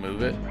they can't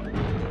move it.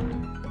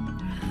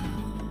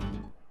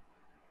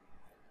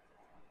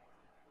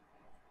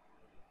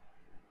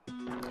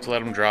 To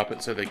let them drop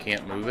it so they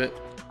can't move it.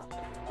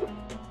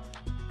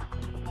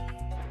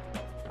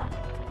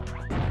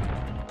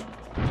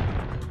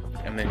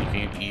 And then you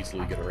can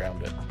easily get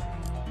around it.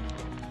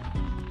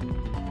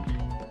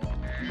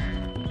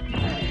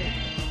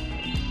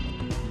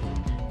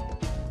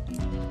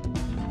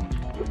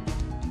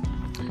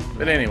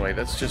 But anyway,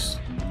 that's just,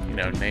 you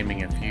know,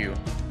 naming a few.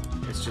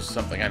 It's just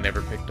something I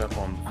never picked up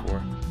on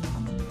before.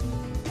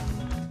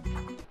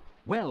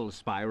 Well,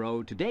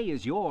 Spyro, today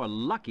is your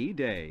lucky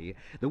day.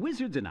 The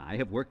wizards and I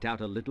have worked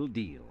out a little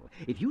deal.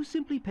 If you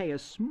simply pay a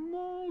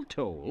small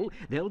toll,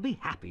 they'll be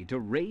happy to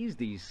raise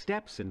these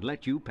steps and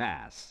let you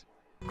pass.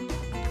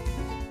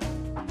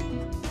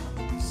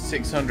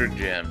 600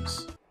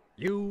 gems.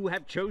 You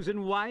have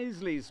chosen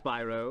wisely,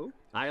 Spyro.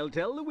 I'll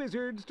tell the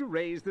wizards to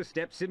raise the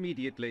steps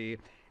immediately.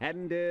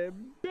 And,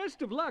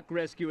 best of luck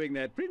rescuing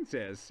that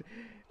princess.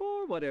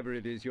 Or whatever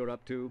it is you're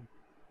up to.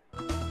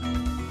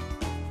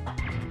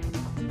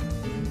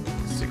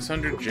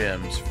 600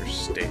 gems for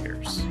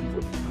stairs.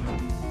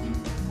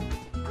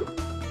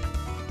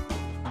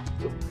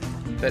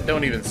 That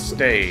don't even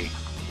stay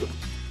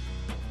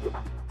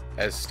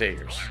as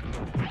stairs.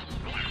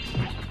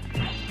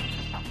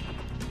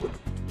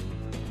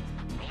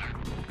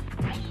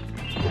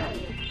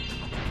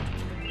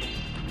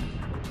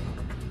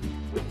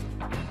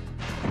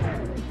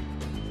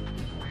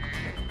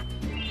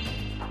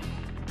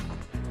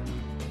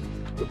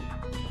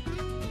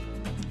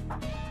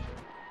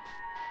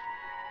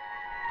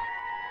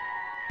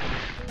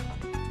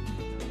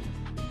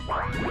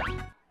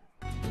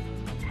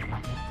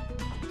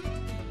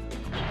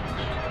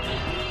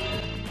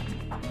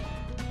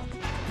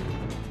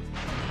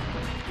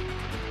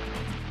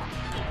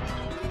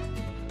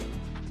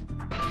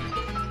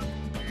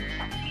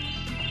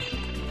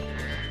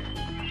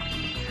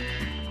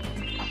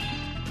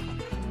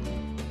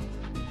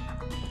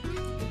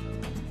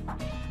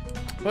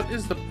 What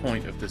is the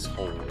point of this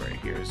hole right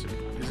here?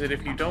 Is it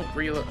if you don't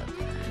realize...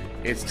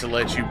 It's to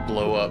let you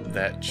blow up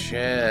that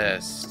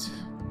chest.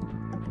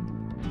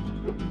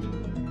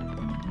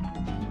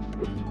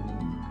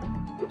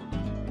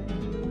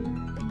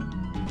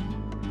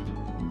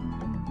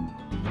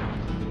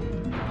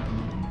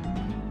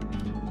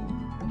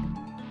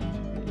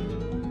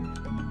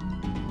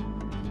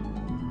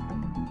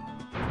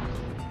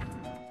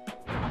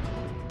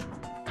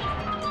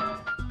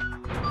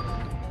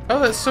 Oh,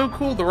 that's so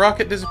cool. The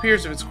rocket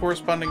disappears if its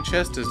corresponding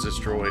chest is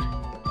destroyed.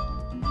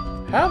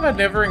 How have I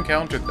never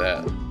encountered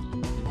that?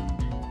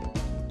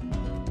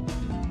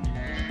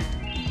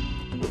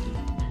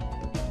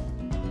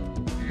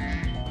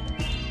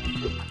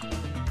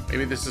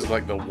 Maybe this is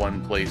like the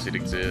one place it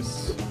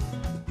exists.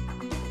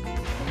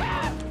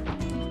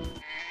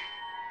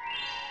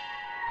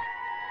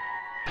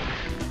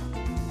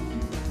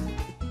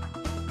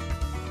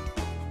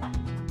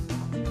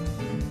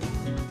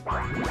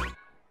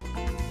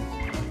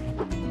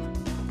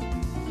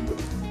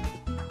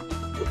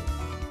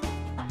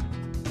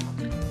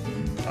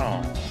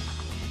 Oh.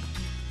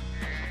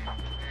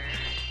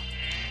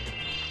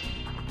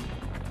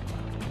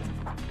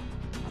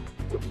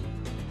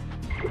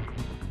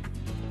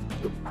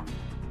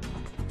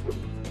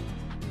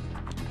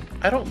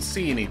 I don't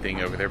see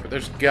anything over there, but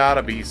there's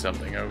gotta be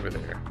something over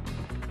there.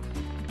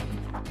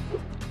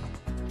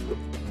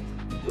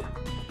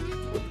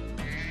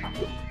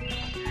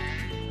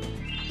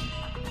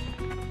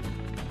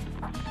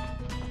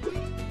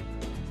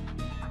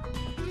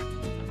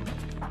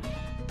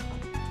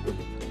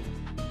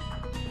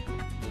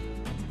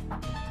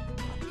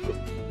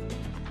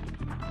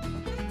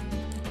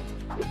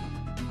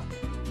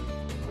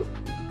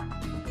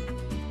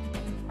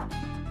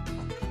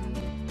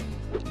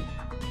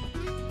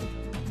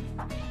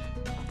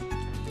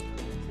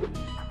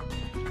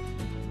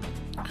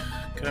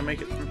 Can I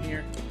make it from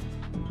here?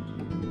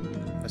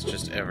 That's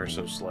just ever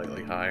so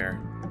slightly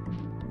higher.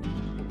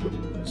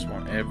 Just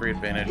want every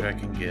advantage I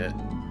can get.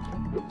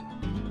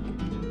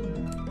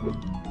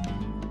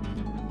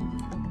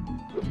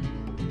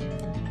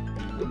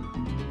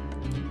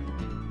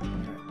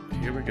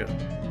 Here we go.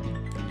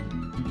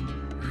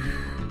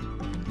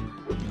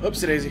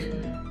 Oopsie daisy.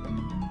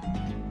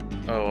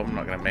 Oh, I'm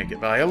not gonna make it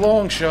by a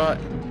long shot.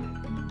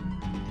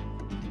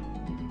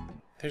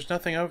 There's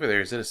nothing over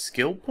there. Is it a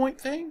skill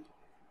point thing?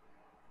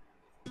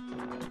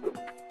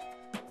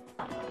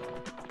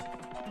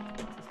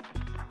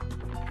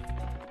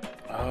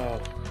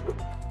 Oh.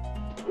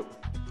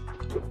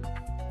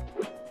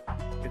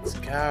 It's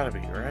gotta be,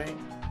 right?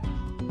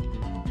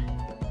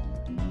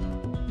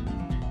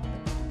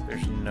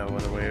 There's no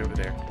other way over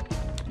there.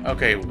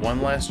 Okay,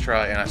 one last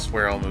try and I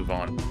swear I'll move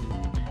on.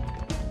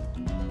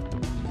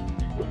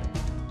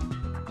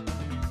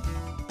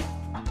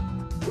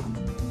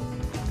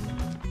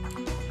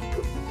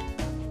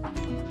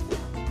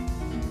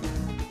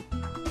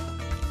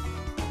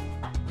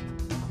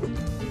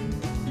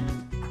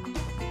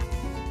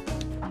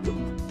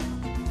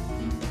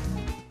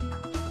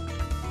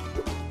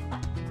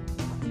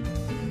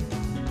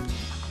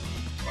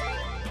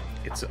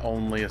 It's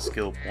only a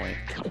skill point.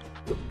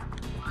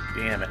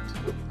 Damn it.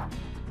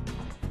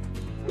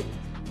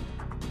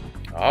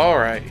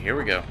 Alright, here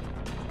we go.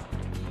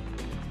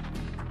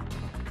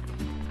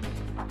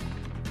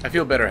 I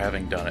feel better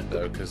having done it,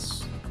 though,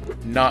 because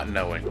not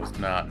knowing was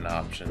not an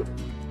option.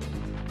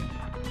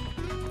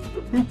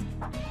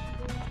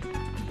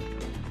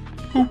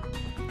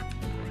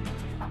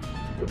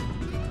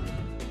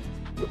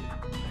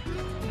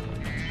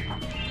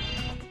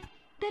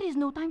 There is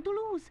no time to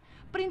lose.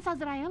 Prince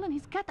Azrael and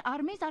his cat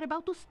armies are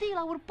about to steal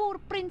our poor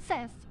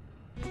princess.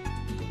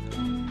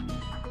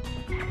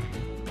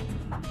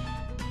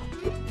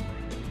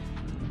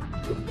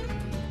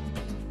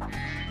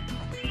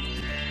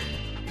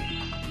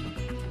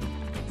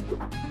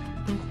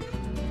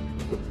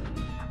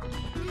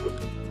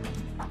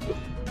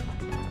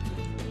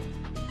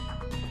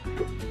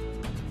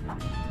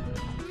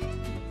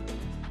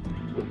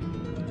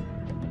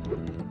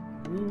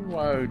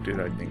 Why did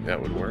I think that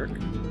would work?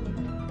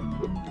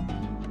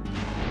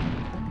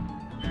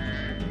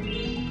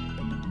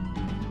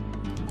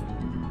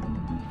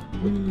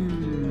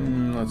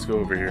 Let's go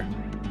over here.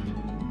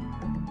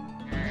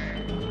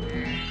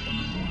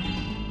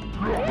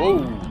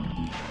 Whoa!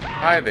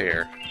 Hi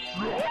there.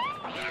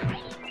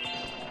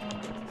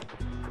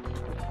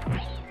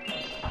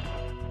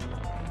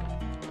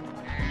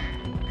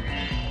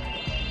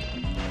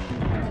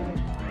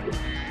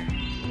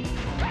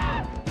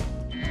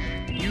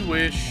 You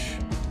wish.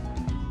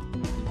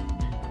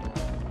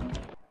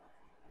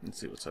 Let's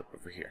see what's up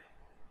over here.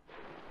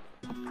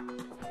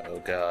 Oh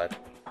God.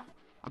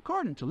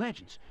 According to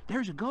legends,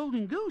 there's a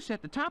golden goose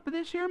at the top of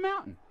this here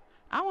mountain.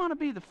 I want to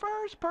be the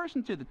first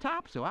person to the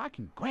top so I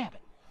can grab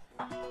it.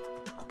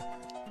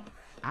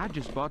 I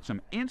just bought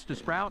some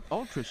Insta-Sprout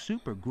Ultra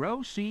Super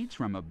Grow seeds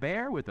from a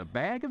bear with a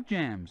bag of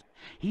gems.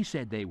 He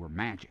said they were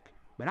magic,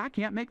 but I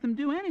can't make them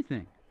do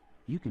anything.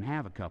 You can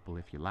have a couple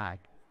if you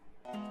like.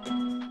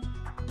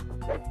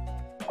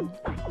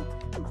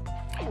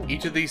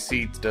 Each of these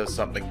seeds does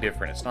something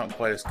different. It's not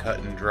quite as cut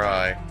and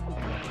dry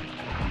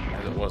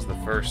as it was the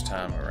first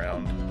time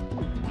around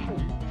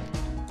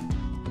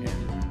in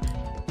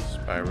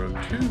Spyro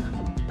 2.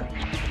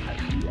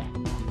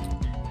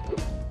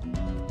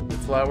 The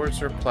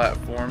flowers are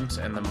platforms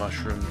and the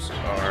mushrooms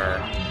are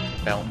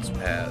bounce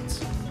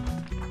pads.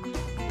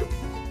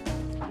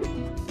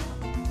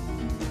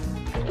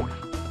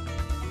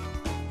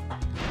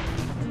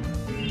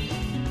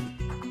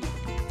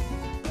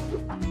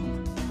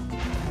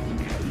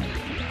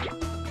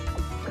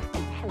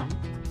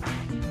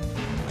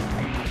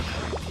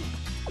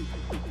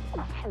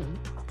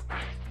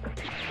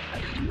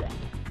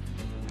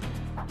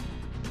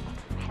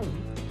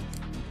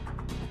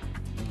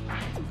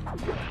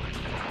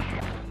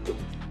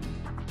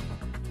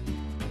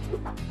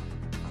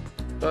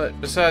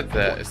 But besides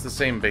that, it's the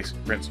same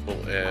basic principle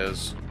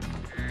as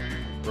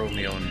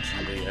Romeo and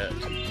Juliet.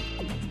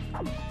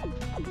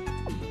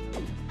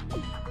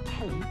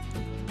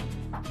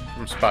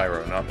 From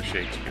Spyro, not the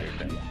Shakespeare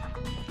thing.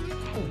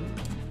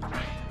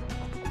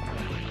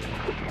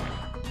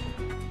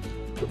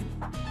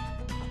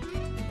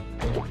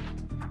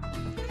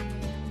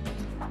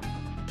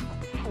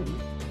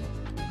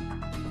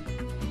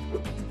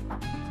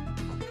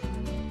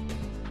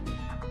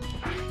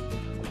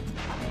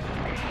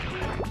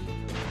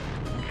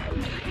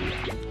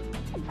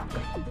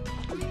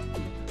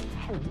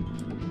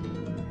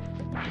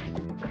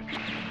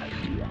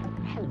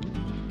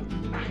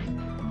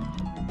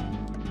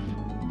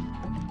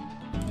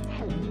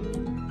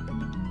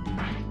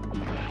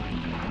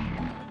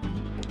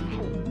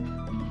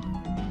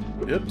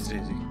 Oops,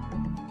 Daisy.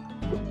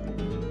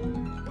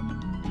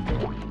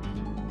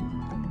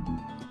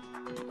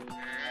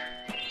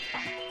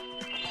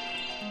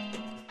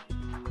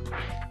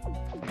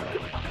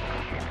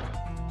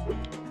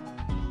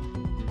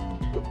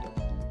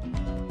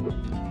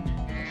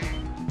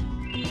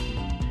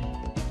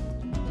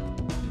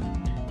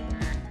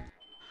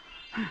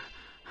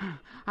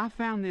 I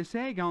found this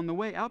egg on the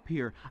way up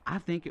here. I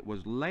think it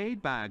was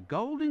laid by a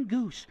golden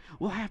goose.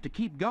 We'll have to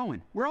keep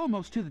going. We're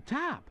almost to the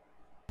top.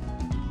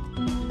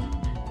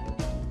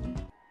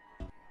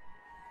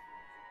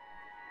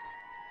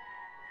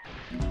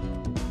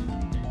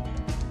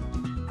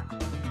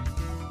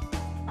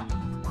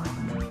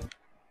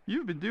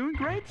 You've been doing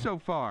great so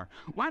far.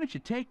 Why don't you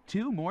take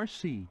 2 more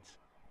seeds?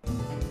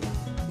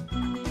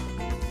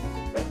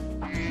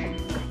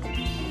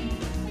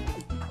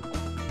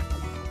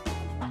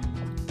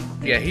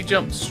 Yeah, he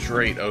jumped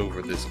straight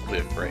over this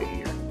cliff right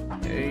here.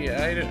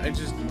 I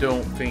just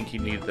don't think he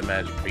needed the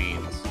magic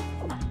beans.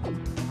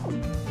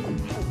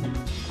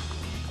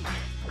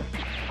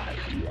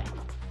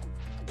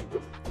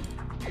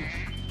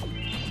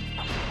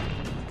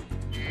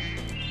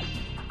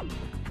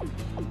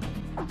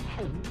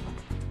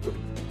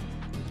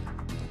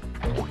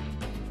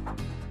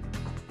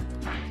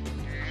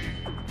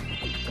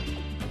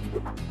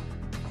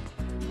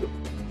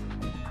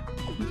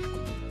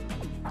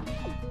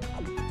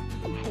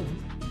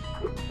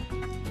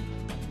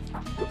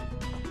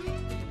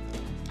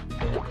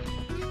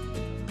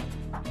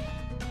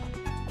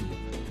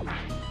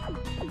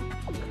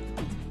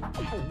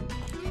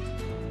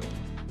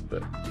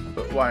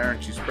 But why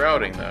aren't you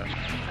sprouting, though?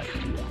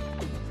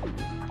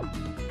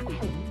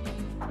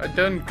 I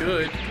done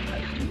good.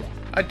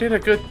 I did a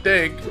good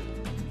thing.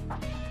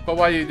 But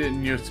why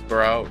didn't you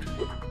sprout?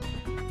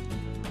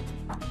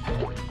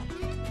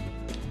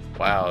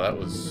 Wow, that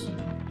was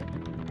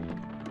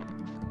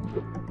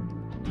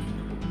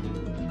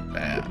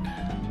bad.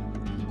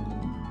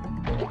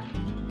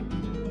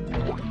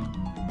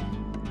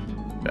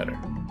 Better.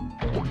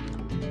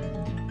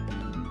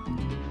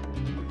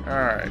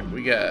 Alright,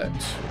 we got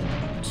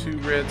 2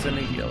 reds and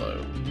a yellow.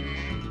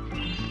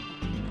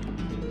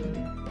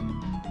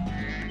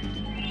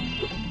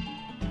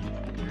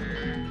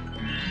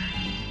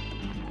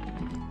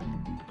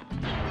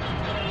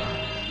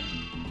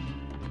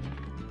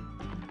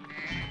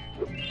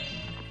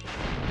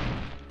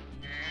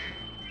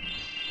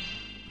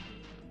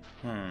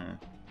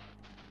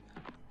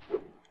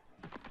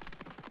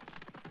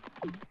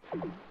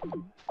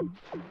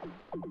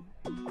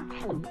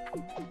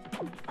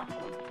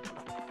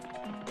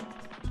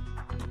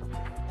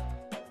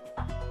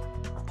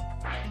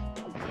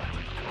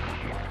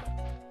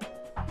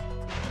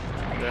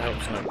 That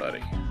helps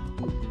nobody.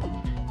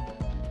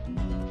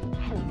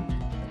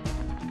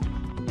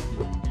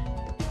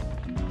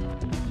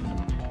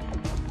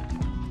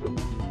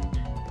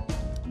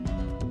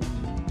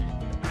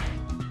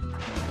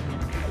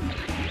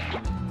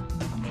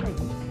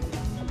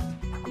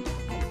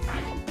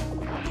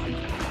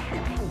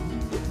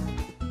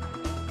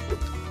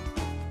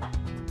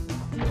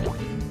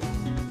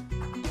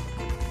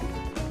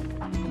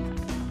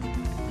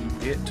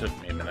 It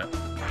took me a minute.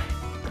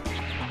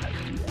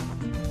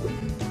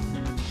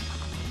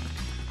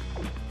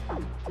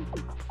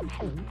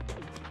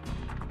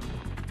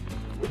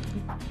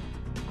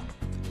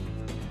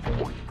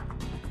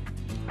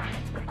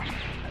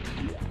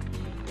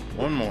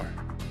 One more.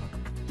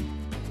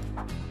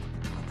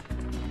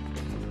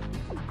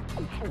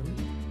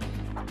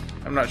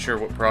 I'm not sure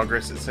what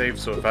progress it saved,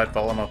 so if I'd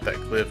fallen off that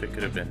cliff, it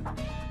could have been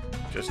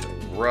just a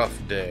rough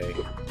day.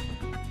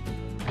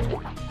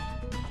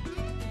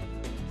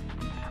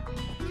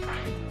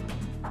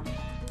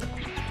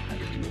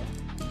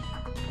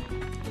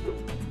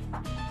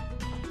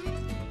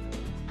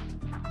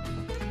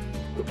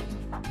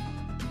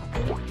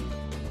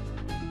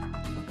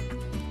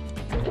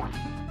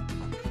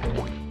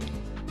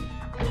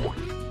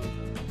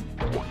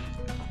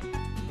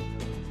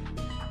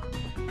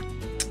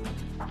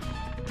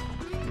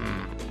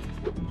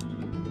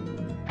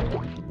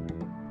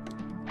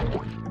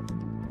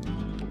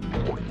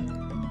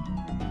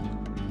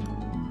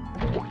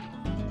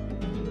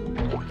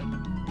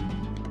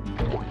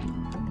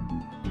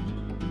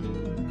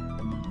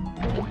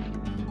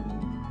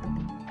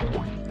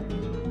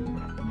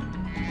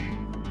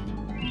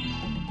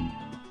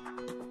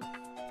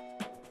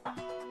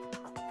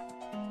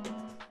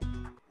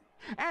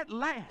 At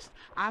last,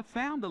 I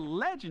found the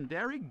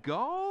legendary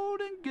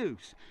golden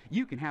goose.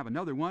 You can have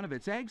another one of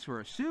its eggs for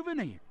a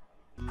souvenir.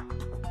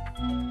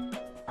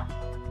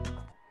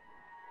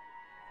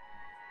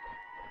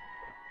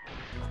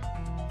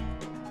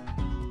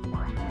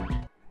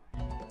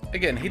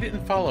 Again, he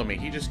didn't follow me.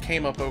 He just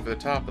came up over the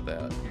top of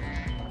that.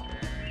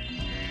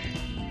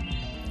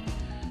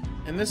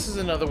 And this is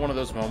another one of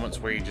those moments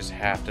where you just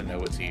have to know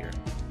it's here.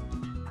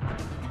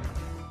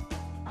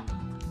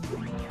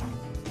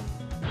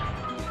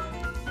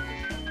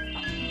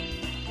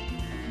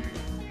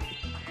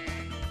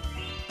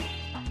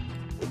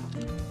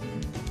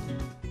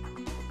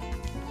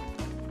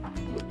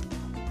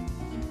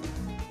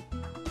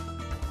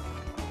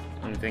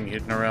 anything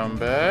hidden around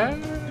back?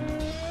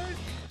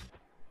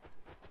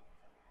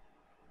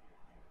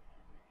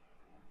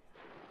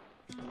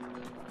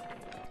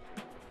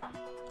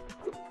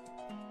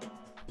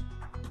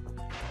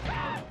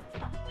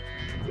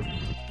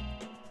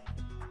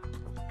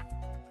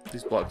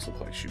 These blocks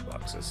look like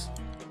shoeboxes.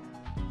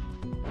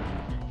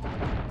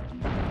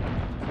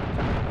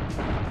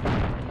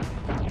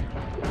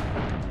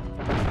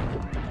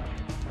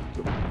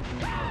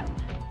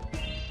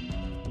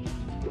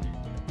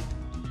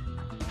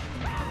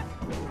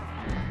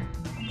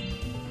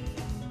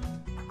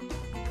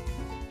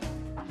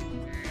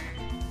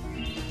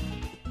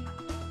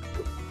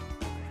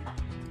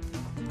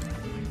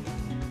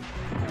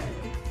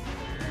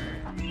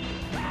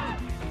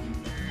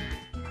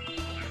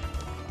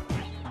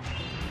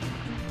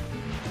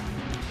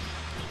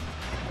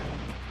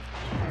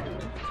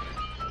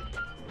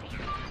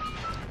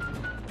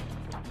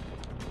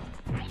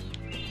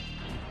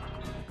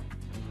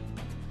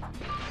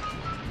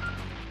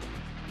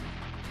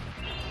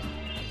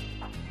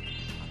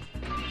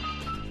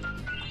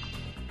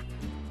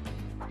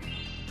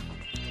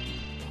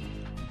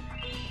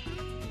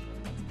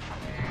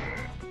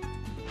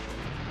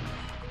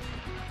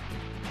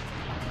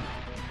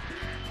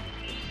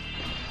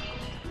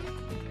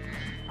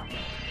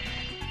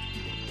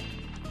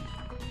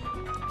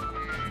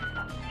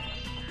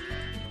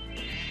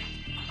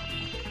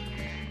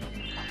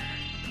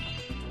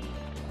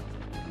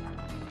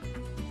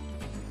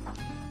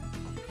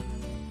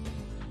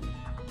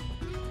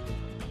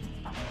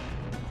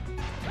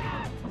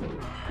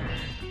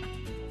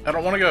 I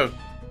don't want to go.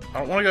 I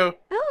don't want to go.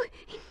 Oh,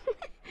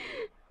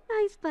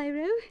 hi,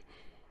 Spyro.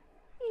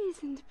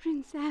 Isn't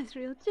Prince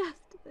Asriel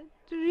just the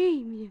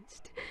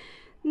dreamiest?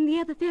 The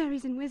other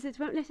fairies and wizards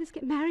won't let us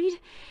get married,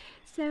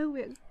 so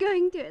we're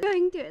going to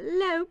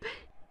elope.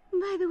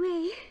 By the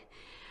way,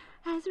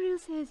 Asriel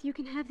says you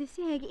can have this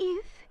egg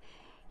if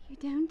you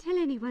don't tell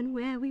anyone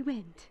where we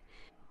went.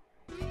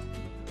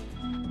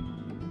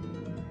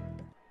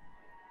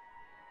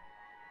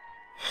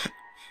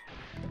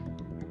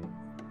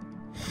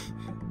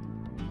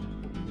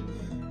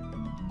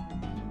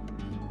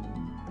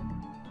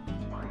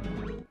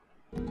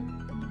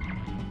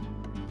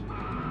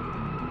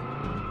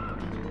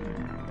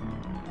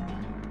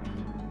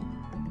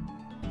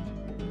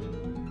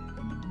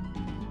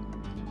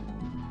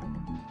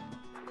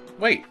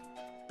 Wait.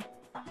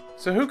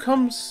 So who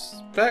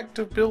comes back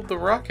to build the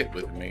rocket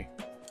with me?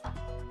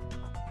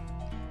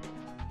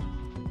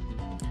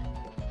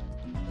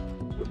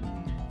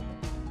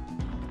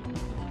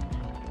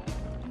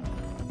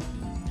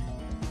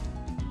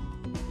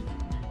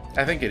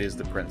 I think it is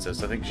the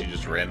princess. I think she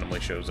just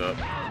randomly shows up.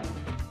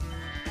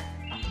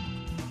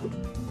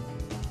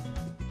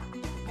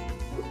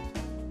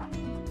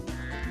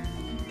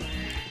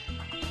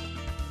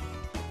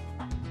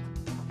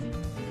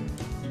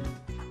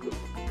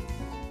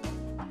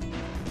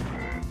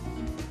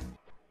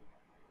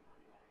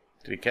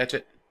 Did he catch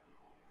it?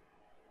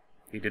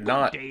 He did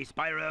not. Good day,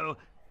 Spyro.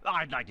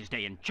 I'd like to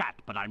stay and chat,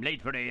 but I'm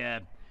late for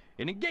an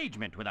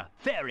engagement with a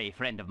fairy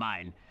friend of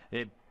mine.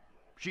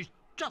 She's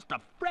just a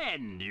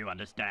friend, you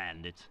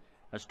understand. It's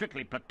a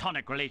strictly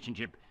platonic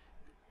relationship.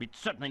 It's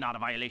certainly not a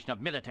violation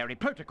of military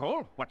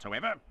protocol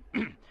whatsoever.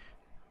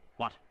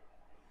 What?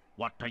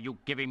 What are you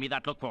giving me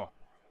that look for?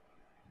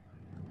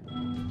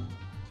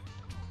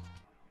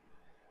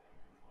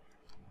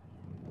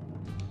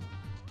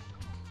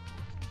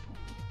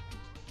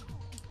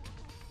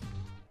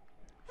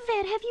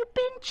 Where have you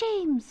been,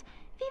 James?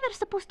 We were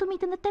supposed to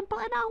meet in the temple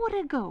an hour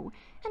ago.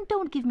 And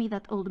don't give me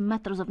that old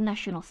matters of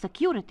national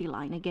security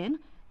line again.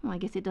 I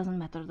guess it doesn't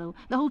matter, though.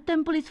 The whole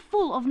temple is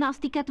full of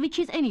nasty cat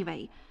witches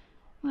anyway.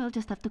 We'll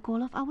just have to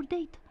call off our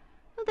date.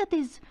 That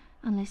is,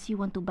 unless you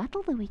want to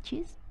battle the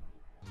witches.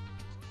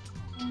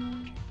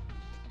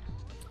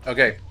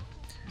 Okay.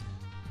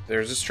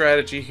 There's a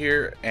strategy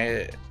here,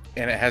 and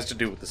it has to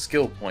do with the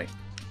skill point.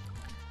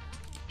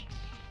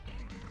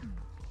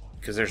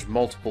 Because there's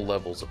multiple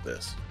levels of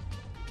this.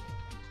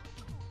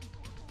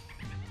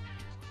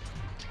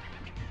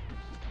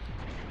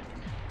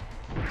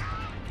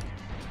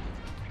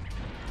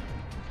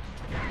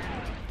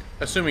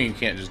 Assuming you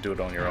can't just do it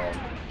on your own.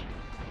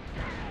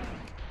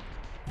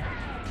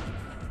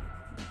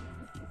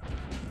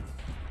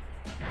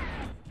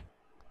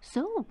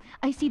 So,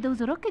 I see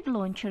those rocket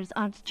launchers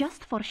aren't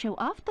just for show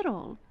after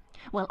all.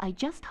 Well, I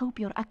just hope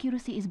your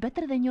accuracy is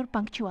better than your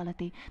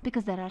punctuality,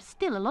 because there are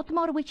still a lot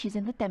more witches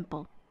in the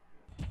temple.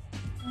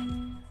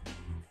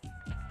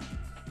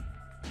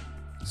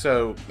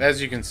 So,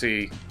 as you can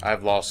see,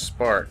 I've lost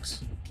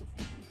sparks.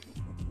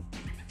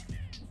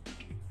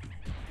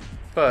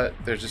 But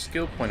there's a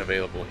skill point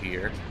available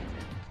here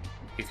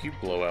if you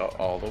blow out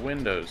all the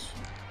windows.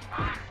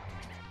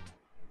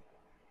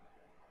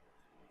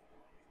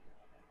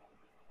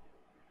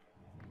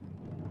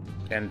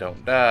 And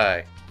don't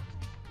die.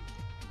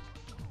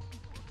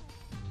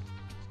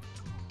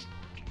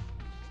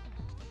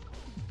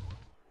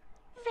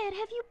 Where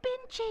have you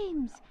been,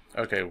 James?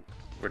 Okay,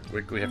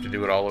 we have to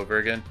do it all over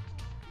again?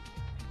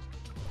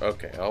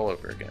 Okay, all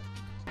over again.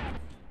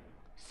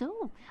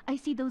 So, I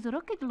see those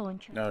rocket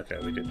launchers. Okay,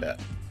 we did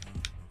that.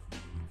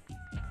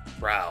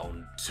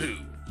 Round 2.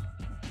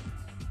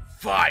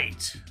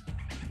 Fight!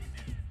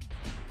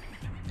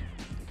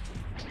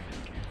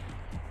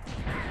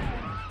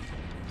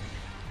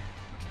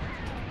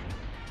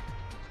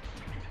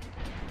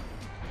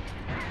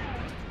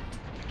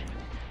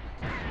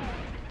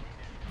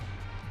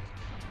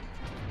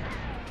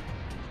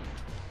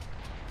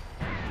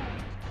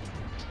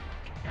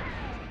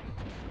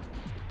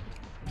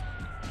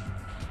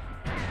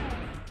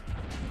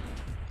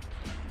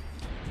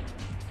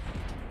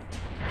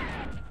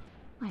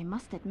 I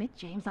must admit,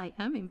 James, I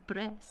am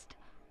impressed.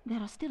 There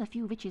are still a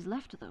few witches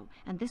left, though,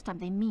 and this time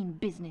they mean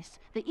business.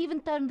 They even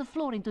turned the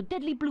floor into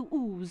deadly blue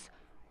ooze.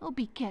 Oh,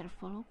 be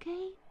careful,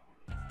 okay?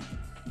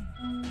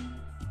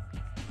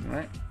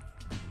 Alright.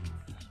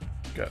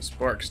 Got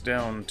sparks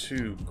down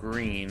to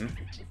green.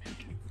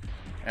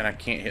 And I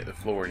can't hit the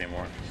floor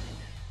anymore.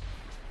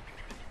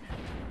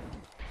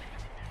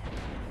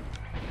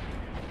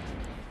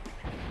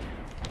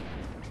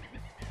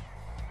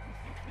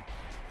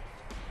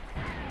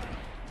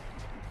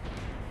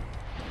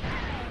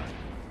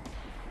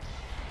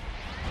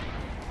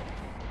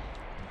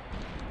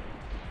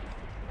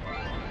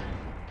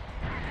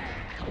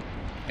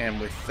 And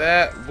with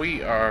that,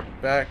 we are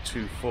back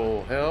to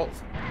full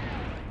health.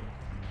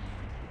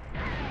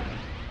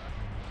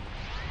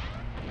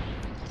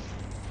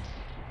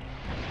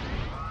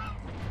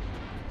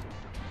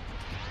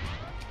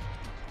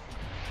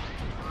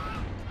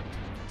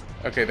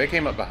 Okay, they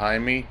came up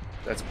behind me.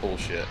 That's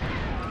bullshit.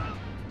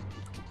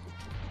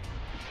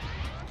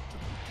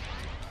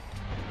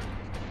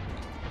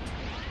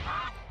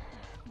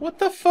 What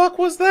the fuck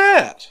was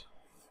that?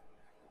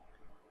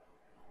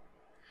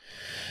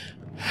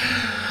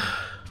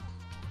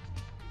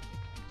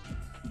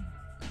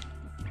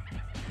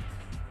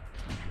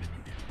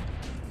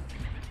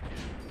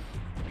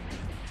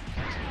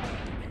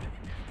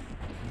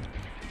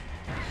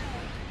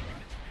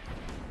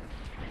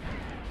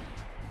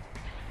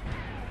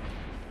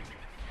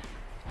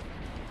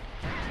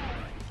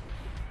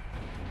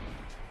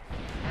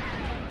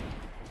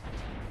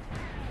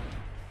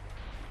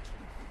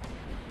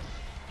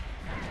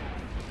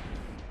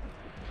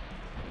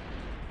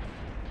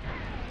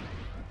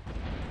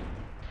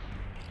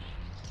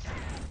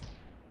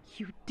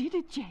 You did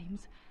it,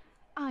 James.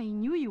 I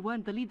knew you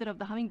weren't the leader of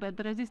the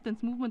Hummingbird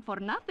Resistance Movement for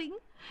nothing.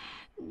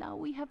 Now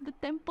we have the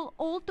temple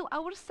all to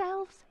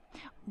ourselves.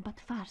 But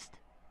first,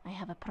 I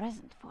have a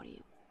present for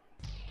you.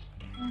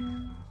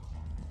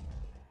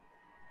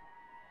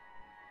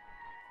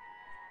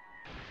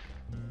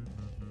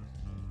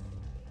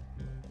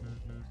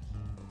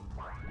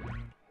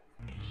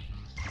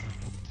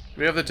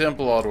 We have the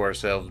temple all to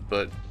ourselves,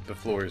 but the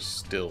floor is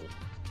still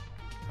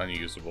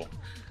unusable.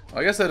 Well,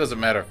 I guess that doesn't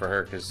matter for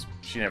her, because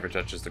she never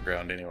touches the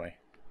ground anyway.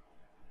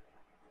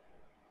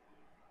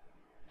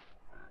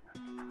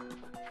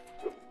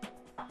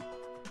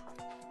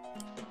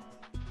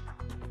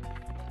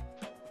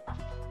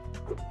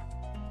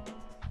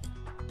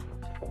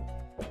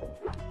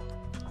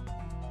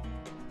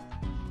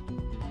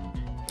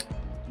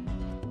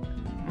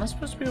 Am I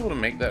supposed to be able to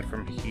make that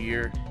from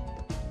here?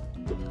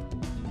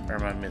 Or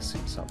am I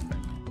missing something?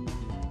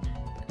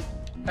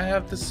 I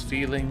have this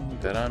feeling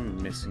that I'm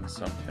missing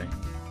something.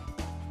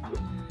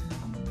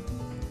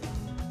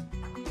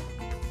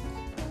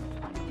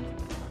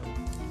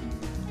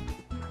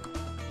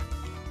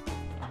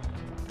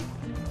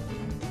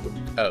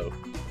 Oh.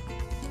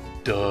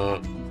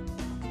 Duh.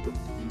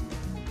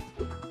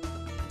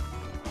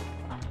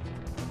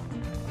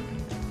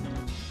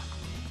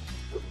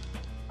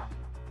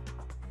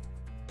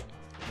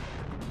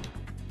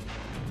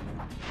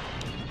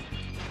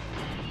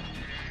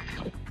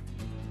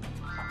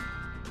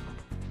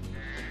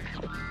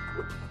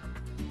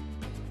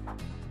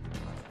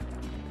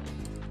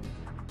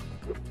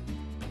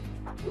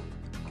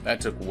 That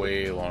took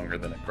way longer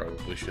than it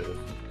probably should have.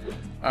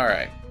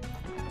 Alright.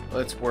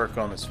 Let's work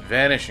on this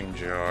vanishing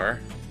jar.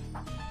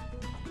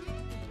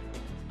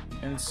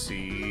 And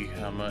see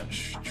how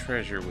much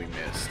treasure we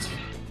missed.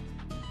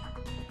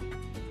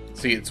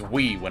 See, it's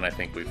we when I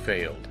think we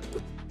failed.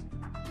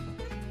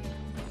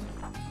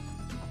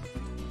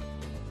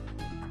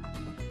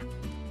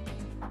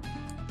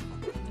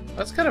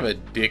 That's kind of a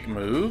dick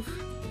move.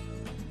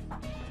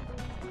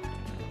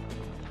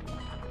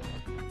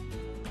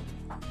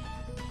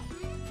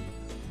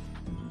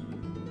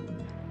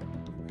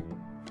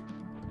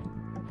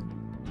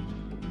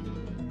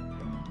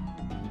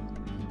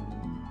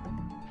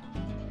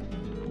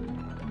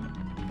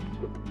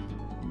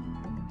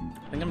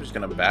 I think I'm just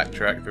gonna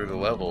backtrack through the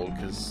level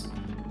because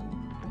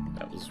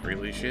that was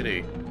really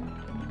shitty.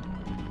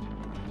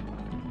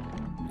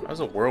 How's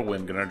a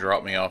whirlwind gonna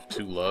drop me off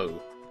too low?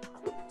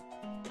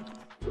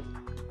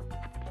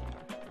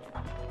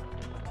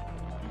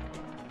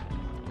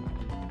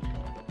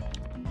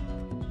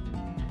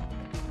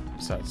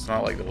 So it's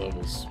not like the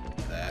level's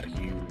that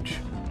huge.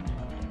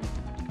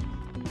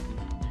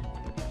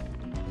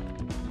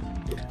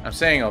 I'm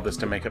saying all this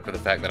to make up for the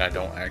fact that I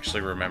don't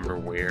actually remember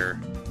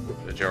where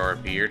the jar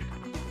appeared.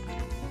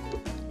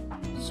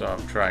 So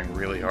I'm trying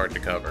really hard to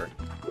cover.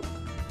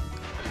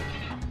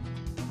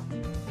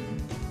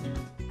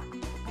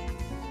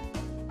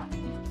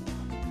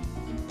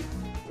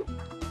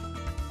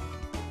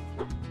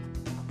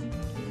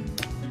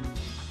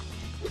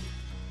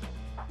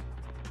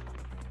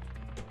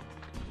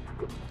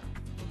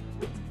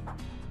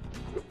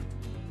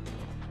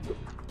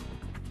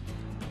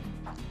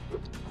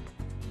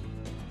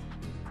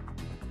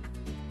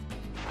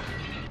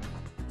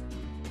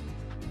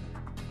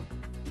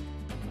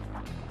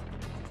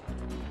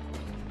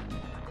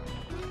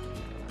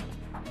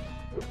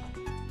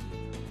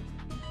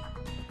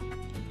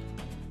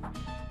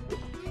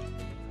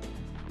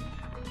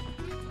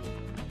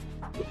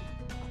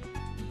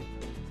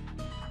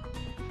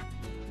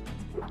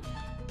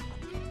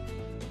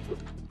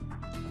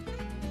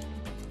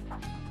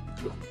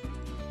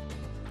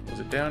 Was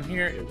it down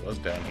here? It was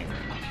down here.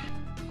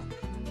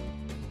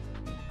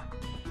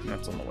 And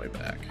that's on the way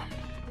back,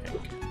 I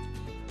think.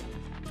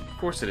 Of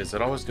course it is.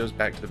 It always goes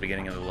back to the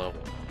beginning of the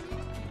level.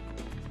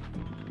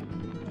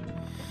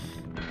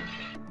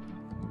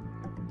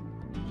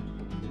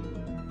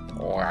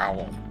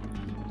 Wow.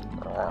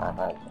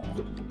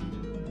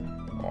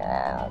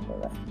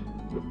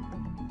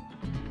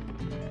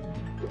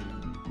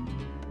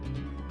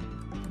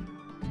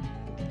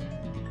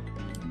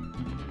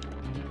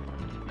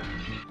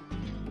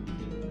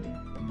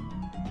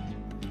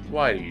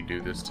 Why do you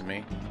do this to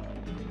me?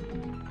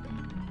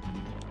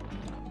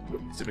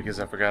 Is it because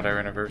I forgot our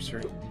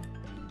anniversary?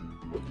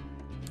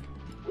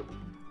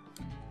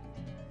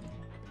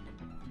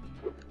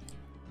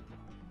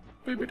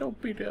 Baby, don't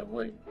be that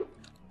way.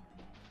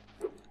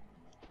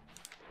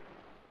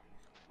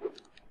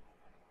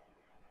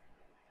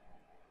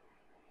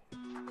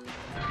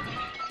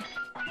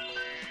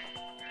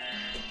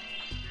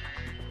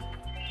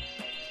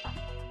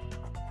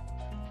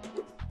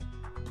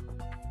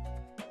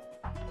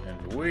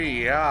 And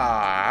we are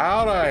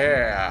out of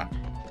here.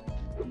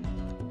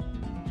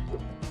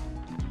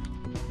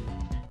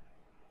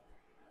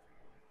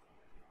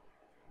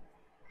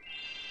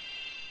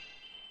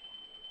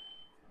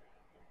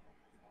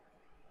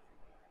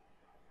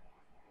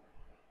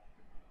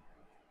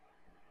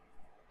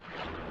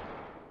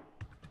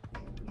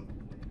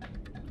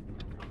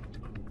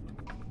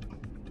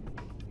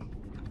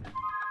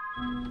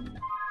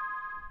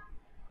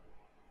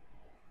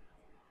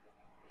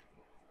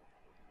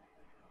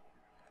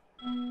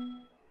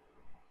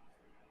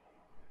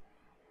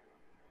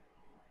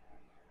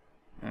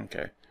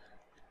 Okay.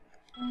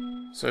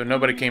 So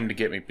nobody came to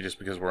get me just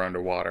because we're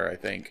underwater, I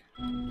think.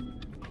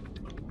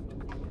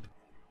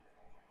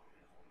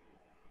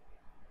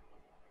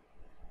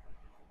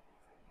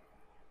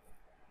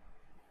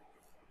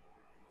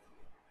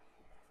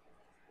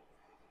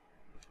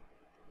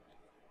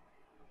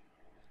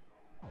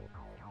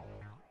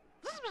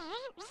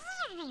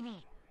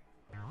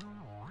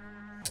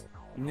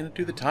 I'm gonna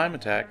do the time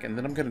attack, and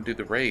then I'm gonna do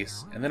the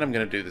race, and then I'm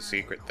gonna do the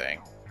secret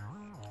thing.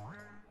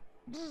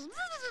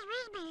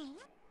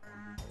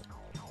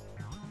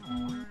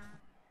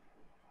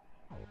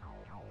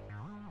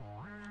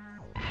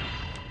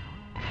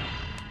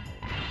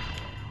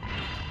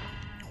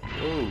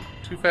 Oh,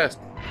 too fast.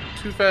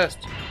 Too fast.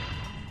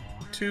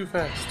 Too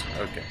fast.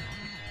 Okay.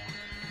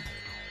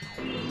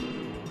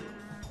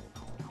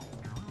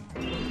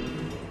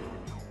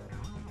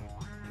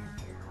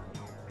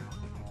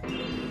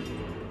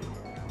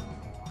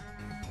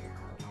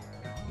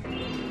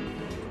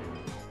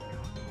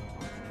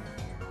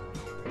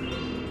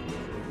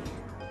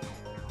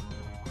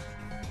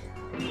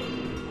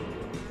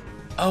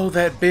 Oh,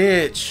 that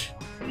bitch!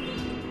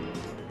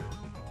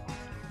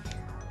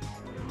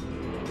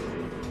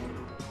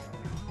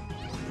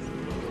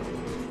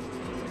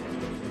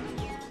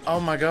 Oh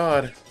my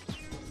god.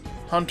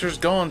 Hunter's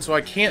gone, so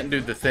I can't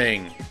do the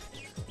thing.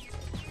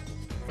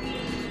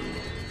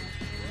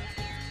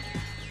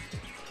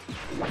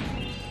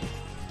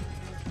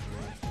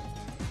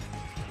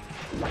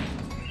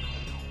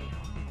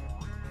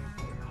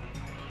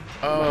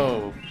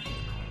 Oh.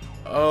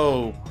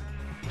 Oh.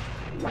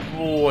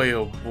 Boy,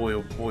 oh boy,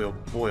 oh boy, oh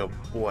boy, oh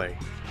boy.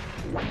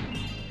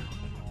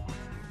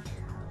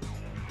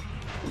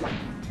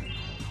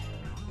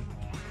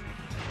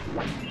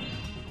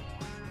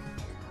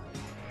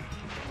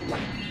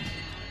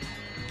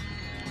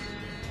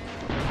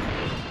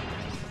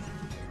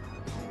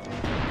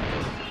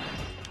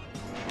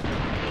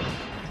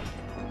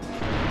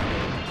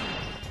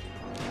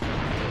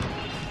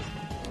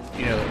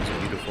 You know, that was a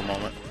beautiful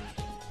moment.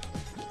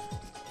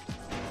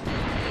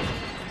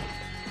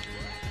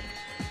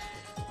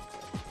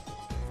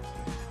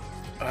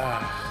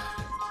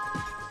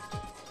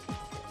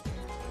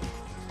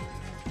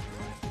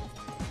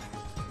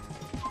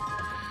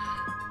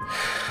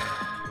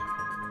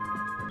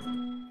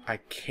 I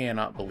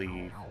cannot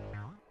believe.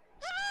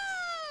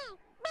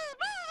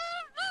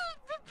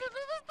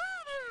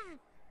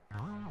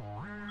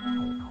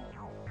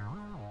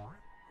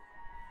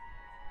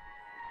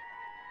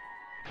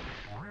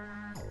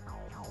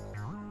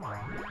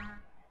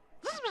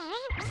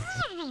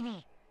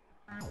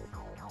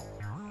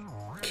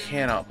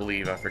 cannot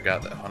believe I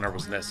forgot that Hunter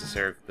was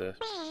necessary for the...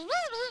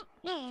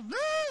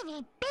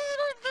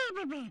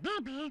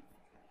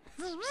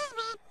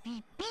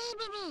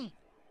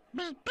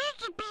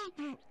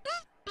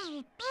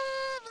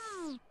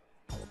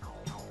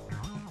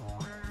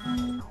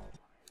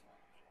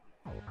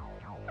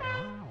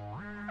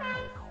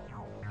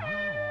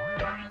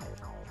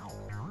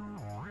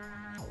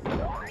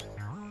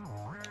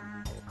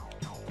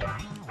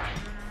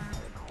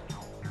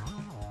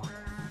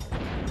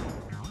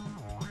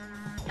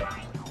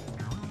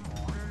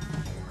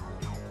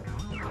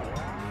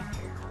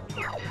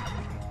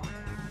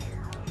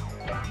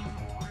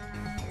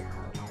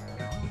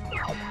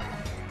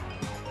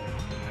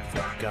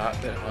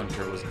 Forgot that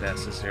Hunter was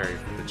necessary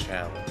for the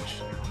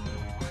challenge.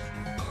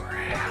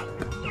 Crap.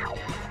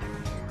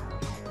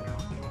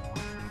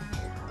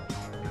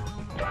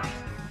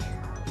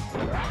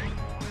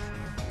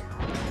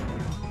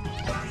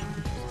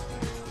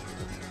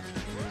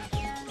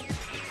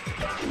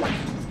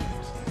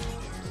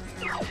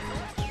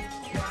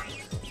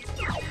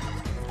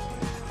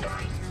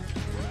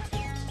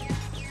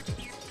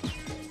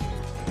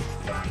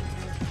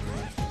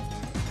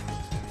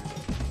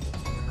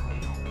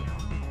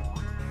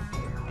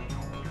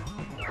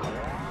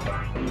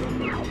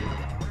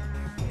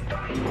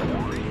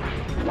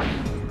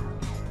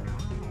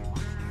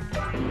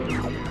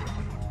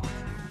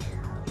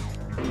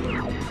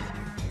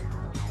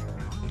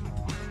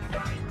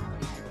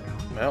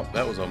 Well,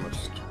 that was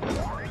almost...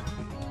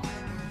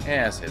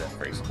 Yeah, I say that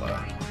phrase a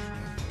lot.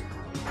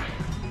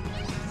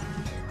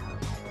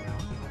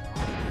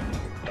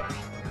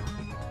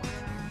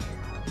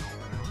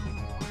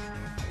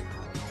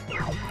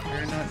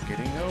 You're not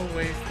getting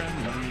away from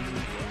me.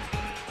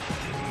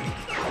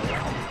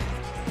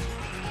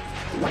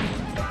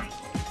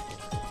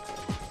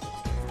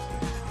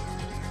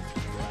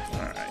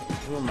 Alright,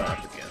 who am I up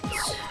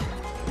against?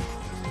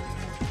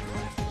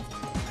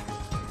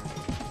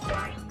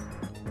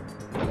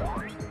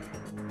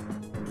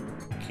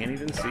 Can't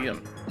even see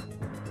him.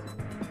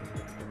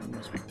 He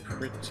must be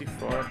pretty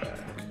far back.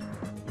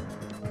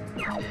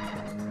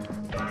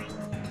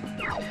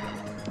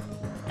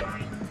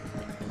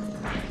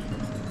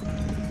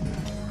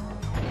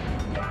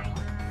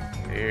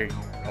 There you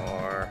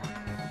are.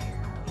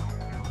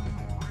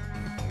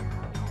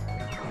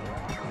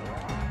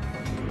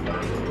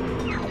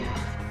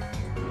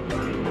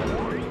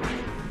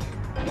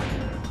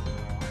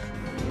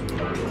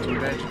 Too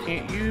bad you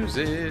can't use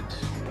it.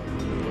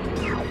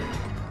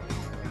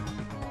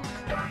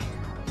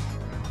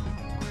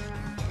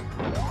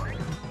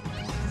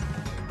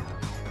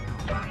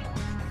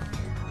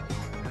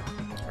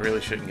 I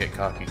really shouldn't get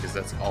cocky because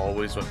that's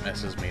always what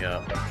messes me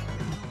up.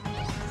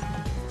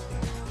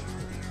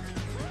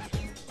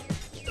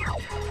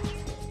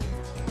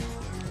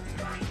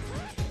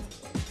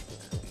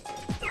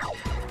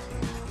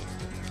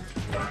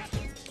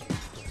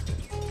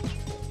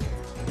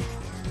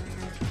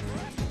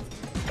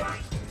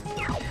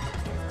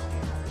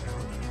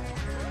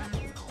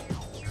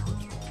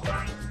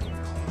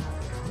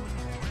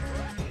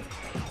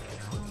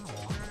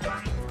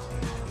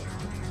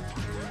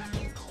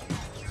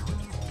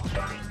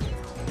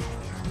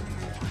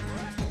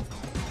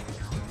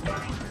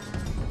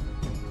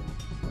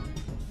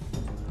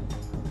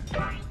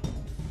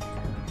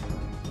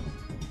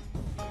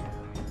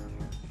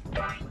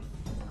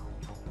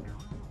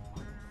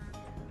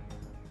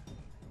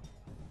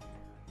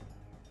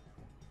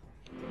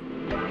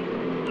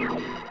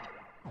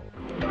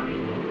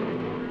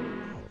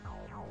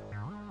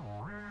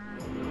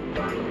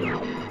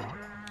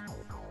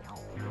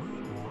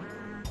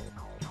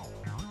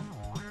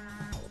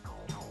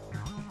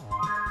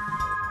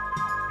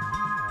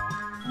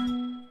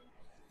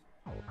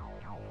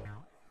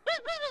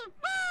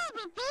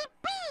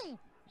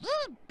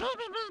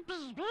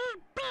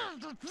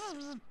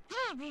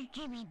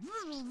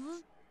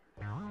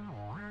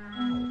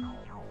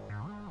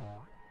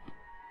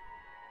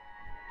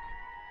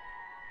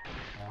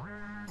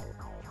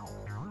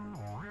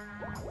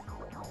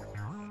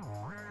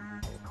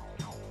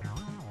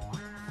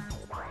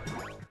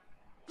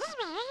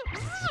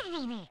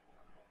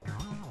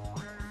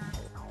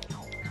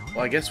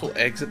 Well, I guess we'll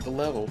exit the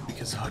level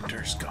because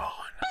Hunter's gone.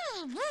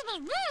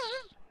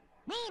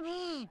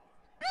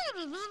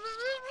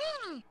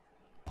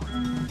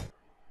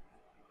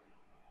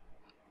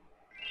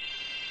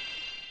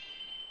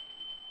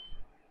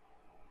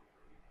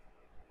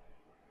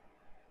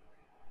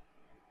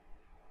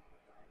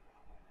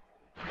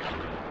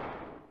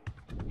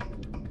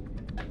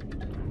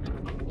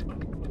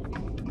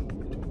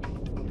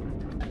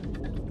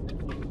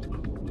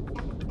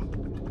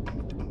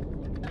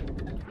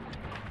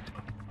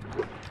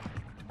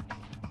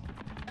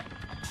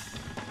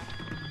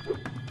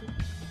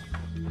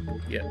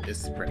 Yeah,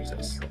 it's the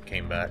princess that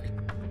came back.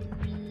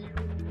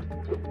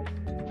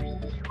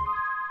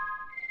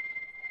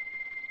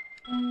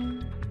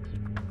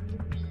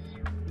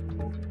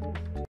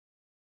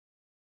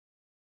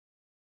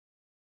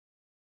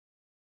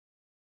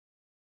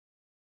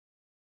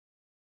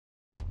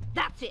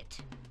 That's it.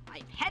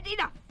 I've had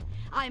enough.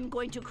 I'm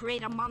going to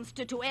create a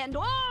monster to end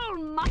all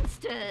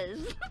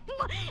monsters.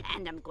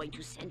 And I'm going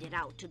to send it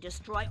out to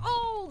destroy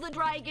all the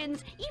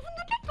dragons, even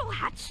the little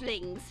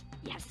hatchlings.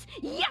 Yes,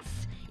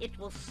 yes! It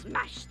will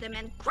smash them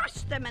and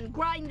crush them and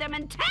grind them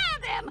and tear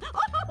them.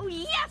 Oh,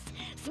 yes!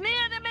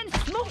 Smear them and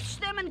smoosh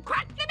them and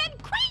crack them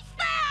and crease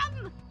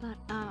them! But,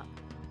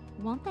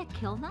 won't that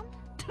kill them?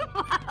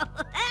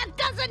 That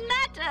doesn't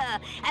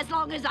matter, as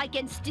long as I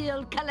can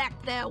still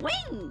collect their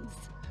wings.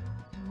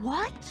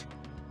 What?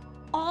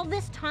 All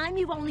this time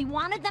you've only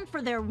wanted them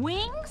for their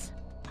wings?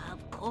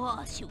 Of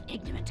course, you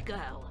ignorant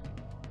girl.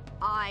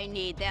 I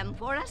need them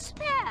for a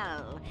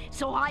spell,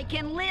 so I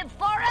can live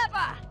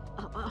forever.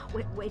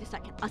 Wait a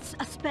second.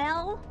 A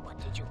spell? What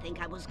did you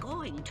think I was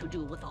going to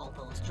do with all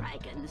those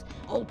dragons?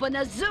 Open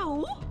a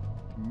zoo?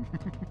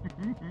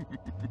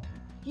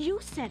 You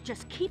said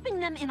just keeping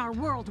them in our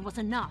world was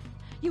enough.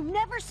 You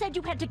never said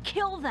you had to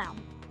kill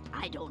them.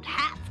 I don't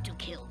have to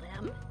kill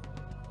them.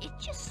 It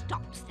just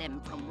stops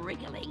them from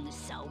wriggling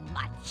so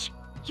much.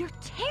 You're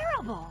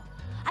terrible.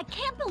 I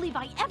can't believe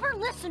I ever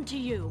listened to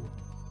you.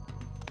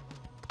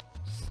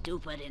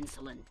 Stupid,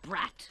 insolent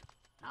brat.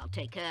 I'll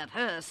take care of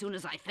her as soon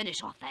as I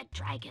finish off that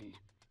dragon.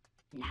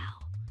 Now,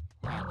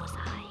 where was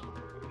I?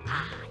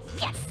 Ah,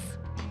 yes!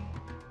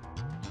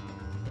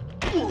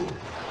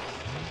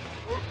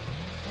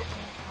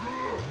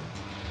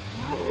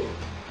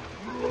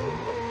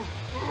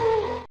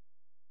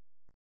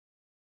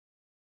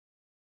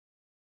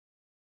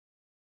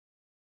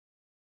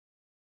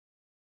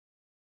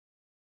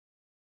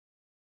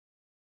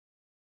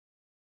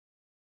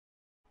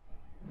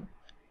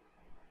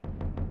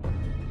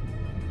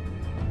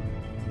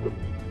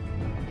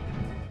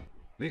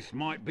 This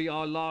might be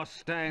our last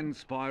stand,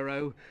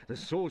 Spyro. The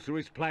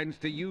sorceress plans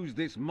to use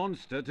this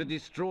monster to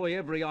destroy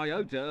every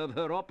iota of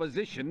her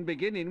opposition,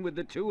 beginning with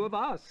the two of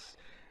us.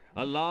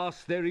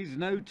 Alas, there is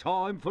no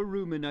time for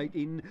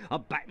ruminating. A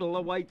battle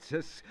awaits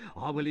us.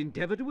 I will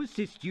endeavour to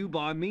assist you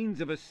by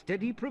means of a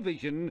steady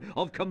provision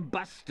of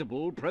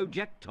combustible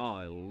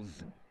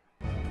projectiles.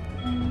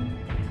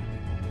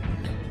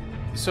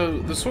 So,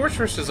 the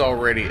sorceress is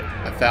already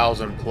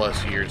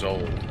 1,000+ years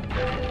old.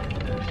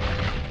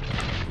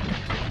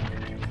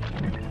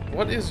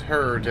 What is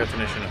her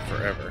definition of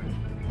forever?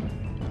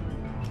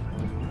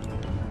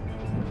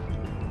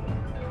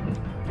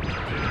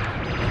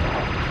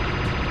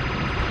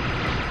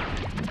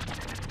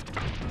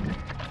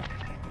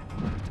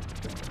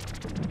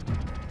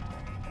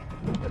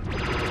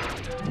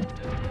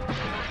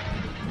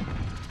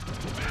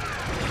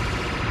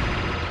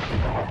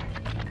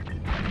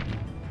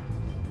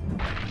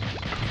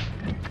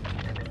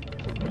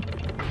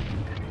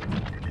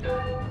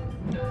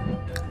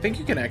 I think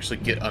you can actually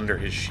get under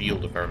his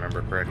shield, if I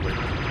remember correctly.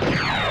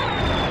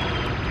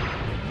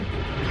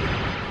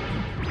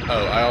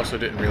 Oh, I also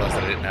didn't realize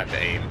that I didn't have to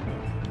aim.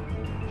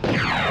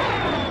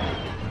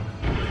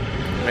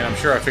 I mean, I'm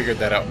sure I figured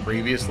that out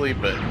previously,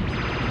 but...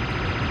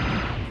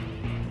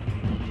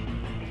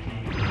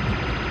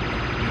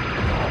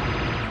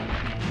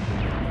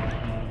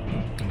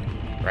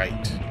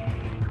 Right.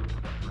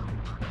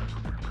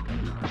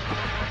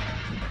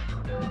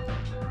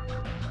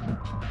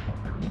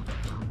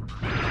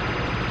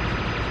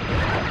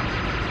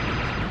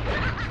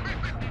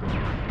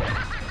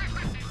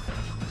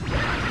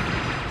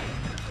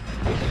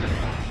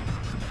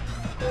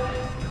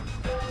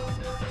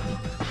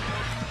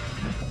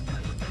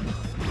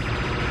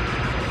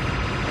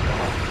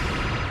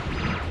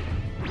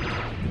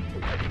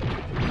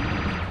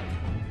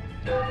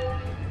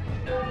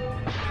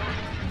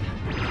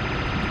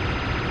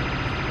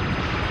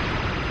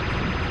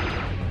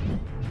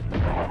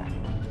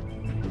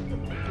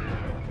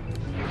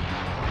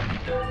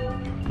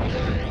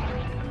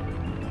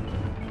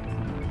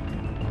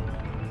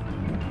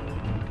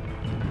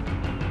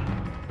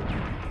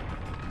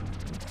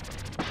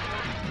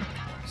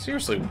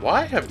 Seriously,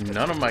 why have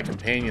none of my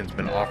companions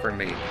been offering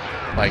me,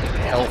 like,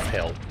 health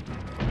help?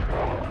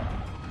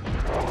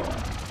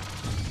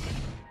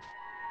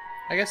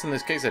 I guess in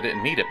this case I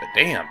didn't need it, but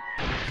damn.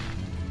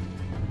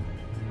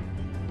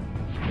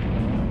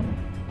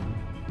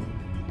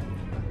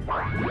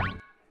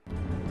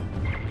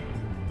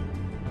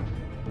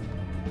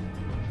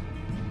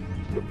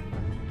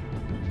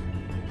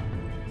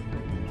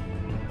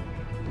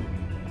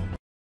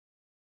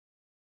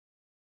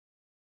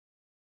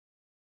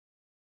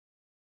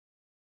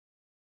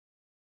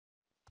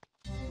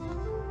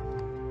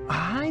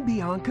 Hi,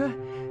 Bianca.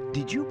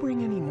 Did you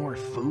bring any more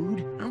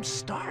food? I'm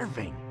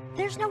starving.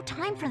 There's no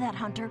time for that,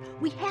 Hunter.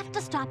 We have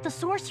to stop the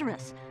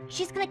sorceress.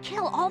 She's gonna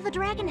kill all the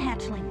dragon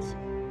hatchlings.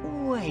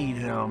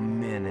 Wait a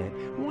minute.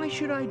 Why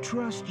should I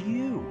trust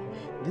you?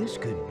 This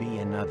could be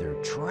another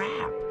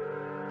trap.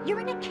 You're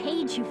in a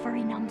cage, you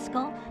furry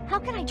numbskull. How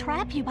can I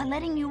trap you by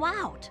letting you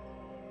out?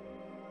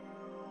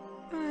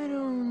 I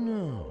don't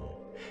know.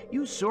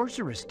 You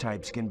sorceress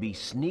types can be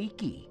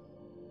sneaky.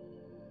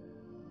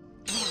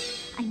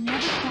 I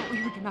never thought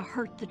we were gonna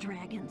hurt the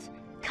dragons.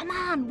 Come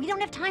on, we don't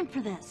have time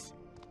for this.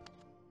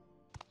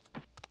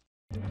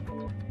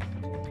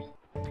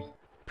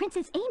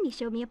 Princess Amy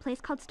showed me a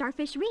place called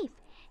Starfish Reef.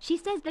 She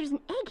says there's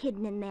an egg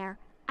hidden in there.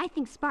 I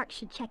think Sparks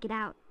should check it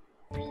out.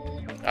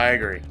 I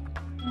agree.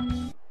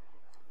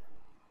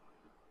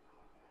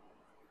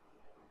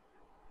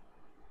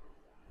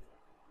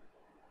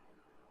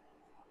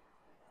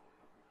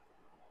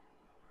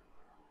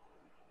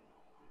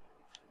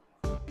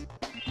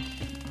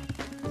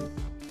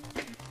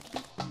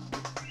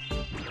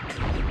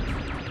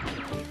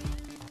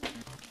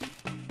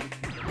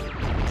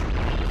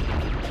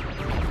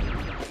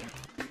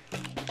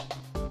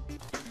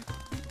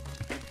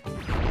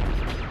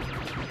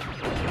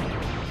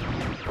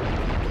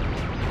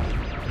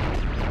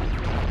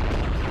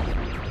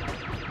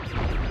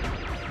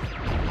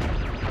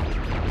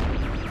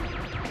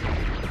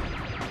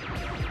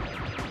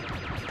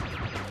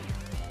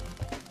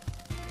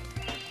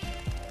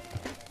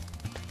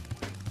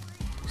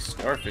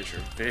 Starfish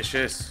are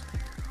vicious.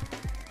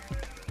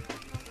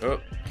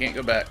 Oh, can't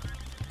go back.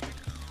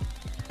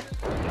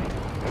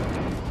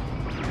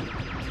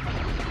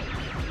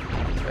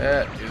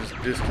 That is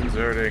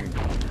disconcerting.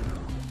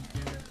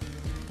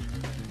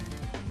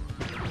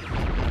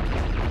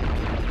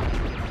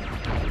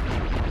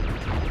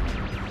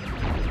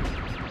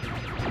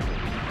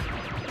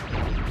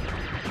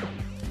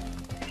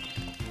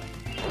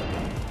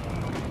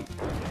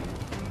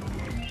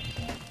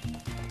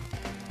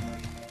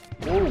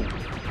 Whoa.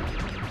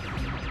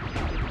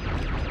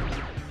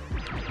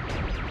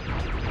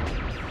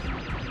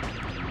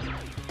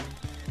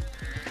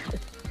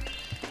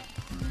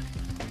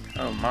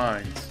 Oh,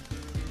 mines.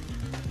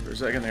 For a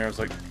second there, I was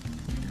like,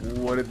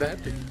 what did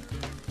that do?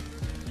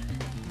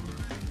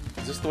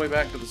 Is this the way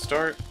back to the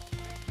start?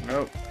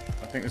 Nope.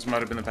 I think this might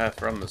have been the path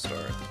from the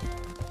start.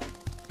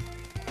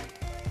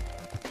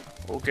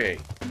 Okay.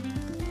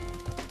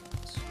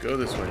 Let's go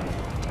this way.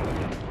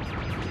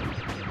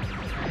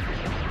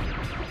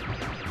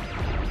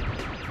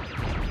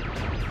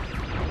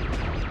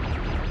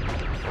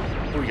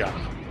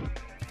 Booyah.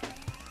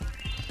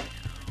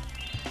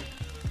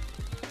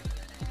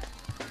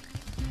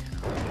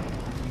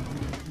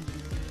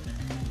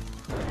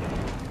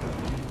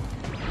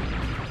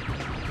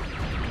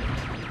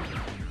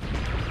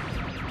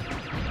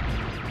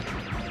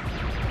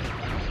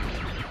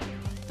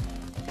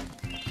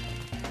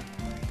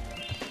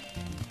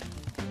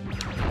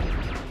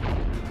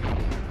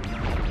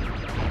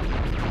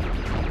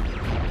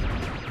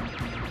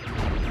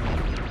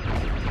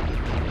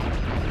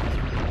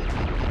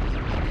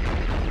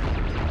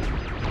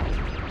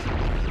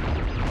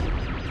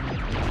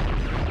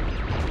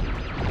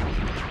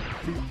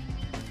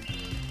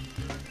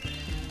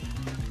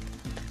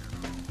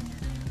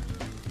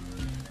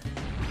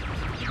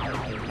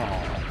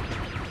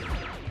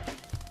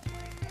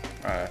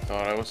 I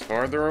thought I was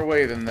farther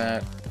away than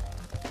that.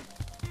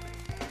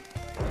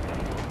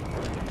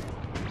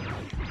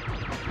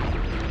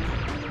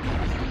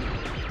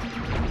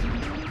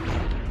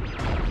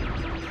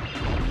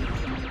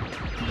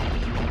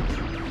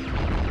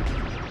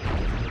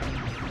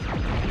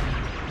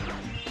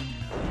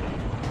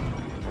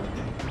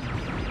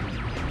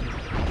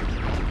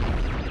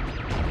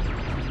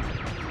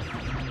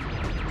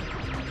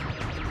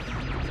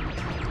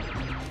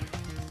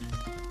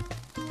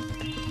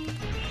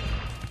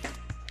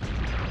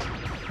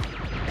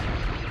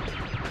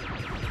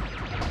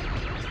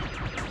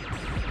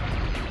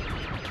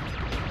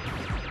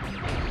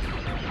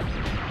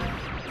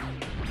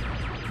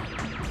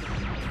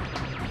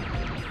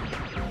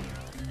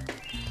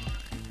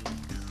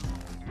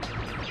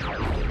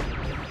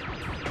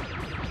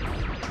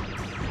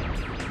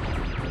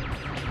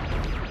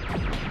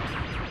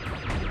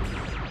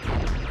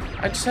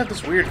 I just have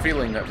this weird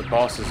feeling that the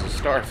boss is a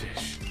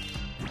starfish.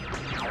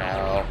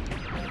 Ow.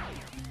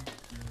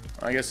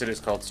 I guess it is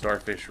called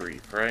Starfish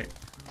Reef, right?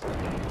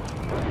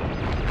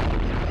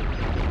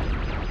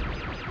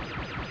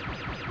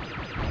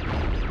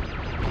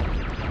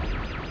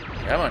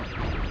 Come on.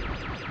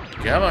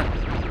 Come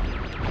on.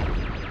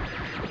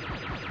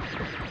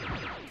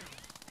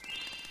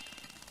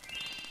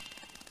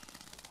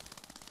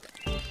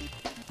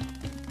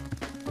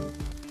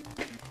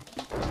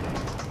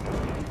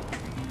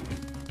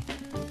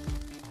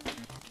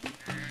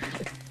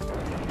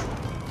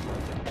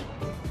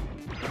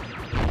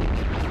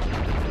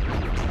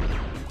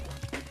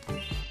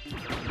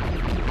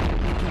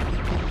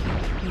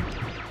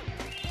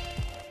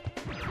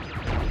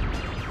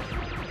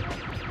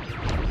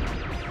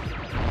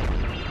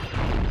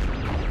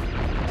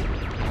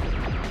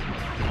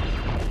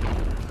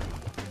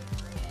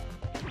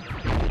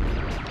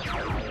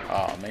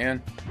 Aw, man.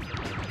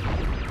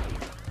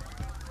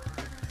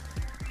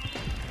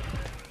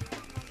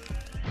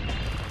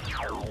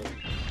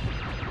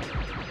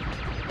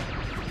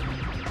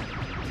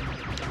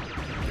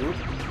 Oop.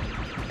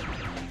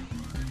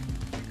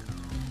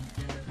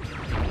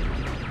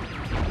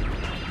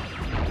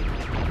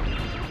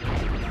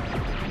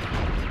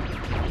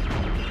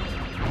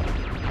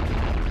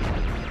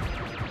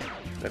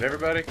 Is that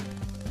everybody?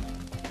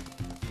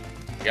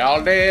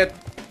 Y'all dead?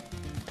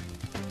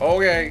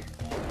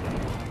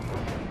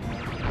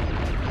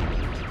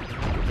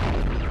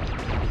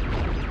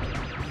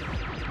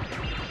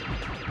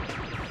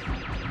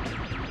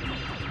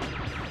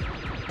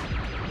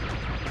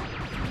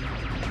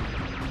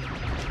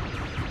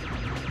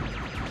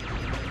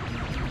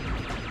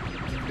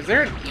 Is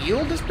there an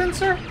eel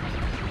dispenser?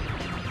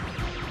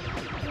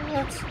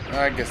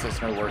 I guess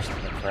that's no worse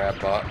than the crab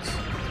box.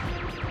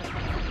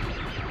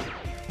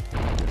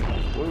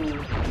 Whoa.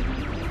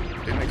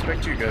 Didn't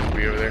expect you guys to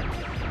be over there.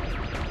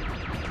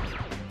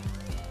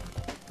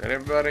 Is that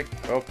everybody?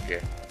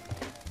 Okay.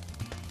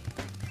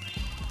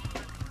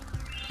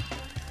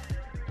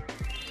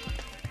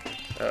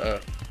 Uh-oh.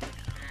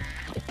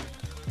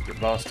 Is it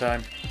boss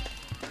time?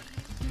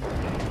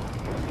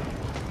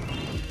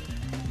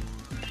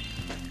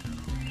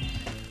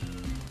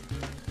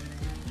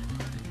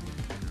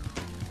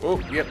 Oh,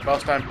 yep,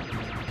 boss time.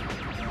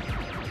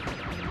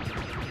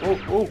 Whoa,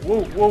 whoa,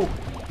 whoa, whoa!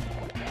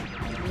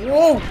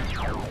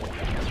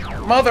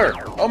 Whoa! Mother!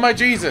 Oh my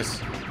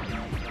Jesus!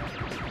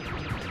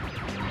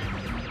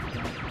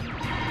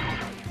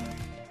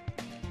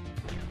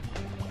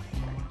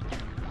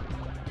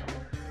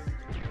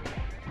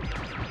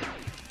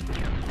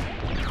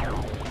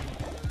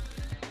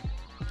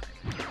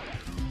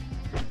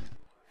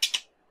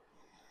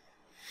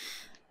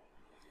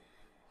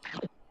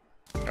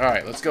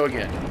 Alright, let's go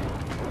again.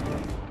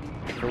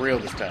 For real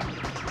this time.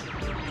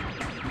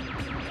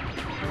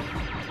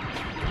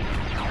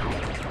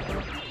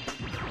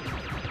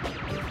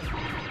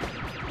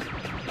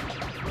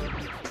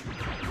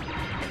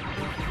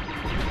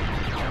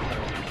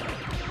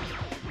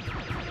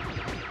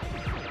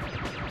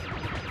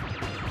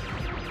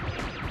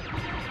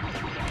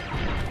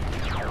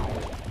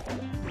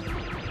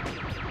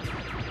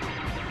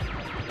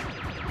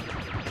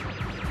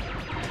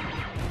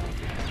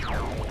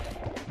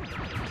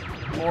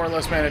 More or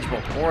less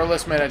manageable. More or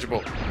less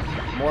manageable.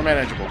 More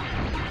manageable.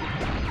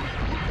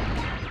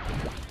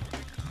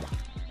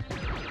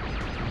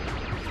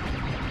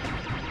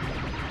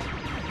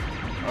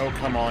 Oh,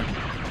 come on.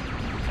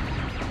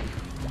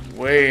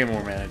 Way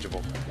more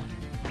manageable.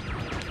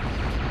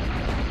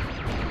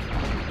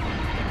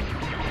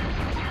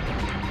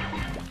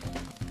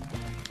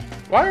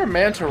 Why are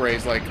manta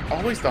rays, like,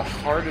 always the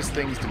hardest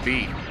things to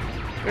beat?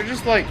 They're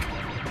just like...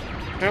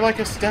 They're like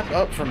a step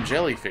up from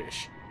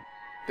jellyfish.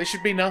 They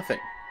should be nothing.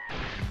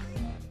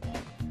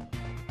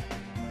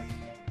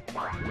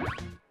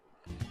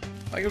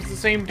 Like, it was the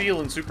same deal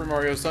in Super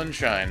Mario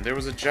Sunshine. There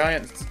was a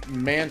giant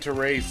manta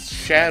ray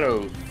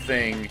shadow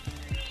thing.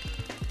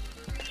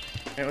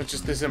 And it was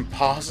just this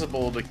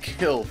impossible to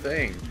kill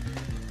thing.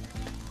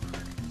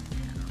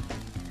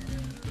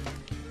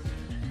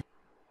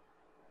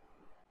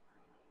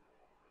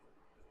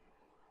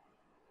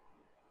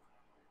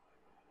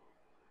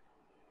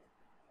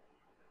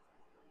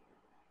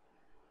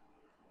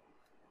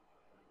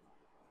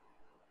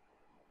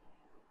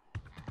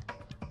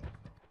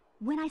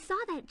 When I saw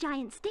that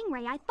giant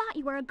stingray, I thought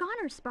you were a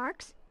goner,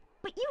 Sparks.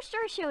 But you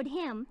sure showed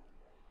him.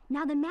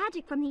 Now the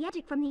magic from the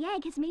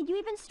egg has made you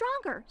even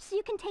stronger, so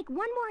you can take one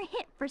more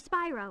hit for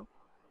Spyro.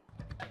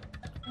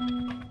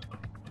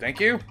 Thank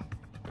you.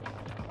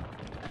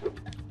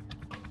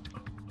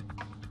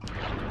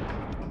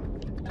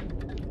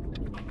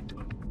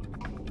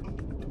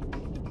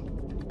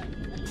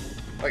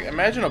 Like,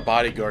 imagine a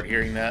bodyguard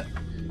hearing that.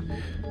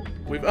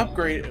 We've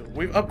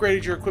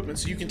upgraded your equipment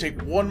so you can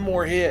take one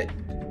more hit.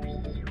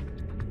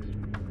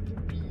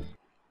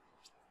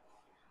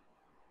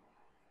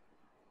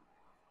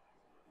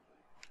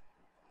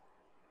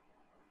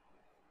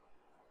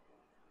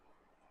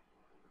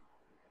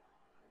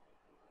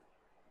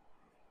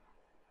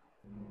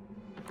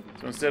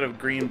 So instead of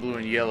green, blue,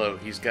 and yellow,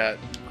 he's got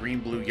green,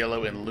 blue,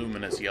 yellow, and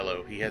luminous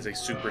yellow. He has a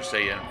Super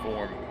Saiyan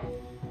form.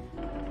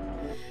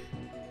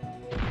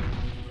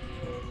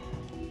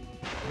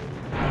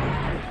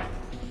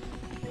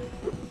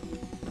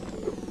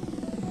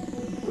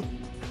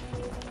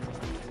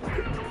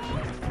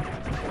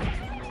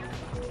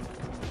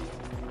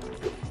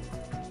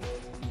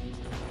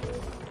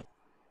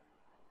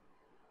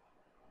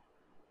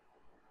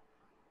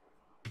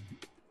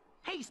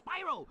 Hey,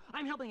 Spyro!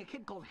 I'm helping a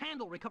kid called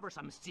Handle recover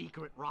some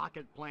secret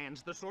rocket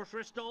plans the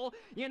sorceress stole.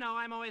 You know,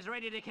 I'm always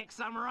ready to kick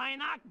some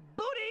Rhinoc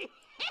booty!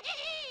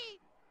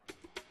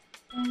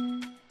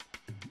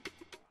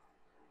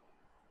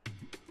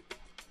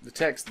 The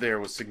text there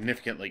was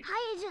significantly...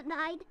 Hi, Agent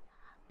Knight.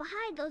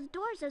 Behind those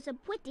doors are some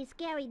pretty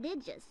scary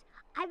ninjas.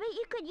 I bet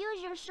you could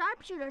use your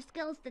sharpshooter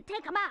skills to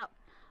take them out.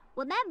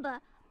 Remember,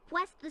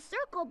 press the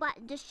circle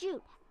button to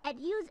shoot,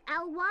 and use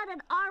L1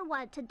 and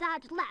R1 to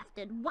dodge left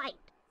and right.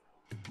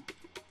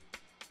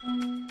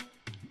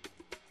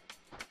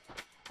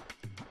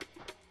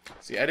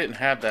 See, I didn't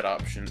have that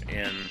option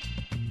in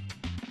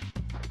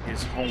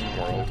his home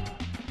world.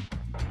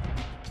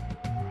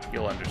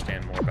 You'll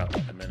understand more about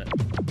that in a minute.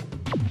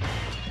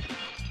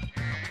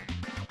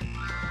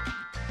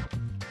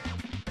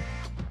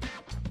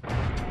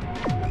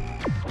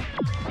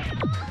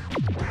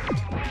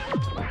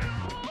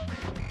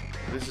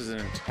 This is an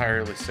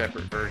entirely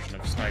separate version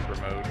of sniper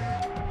mode.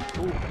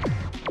 Ooh.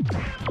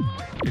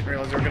 Didn't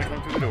realize they were going to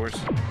come through the doors.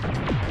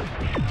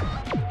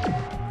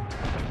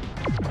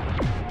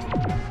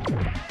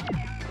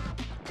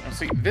 Now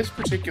see, this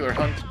particular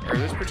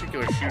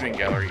shooting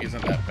gallery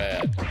isn't that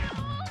bad.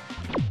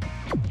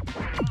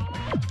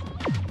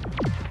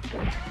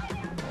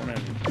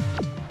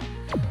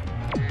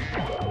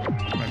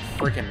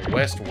 freaking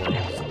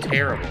Westworld is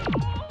terrible.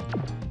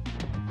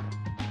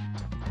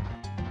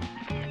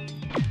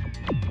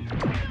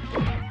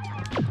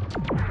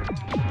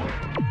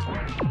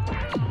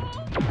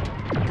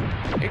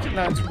 Agent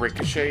 9's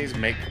ricochets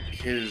make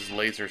his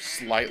laser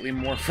slightly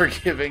more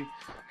forgiving,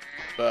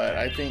 but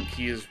I think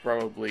he is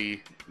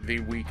probably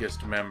the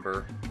weakest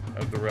member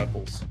of the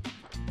Rebels.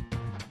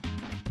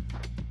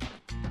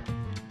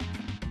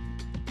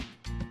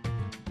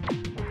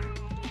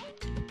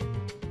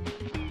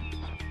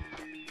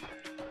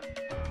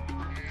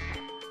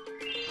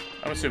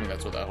 I'm assuming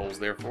that's what that hole's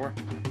there for.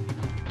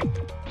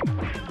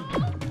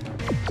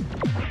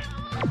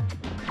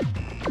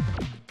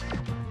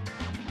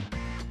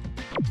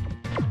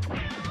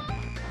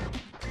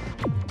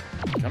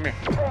 Come here.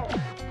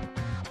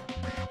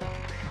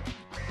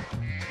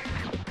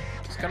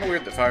 It's kind of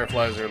weird that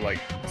fireflies are like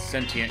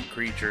sentient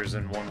creatures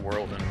in one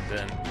world and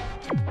then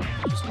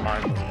just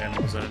mindless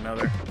animals in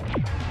another.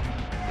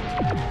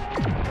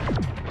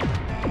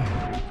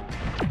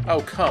 Oh,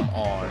 come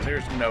on.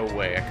 There's no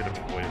way I could have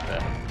avoided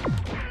that.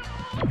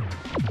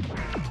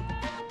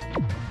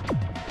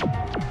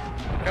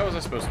 How was I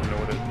supposed to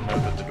know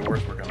that the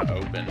doors were going to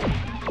open?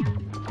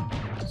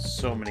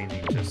 So many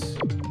ninjas.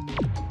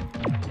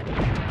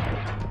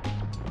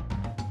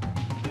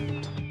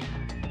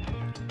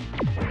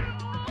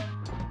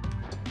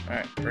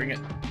 Alright, bring it.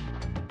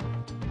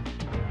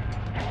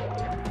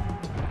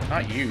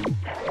 Not you.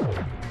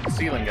 The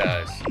ceiling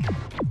guys.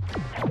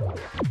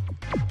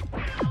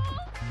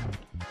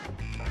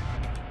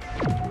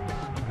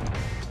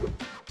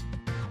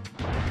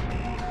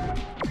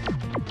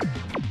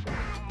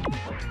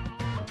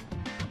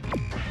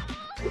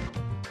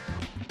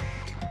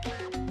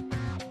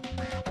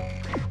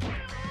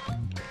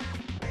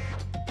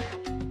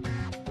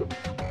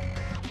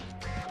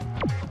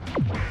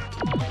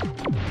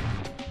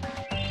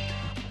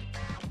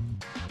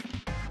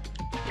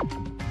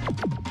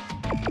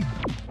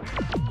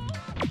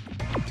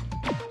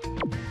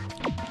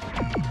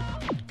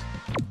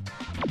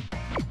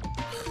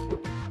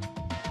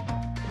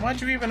 Why'd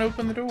you even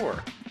open the door?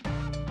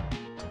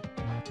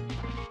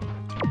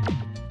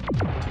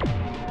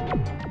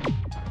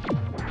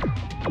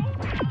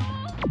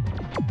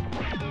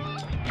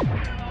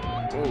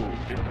 Whoa,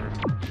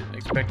 didn't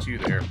expect you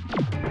there.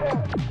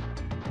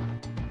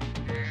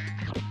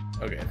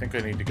 Okay, I think I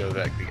need to go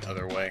back the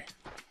other way.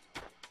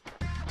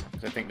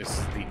 I think this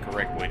is the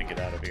correct way to get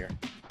out of here.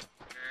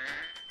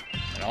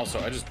 And also,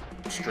 I just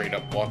straight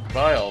up walked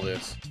by all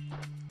this.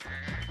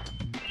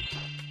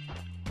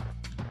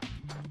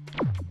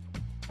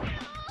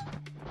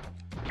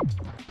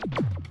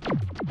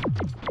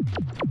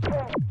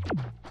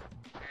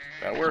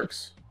 That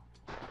works.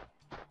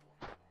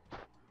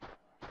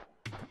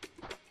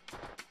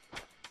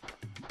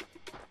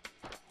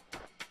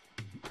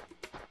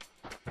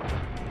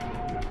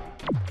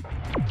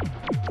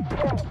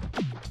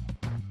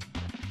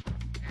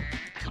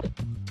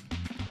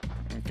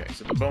 Okay,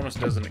 so the bonus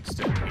doesn't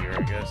extend here,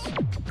 I guess.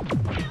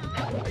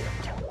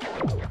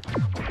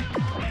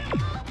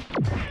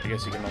 I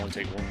guess you can only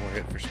take one more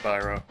hit for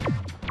Spyro.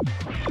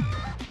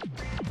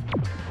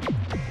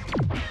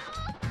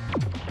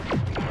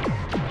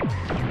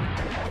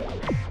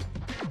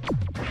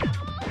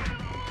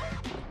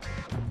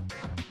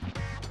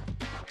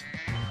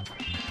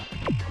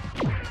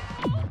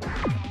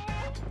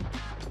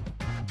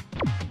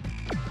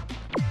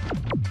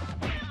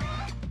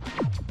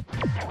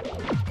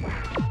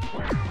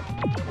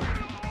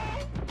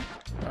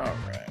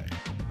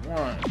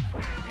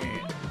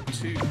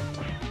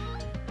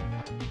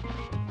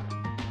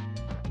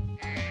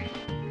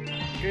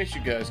 In case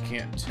you guys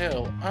can't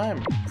tell,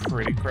 I'm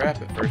pretty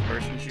crap at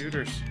first-person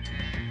shooters.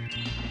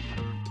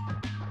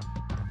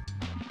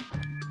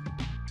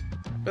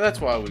 But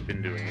that's why we've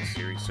been doing this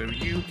series, so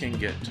you can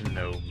get to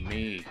know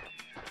me.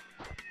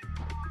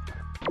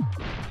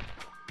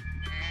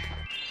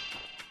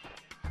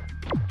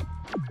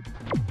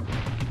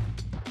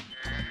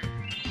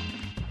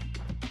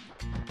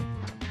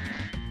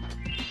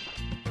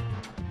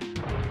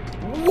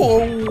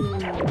 Whoa!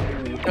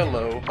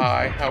 Hello,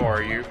 hi, how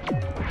are you?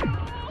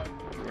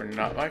 You're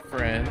not my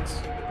friends.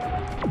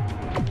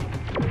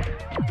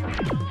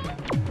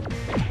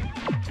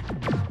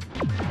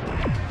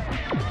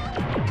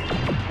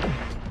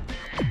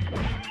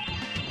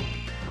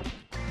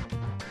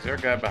 Is there a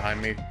guy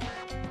behind me?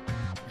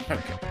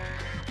 Okay.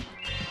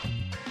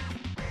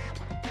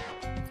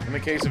 In the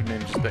case of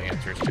ninjas, the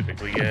answer is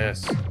typically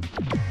yes.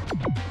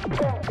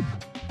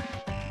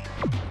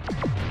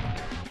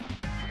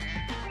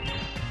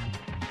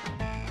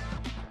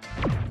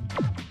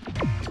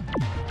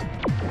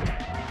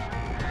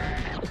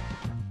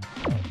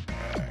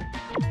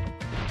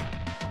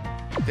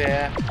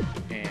 That,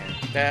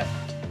 and that,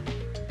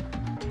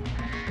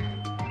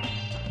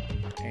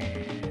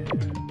 and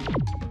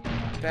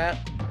that,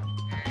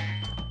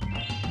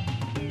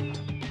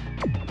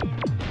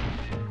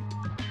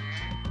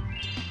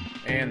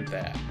 and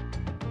that.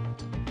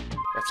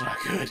 That's not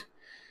good.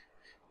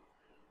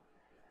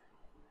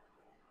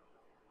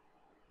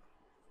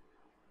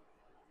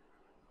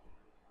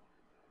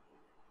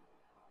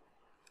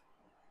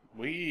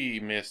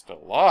 missed a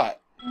lot.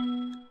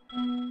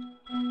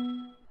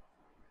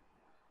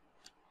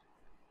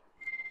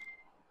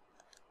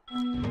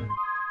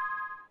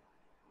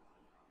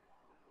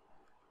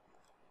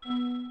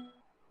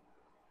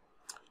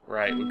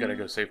 Right, we gotta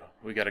go save.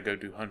 We gotta go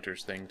do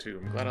Hunter's thing too.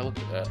 I'm glad I looked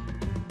at that.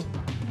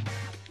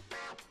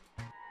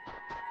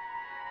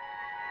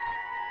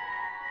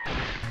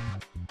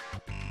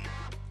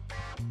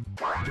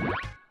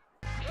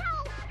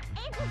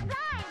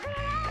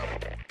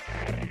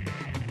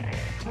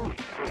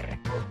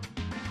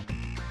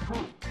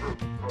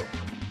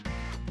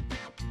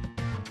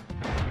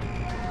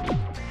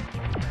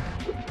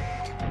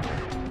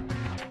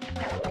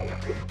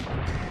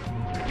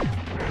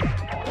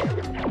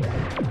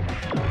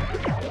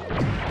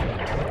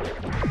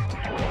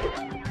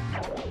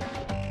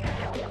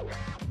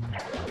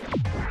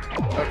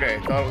 Okay,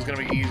 thought it was going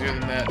to be easier than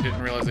that.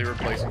 Didn't realize they were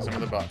replacing some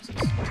of the boxes.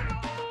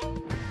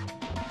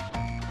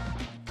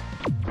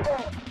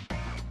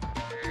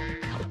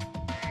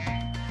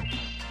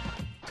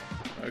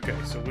 Okay,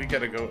 so we got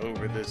to go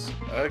over this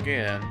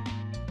again.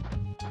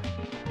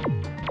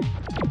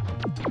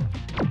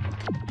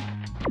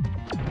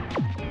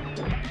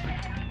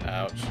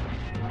 Ouch.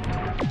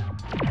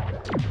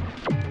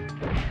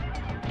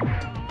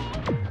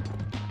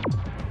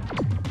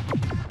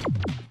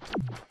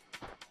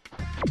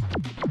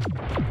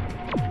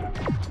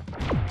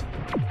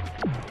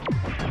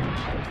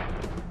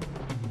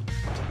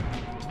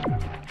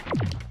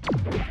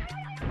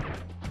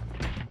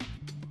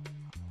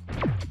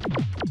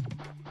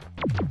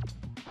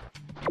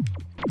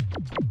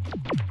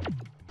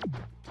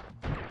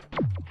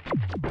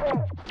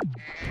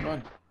 Come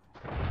on.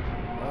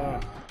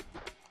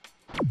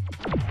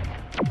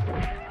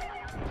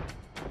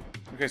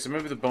 Okay, so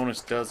maybe the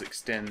bonus does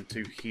extend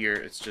to here.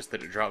 It's just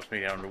that it drops me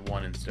down to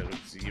 1 instead of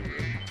 0.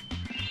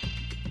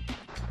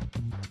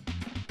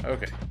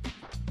 Okay.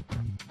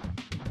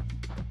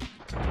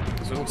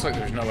 So it looks like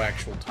there's no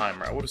actual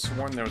timer. I would have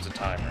sworn there was a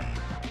timer.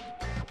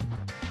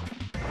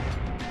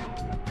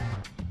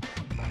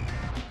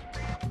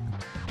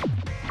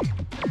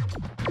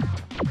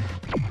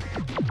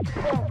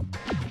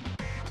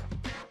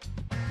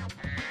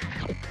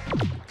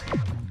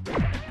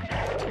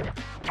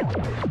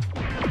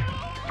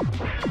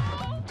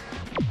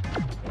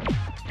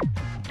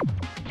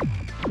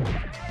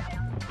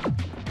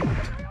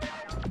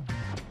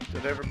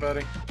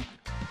 Everybody?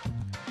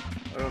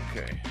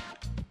 Okay.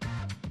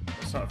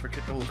 Let's not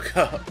forget to look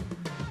up.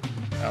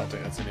 I don't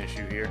think that's an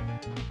issue here.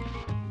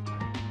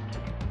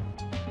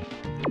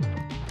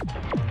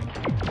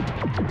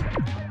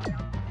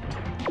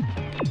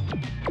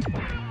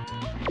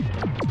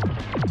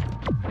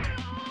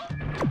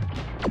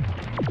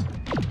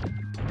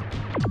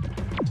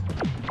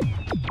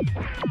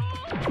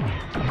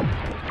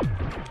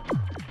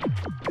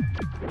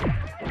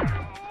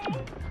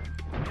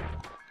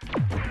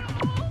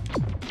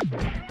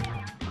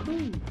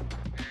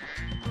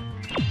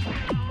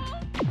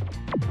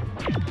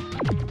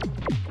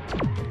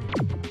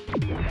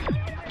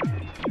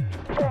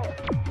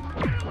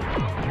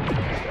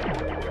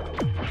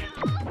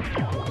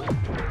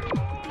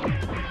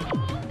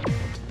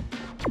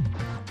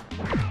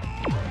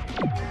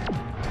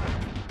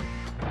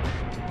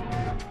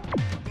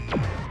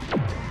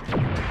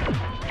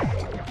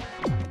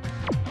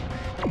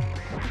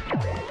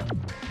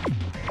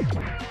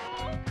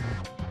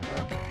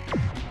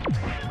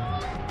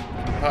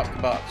 Pop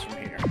the box from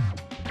here.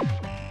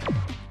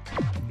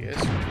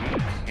 Yes,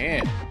 we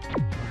can.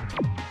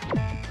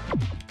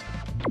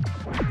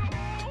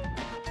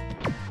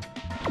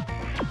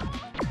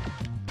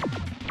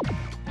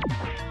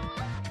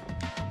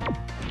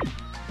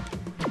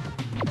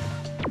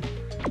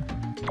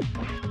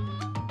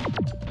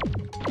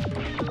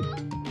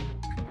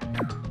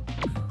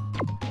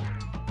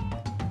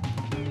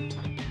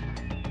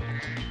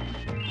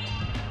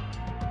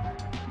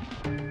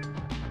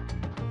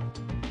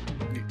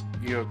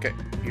 You okay?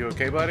 You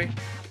okay, buddy?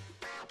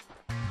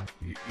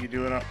 You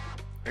doing up?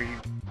 Are you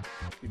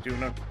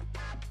doing up?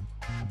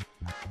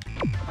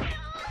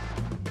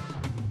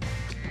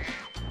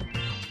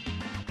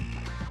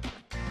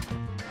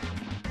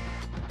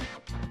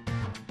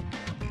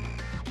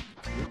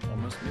 Oop,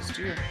 almost missed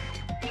you.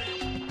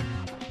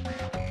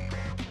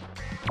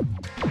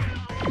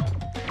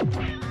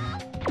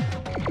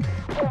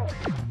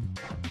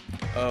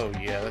 Oh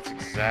yeah, that's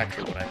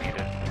exactly what I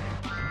needed.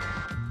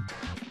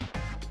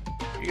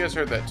 You guys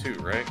heard that too,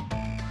 right?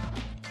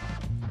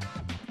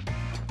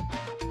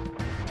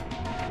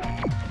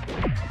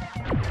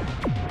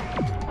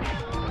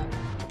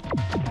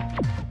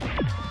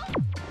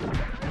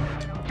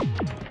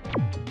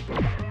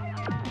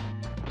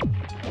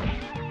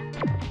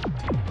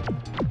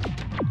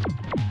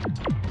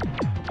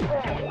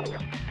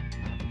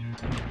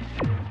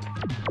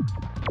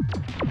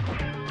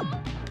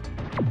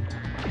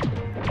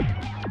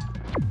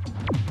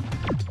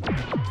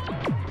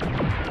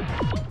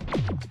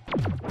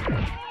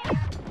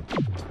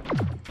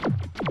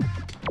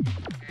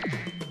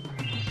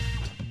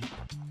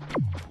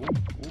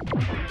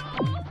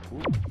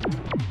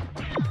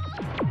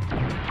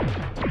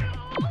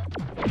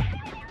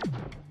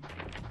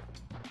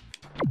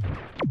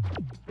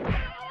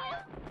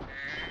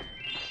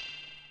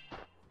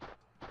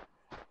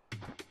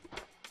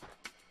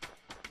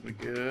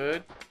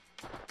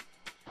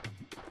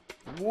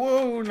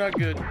 Oh, not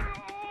good.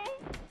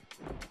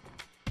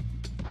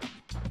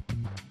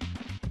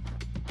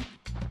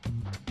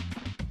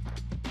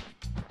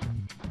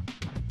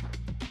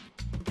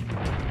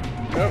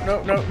 No,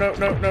 no, no, no,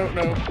 no, no,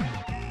 no.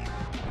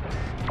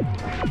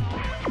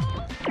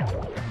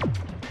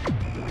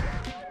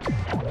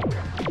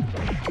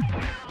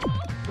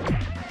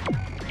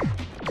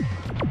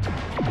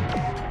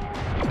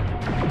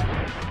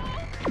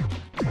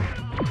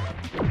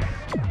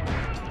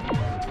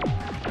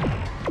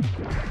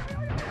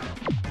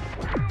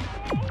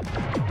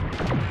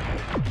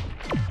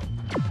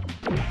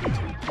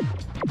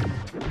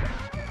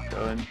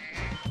 Done.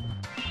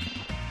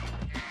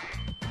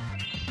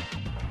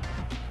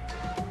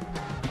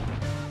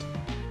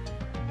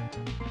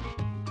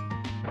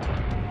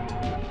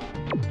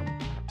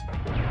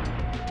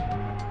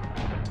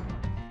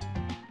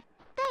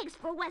 Thanks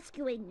for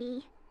rescuing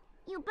me.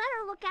 You better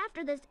look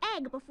after this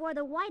egg before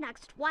the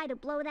Wynox try to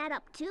blow that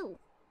up too.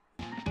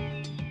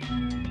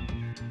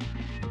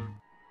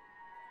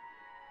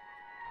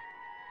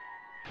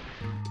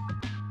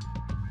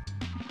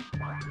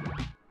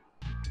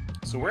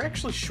 So we're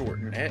actually short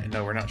an egg.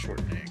 No, we're not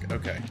short an egg.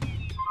 Okay.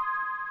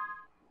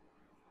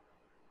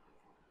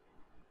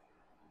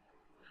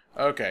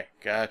 Okay.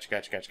 Gotcha,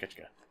 gotcha, gotcha,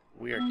 gotcha.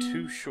 We are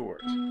too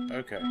short.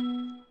 Okay.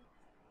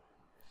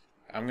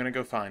 I'm gonna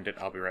go find it.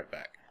 I'll be right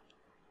back.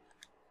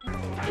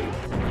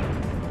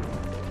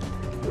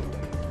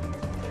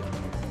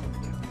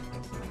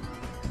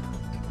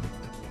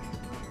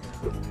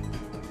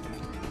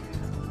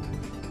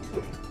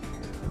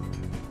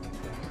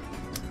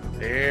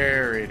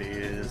 There it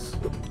is.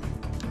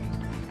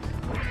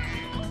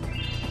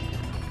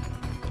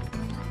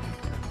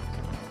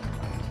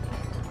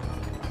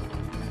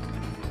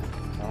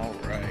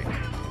 Alright.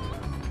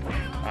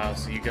 I'll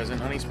see you guys in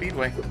Honey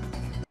Speedway.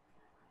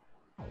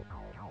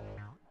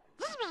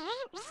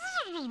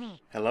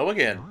 Hello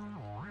again.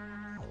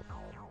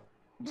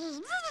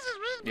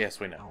 Yes,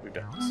 we know. We've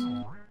done this.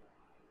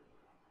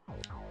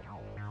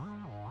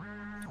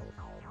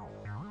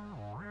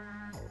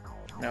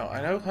 Now,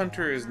 I know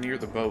Hunter is near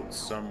the boat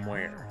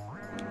somewhere.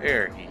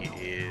 There he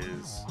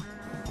is.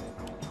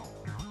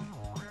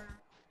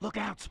 Look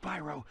out,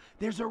 Spyro.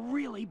 There's a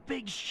really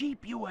big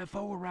sheep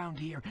UFO around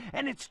here,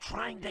 and it's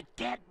trying to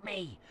get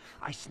me.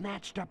 I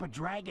snatched up a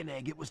dragon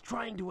egg it was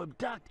trying to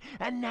abduct,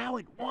 and now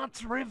it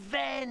wants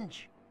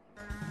revenge.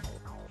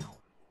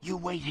 You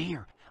wait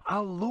here.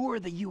 I'll lure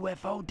the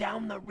UFO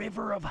down the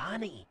river of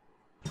honey.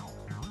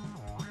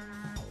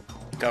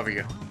 Cover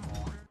you.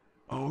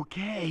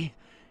 Okay,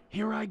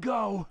 here I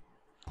go.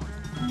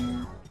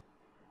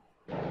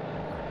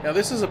 Now,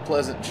 this is a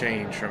pleasant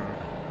change from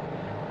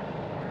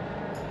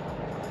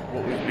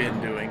what we've been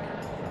doing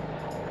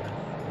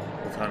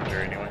with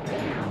Hunter, anyway.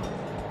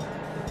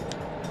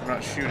 I'm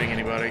not shooting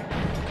anybody.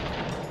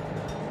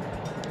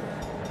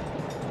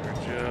 We're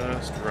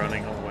just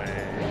running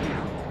away.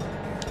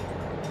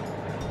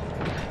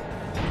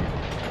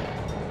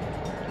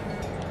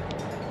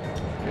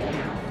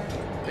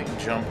 I think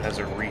jump has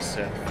a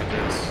reset for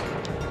this.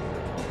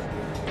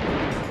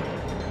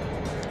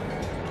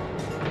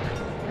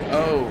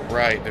 Oh,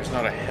 right, there's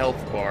not a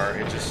health bar,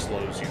 it just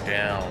slows you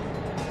down.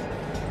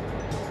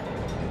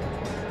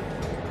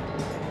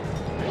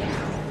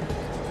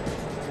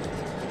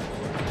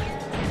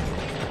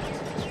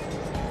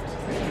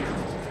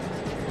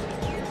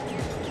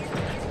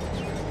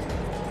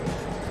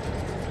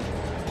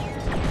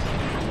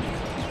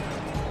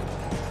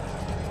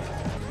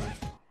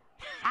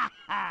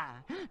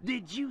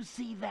 Did you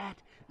see that?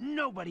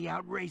 Nobody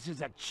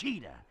outraces a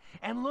cheetah.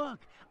 And look,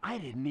 I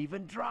didn't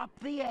even drop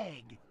the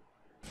egg.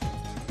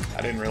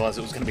 I didn't realize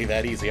it was going to be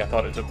that easy. I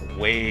thought it took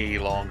way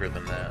longer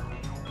than that.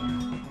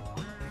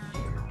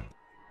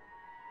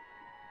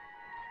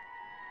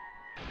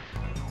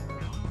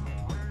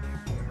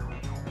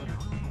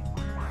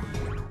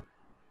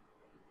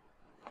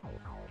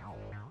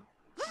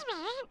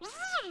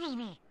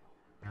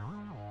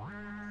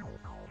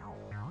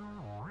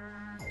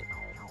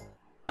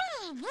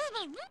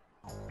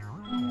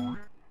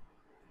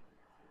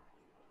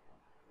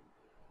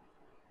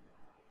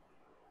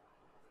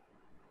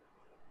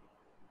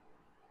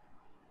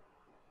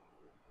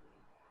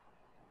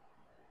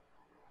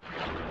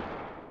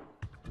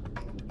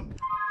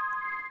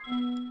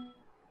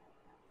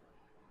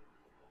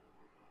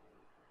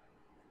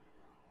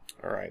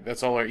 Alright,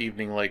 that's all our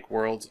Evening Lake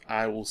worlds.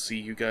 I will see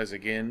you guys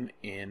again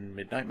in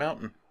Midnight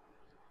Mountain.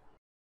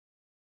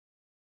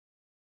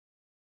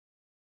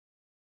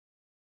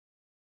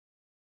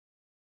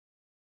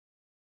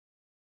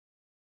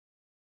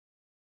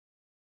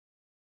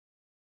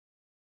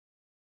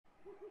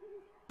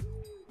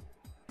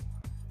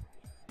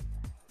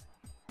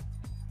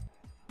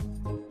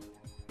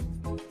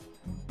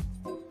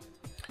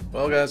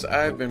 Well guys,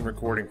 I've been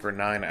recording for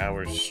 9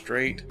 hours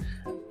straight.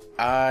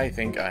 I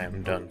think I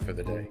am done for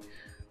the day.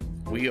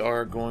 We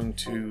are going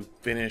to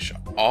finish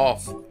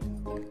off...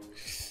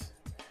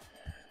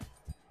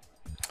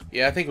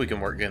 Yeah, I think we can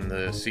work in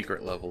the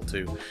secret level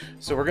too.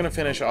 So we're going to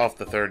finish off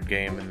the third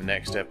game in the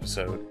next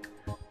episode.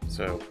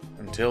 So,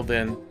 until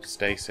then,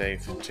 stay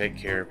safe, take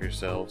care of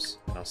yourselves,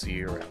 and I'll see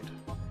you around.